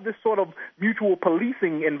have this sort of mutual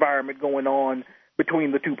policing environment going on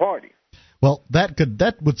between the two parties. Well,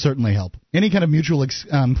 that would certainly help. Any kind of mutual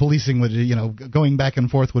policing would, going back and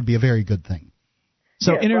forth would be a very good thing.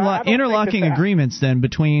 So interlocking agreements then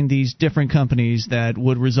between these different companies that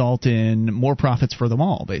would result in more profits for them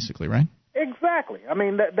all, basically, right? Exactly. I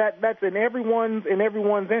mean that's in everyone's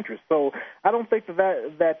interest. So I don't think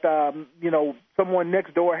that someone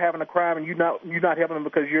next door having a crime and you're not helping them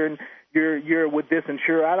because you're with this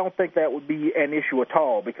insurer. I don't think that would be an issue at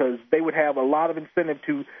all because they would have a lot of incentive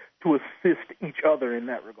to assist each other in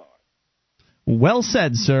that regard. Well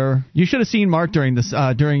said, sir. You should have seen Mark during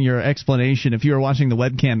your explanation. If you were watching the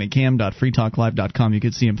webcam at cam.freetalklive.com, you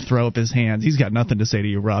could see him throw up his hands. He's got nothing to say to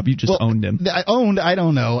you, Rob. You just owned him. I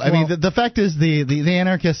don't know. I mean, the fact is the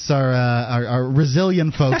anarchists are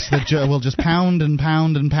resilient folks that will just pound and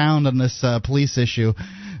pound and pound on this police issue.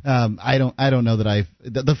 I don't know that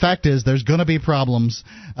the fact is there's going to be problems,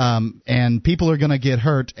 and people are going to get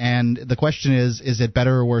hurt. And the question is it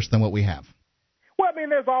better or worse than what we have? Well, I mean,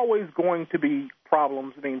 there's always going to be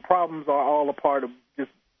problems. I mean, problems are all a part of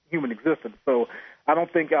just human existence. So I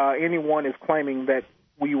don't think anyone is claiming that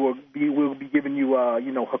we'll be giving you,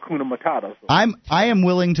 Hakuna Matata. So. I am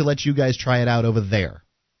willing to let you guys try it out over there.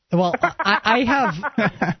 Well,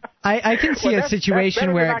 I can see a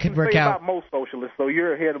situation where it could work out. About most socialists, so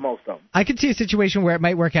you're ahead of most of them. I could see a situation where it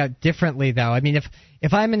might work out differently, though. I mean,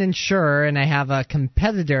 if I'm an insurer and I have a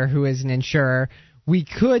competitor who is an insurer, we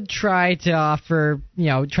could try to offer,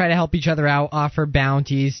 try to help each other out, offer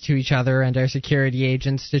bounties to each other and our security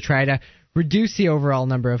agents to try to reduce the overall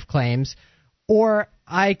number of claims, or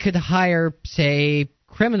I could hire, say,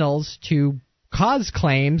 criminals to cause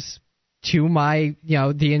claims to my,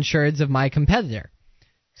 the insureds of my competitor.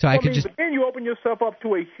 So I could just. But then you open yourself up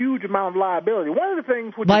to a huge amount of liability. One of the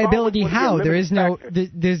things. Which liability how? There is no.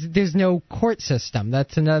 There's no court system.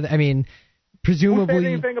 That's another. I mean, presumably. Who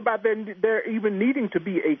said anything about there even needing to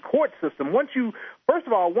be a court system? First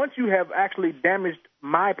of all, once you have actually damaged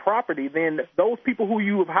my property, then those people who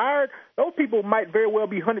you have hired, those people might very well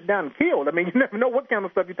be hunted down and killed. I mean, you never know what kind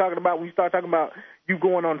of stuff you're talking about when you start talking about you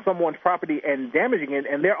going on someone's property and damaging it.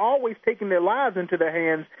 And they're always taking their lives into their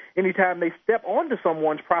hands anytime they step onto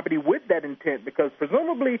someone's property with that intent, because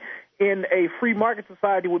presumably in a free market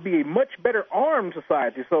society would be a much better armed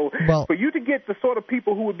society. So for you to get the sort of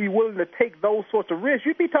people who would be willing to take those sorts of risks,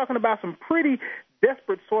 you'd be talking about some pretty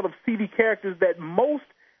desperate sort of seedy characters that most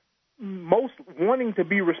wanting to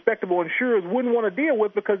be respectable insurers wouldn't want to deal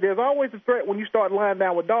with, because there's always a threat when you start lying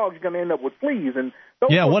down with dogs, you're going to end up with fleas. And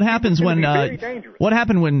what happens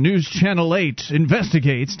when News Channel 8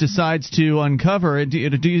 investigates, decides to uncover,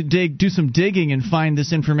 do some digging and find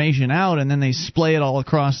this information out, and then they splay it all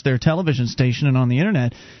across their television station and on the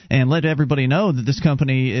internet and let everybody know that this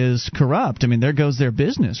company is corrupt? I mean, there goes their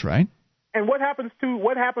business, right? And what happens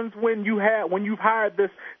when you've hired this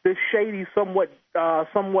shady, somewhat low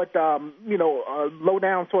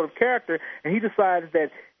down sort of character, and he decides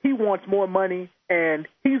that he wants more money and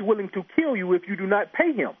he's willing to kill you if you do not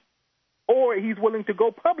pay him, or he's willing to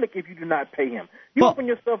go public if you do not pay him. You open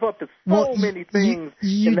yourself up to so many things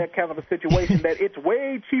in that kind of a situation that it's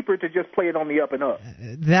way cheaper to just play it on the up and up.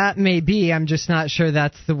 That may be. I'm just not sure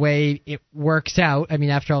that's the way it works out. I mean,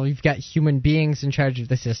 after all, we've got human beings in charge of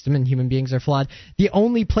the system, and human beings are flawed. The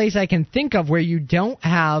only place I can think of where you don't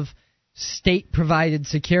have state-provided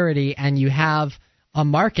security and you have a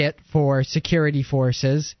market for security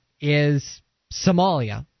forces is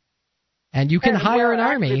Somalia. And you can hire an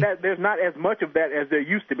army. There's not as much of that as there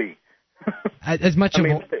used to be. As much of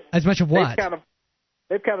what?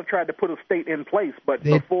 They've kind of tried to put a state in place, but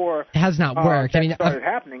before it has not worked. That started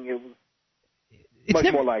happening, it was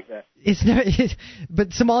more like that.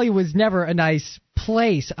 But Somalia was never a nice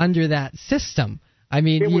place under that system. I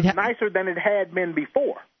mean, it was nicer than it had been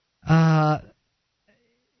before. I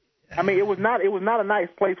mean, it was not a nice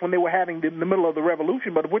place when they were having in the middle of the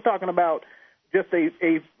revolution. But if we're talking about just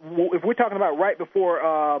if we're talking about right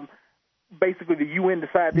before basically the UN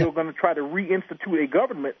decided they were going to try to reinstitute a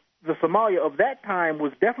government, the Somalia of that time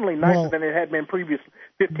was definitely nicer than it had been previous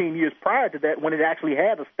 15 years prior to that, when it actually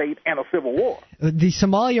had a state and a civil war. The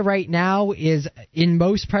Somalia right now is, in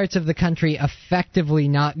most parts of the country, effectively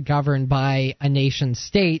not governed by a nation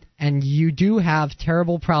state, and you do have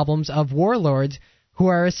terrible problems of warlords who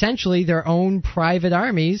are essentially their own private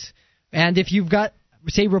armies. And if you've got,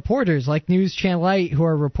 say, reporters like News Channel 8 who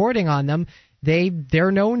are reporting on them,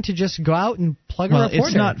 they're known to just go out and plug a reporter.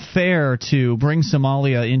 It's not fair to bring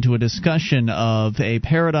Somalia into a discussion of a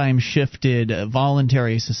paradigm-shifted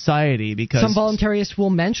voluntary society, because some voluntarists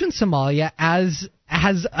will mention Somalia as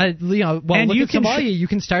Somalia, you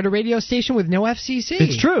can start a radio station with no FCC.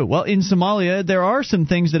 It's true. Well, in Somalia, there are some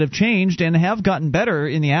things that have changed and have gotten better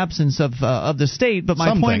in the absence of the state. But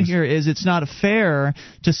my point here is, it's not fair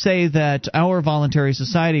to say that our voluntary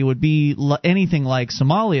society would be anything like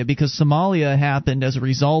Somalia, because Somalia happened as a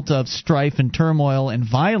result of strife and turmoil and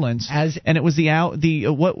violence, and it was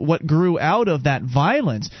what grew out of that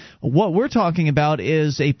violence. What we're talking about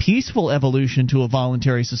is a peaceful evolution to a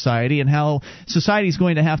voluntary society, and how society is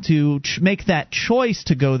going to have to make that choice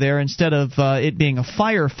to go there instead of it being a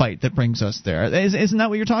firefight that brings us there. Isn't that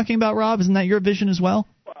what you're talking about, Rob? Isn't that your vision as well?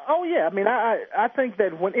 Oh, yeah. I mean, I think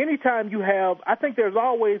that I think there's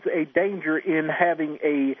always a danger in having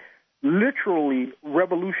a literally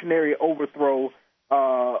revolutionary overthrow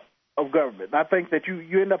of government. I think that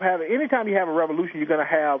you end up having, anytime you have a revolution, you're going to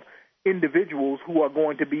have individuals who are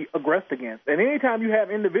going to be aggressed against. And anytime you have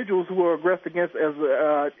individuals who are aggressed against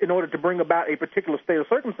in order to bring about a particular state of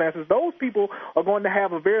circumstances, those people are going to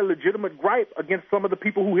have a very legitimate gripe against some of the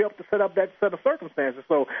people who helped to set up that set of circumstances.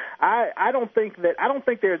 So I don't think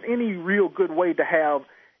there's any real good way to have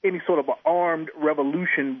any sort of an armed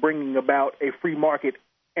revolution bringing about a free market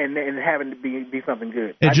and having to be something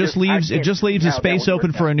good. It just leaves a space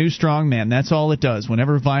open for a new strongman. That's all it does.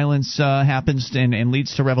 Whenever violence happens and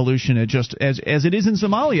leads to revolution, it just, as it is in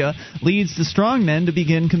Somalia, leads the strongmen to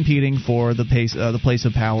begin competing for the place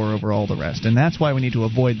of power over all the rest. And that's why we need to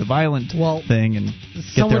avoid the violent thing and get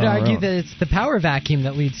some there would on our argue own. that it's the power vacuum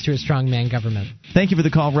that leads to a strongman government. Thank you for the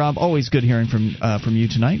call, Rob. Always good hearing from you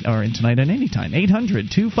tonight, or tonight and anytime.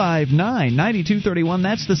 800-259-9231.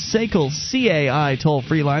 That's the SACL CAI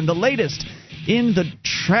toll-free Free Line, the latest in the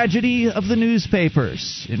tragedy of the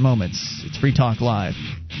newspapers. In moments, it's Free Talk Live.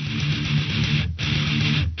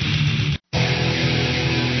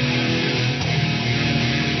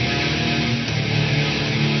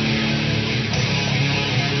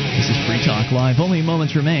 This is Free Talk Live. Only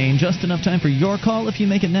moments remain. Just enough time for your call if you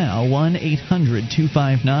make it now.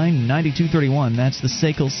 1-800-259-9231. That's the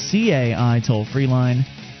SACL CAI toll-free line.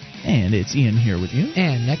 And it's Ian here with you.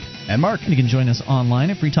 And Nick. And Mark. And you can join us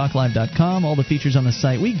online at freetalklive.com. All the features on the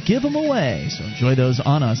site, we give them away. So enjoy those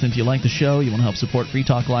on us. And if you like the show, you want to help support Free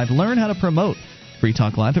Talk Live, learn how to promote Free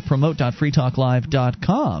Talk Live at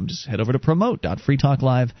promote.freetalklive.com. Just head over to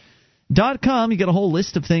promote.freetalklive.com. You get a whole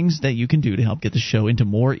list of things that you can do to help get the show into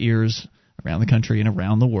more ears around the country and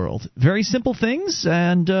around the world. Very simple things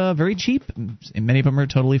and very cheap. And many of them are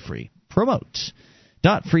totally free.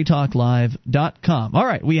 Promote.freetalklive.com. All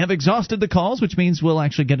right, we have exhausted the calls, which means we'll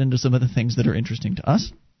actually get into some of the things that are interesting to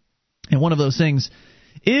us. And one of those things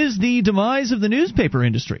is the demise of the newspaper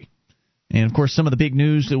industry. And, of course, some of the big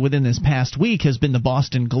news within this past week has been the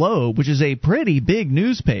Boston Globe, which is a pretty big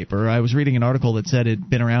newspaper. I was reading an article that said it had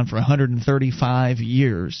been around for 135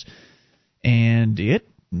 years, and it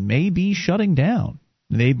may be shutting down.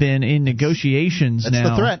 They've been in negotiations now. That's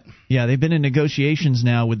the threat. Yeah, they've been in negotiations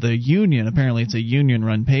now with the union. Apparently it's a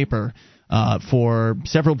union-run paper. For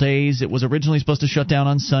several days. It was originally supposed to shut down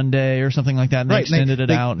on Sunday or something like that, and they extended it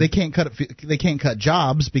out. They can't cut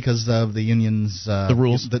jobs because of the union's the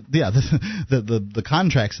rules. The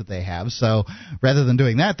contracts that they have. So rather than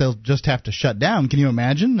doing that, they'll just have to shut down. Can you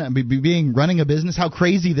imagine running a business? How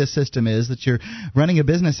crazy this system is that you're running a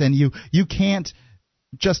business and you can't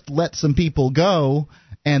just let some people go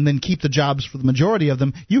and then keep the jobs for the majority of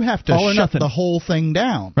them. You have to shut the whole thing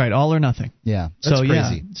down. Right, all or nothing. Yeah, that's crazy.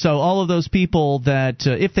 Yeah. So all of those people that,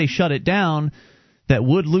 if they shut it down, that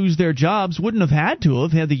would lose their jobs wouldn't have had to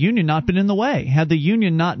have had the union not been in the way. Had the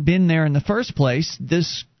union not been there in the first place,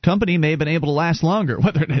 this company may have been able to last longer.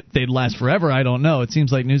 Whether they'd last forever, I don't know. It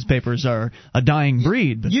seems like newspapers are a dying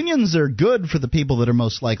breed. But unions are good for the people that are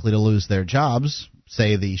most likely to lose their jobs.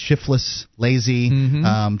 Say the shiftless, lazy,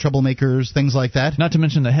 troublemakers, things like that. Not to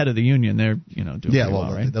mention the head of the union. They're doing pretty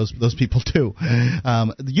well, right? Those people too.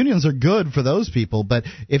 The unions are good for those people, but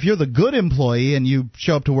if you're the good employee and you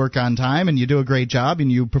show up to work on time and you do a great job and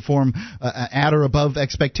you perform at or above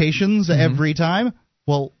expectations every time,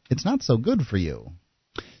 well, it's not so good for you.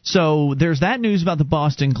 So there's that news about the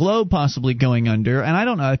Boston Globe possibly going under, and I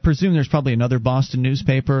don't know. I presume there's probably another Boston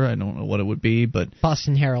newspaper. I don't know what it would be, but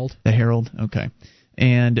Boston Herald. The Herald, okay.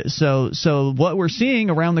 And so what we're seeing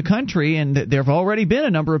around the country, and there have already been a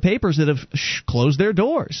number of papers that have closed their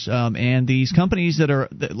doors. And these companies that are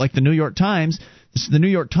like the New York Times, this is the New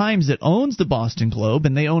York Times that owns the Boston Globe,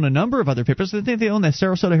 and they own a number of other papers. I think they own the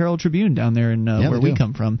Sarasota Herald Tribune down there in where we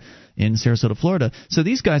come from in Sarasota, Florida. So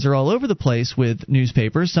these guys are all over the place with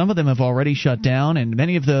newspapers. Some of them have already shut down, and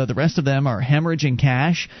many of the rest of them are hemorrhaging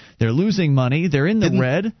cash. They're losing money. They're in the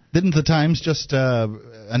red. Didn't the Times just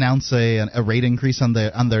announce a rate increase on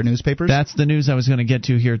their newspapers? That's the news I was going to get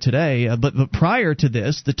to here today. But prior to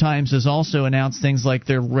this, the Times has also announced things like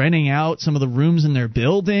they're renting out some of the rooms in their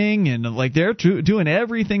building, and like they're doing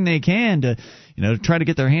everything they can to try to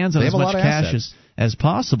get their hands on as much cash as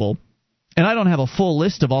possible. And I don't have a full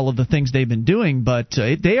list of all of the things they've been doing, but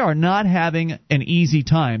they are not having an easy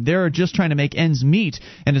time. They're just trying to make ends meet,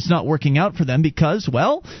 and it's not working out for them because,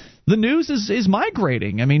 well, the news is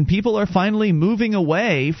migrating. I mean, people are finally moving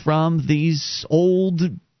away from these old,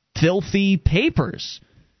 filthy papers.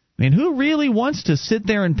 I mean, who really wants to sit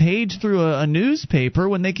there and page through a newspaper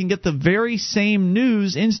when they can get the very same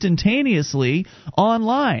news instantaneously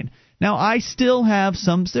online? Now, I still have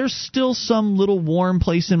there's still some little warm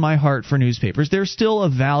place in my heart for newspapers. There's still a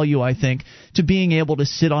value, I think, to being able to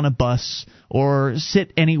sit on a bus or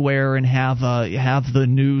sit anywhere and have the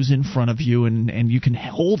news in front of you and you can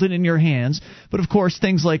hold it in your hands. But, of course,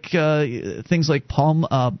 things like not Palm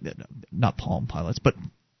Pilots, but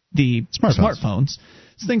the smartphones.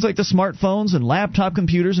 Things like the smartphones and laptop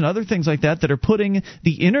computers and other things like that are putting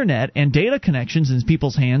the internet and data connections in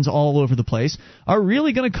people's hands all over the place are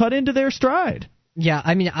really going to cut into their stride. Yeah,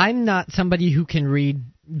 I mean, I'm not somebody who can read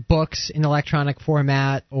books in electronic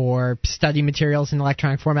format or study materials in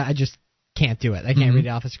electronic format. I just can't do it. I can't read it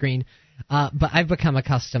off a screen. But I've become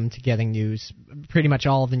accustomed to getting news. Pretty much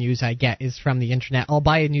all of the news I get is from the internet. I'll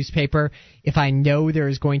buy a newspaper if I know there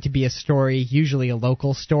is going to be a story, usually a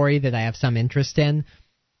local story that I have some interest in.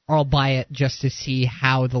 I'll buy it just to see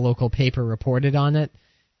how the local paper reported on it.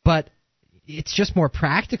 But it's just more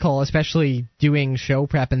practical, especially doing show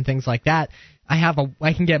prep and things like that.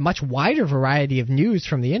 I can get a much wider variety of news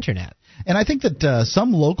from the internet. And I think that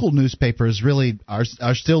some local newspapers really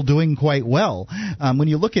are still doing quite well. When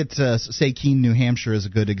you look at, say, Keene, New Hampshire is a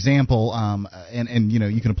good example, and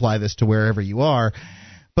you can apply this to wherever you are.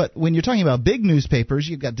 But when you're talking about big newspapers,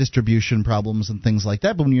 you've got distribution problems and things like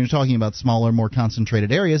that. But when you're talking about smaller, more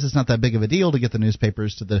concentrated areas, it's not that big of a deal to get the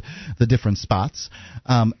newspapers to the different spots.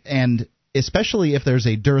 And especially if there's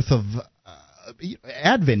a dearth of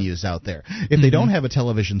ad venues out there. If they don't have a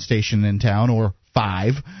television station in town, or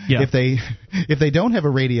 5, if they don't have a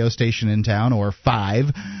radio station in town, or 5,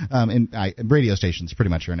 radio stations pretty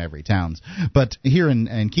much are in every town. But here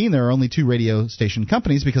in Keene, there are only 2 radio station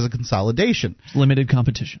companies because of consolidation. Limited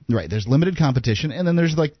competition. Right. There's limited competition, and then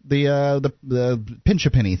there's like the Pinch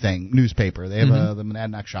a Penny newspaper. They have the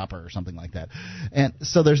Monadnock Shopper or something like that. And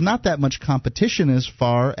so there's not that much competition as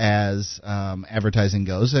far as advertising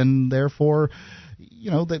goes, and therefore,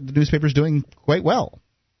 the newspaper's doing quite well.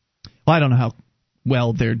 Well, I don't know how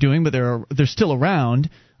well they're doing, but they're still around.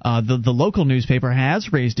 The local newspaper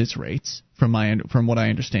has raised its rates, from what I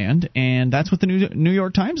understand, and that's what the New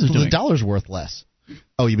York Times is doing. The dollar's worth less.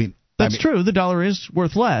 Oh, you mean that's true? The dollar is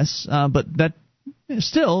worth less, but that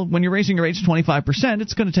still, when you're raising your rates 25%,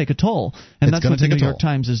 it's going to take a toll, and that's what the New York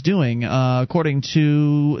Times is doing, according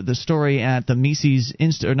to the story at the Mises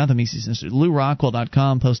Institute, or not the Mises Institute,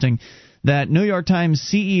 LouRockwell.com, posting that New York Times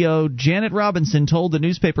CEO Janet Robinson told the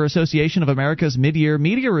Newspaper Association of America's mid-year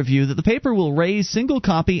media review that the paper will raise single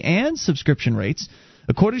copy and subscription rates.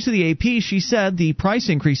 According to the AP, she said the price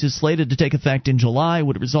increases slated to take effect in July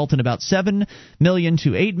would result in about $7 million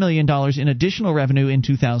to $8 million in additional revenue in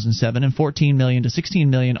 2007 and $14 million to $16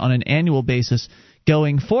 million on an annual basis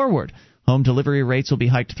going forward. Home delivery rates will be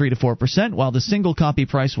hiked 3 to 4%, while the single copy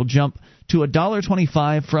price will jump to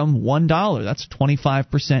 $1.25 from $1. That's a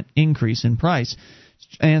 25% increase in price.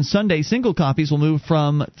 And Sunday single copies will move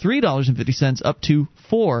from $3.50 up to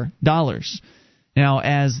 $4. Now,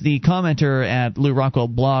 as the commenter at Lou Rockwell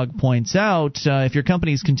blog points out, if your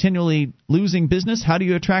company is continually losing business, how do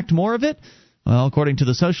you attract more of it? Well, according to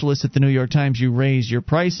the socialists at the New York Times, you raise your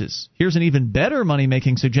prices. Here's an even better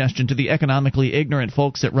money-making suggestion to the economically ignorant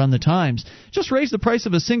folks that run the Times. Just raise the price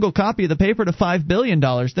of a single copy of the paper to $5 billion.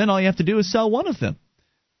 Then all you have to do is sell one of them.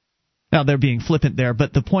 Now, they're being flippant there,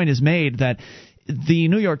 but the point is made that the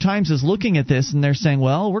New York Times is looking at this and they're saying,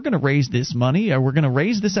 well, we're going to raise this money, or we're going to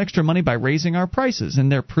raise this extra money by raising our prices.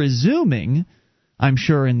 And they're presuming, I'm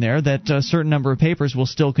sure in there, that a certain number of papers will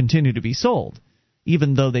still continue to be sold,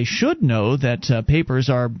 even though they should know that papers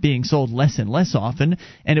are being sold less and less often.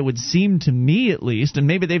 And it would seem to me, at least, and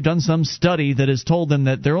maybe they've done some study that has told them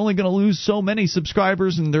that they're only going to lose so many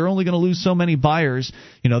subscribers and they're only going to lose so many buyers,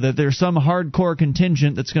 that there's some hardcore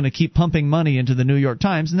contingent that's going to keep pumping money into the New York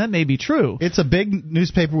Times, and that may be true. It's a big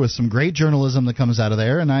newspaper with some great journalism that comes out of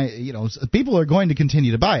there, and people are going to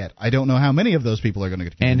continue to buy it. I don't know how many of those people are going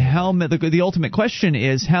to continue. And the ultimate question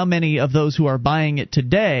is, how many of those who are buying it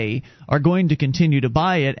today are going to continue to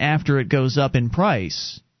buy it after it goes up in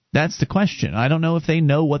price? That's the question. I don't know if they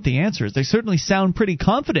know what the answer is. They certainly sound pretty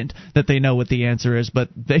confident that they know what the answer is, but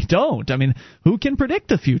they don't. I mean, who can predict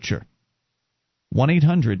the future?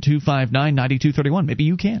 1-800-259-9231. Maybe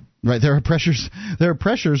you can. Right. There are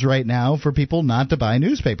pressures right now for people not to buy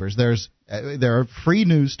newspapers. There are free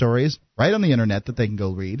news stories right on the internet that they can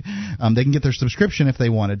go read. They can get their subscription if they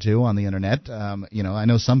wanted to on the internet. I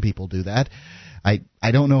know some people do that. I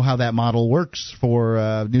don't know how that model works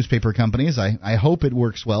for newspaper companies. I hope it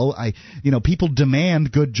works well. People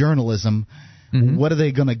demand good journalism. Mm-hmm. What are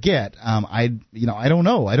they going to get? I don't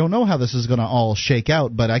know. I don't know how this is going to all shake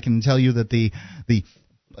out, but I can tell you that the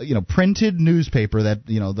printed newspaper, that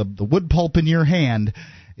the wood pulp in your hand,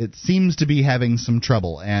 it seems to be having some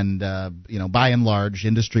trouble, and by and large,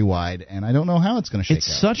 industry-wide, and I don't know how it's going to shake out.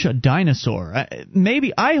 It's such a dinosaur.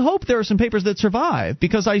 I hope there are some papers that survive,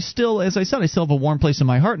 because I still have a warm place in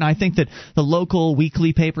my heart, and I think that the local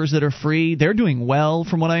weekly papers that are free, they're doing well,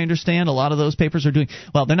 from what I understand. A lot of those papers are doing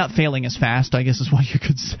well. They're not failing as fast, I guess is what you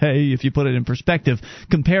could say, if you put it in perspective.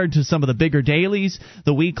 Compared to some of the bigger dailies,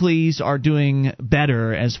 the weeklies are doing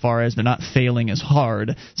better as far as they're not failing as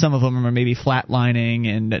hard. Some of them are maybe flatlining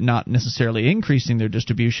and not necessarily increasing their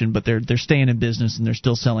distribution, but they're staying in business and they're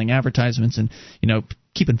still selling advertisements and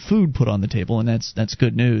keeping food put on the table, and that's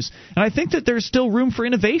good news. And I think that there's still room for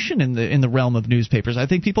innovation in the realm of newspapers. I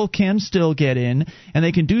think people can still get in and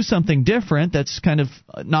they can do something different that's kind of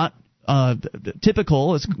not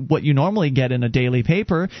typical as what you normally get in a daily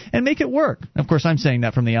paper and make it work. Of course, I'm saying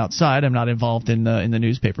that from the outside. I'm not involved in the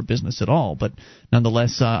newspaper business at all, but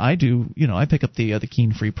nonetheless, I do. I pick up the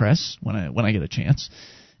Keene Free Press when I get a chance,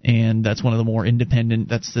 and that's one of the more independent.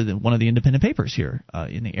 That's one of the independent papers here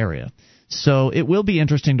in the area. So it will be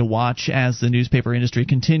interesting to watch as the newspaper industry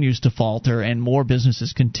continues to falter and more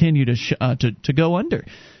businesses continue to go under,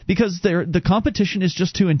 because the competition is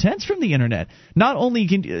just too intense from the internet. Not only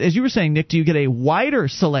as you were saying, Nick, do you get a wider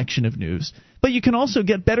selection of news, but you can also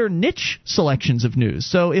get better niche selections of news.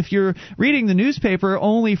 So if you're reading the newspaper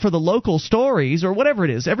only for the local stories or whatever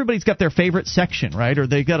it is, everybody's got their favorite section, right? Or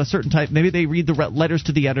they've got a certain type, maybe they read the letters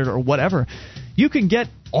to the editor or whatever. You can get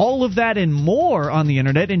all of that and more on the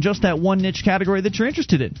internet in just that one niche category that you're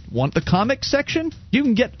interested in. Want the comics section? You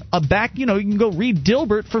can get you can go read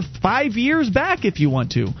Dilbert for 5 years back if you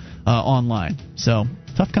want to online. So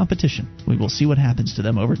tough competition. We will see what happens to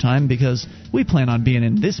them over time, because we plan on being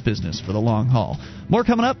in this business for the long haul. More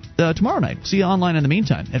coming up tomorrow night. See you online in the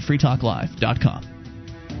meantime at freetalklive.com.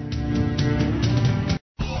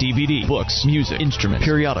 DVD, books, music, instruments,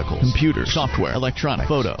 periodicals, computers, software, electronic,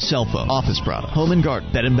 photo, cell phone, office product, home and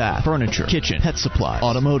garden, bed and bath, furniture, kitchen, pet supply,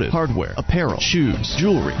 automotive, hardware, apparel, shoes,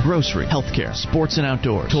 jewelry, grocery, healthcare, sports and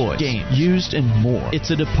outdoors, toys, games, used, and more. It's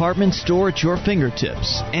a department store at your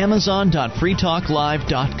fingertips.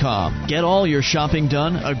 Amazon.freetalklive.com. Get all your shopping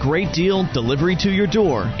done, a great deal, delivery to your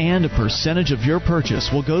door, and a percentage of your purchase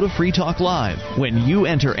will go to Free Talk Live when you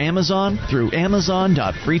enter Amazon through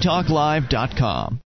Amazon.freetalklive.com.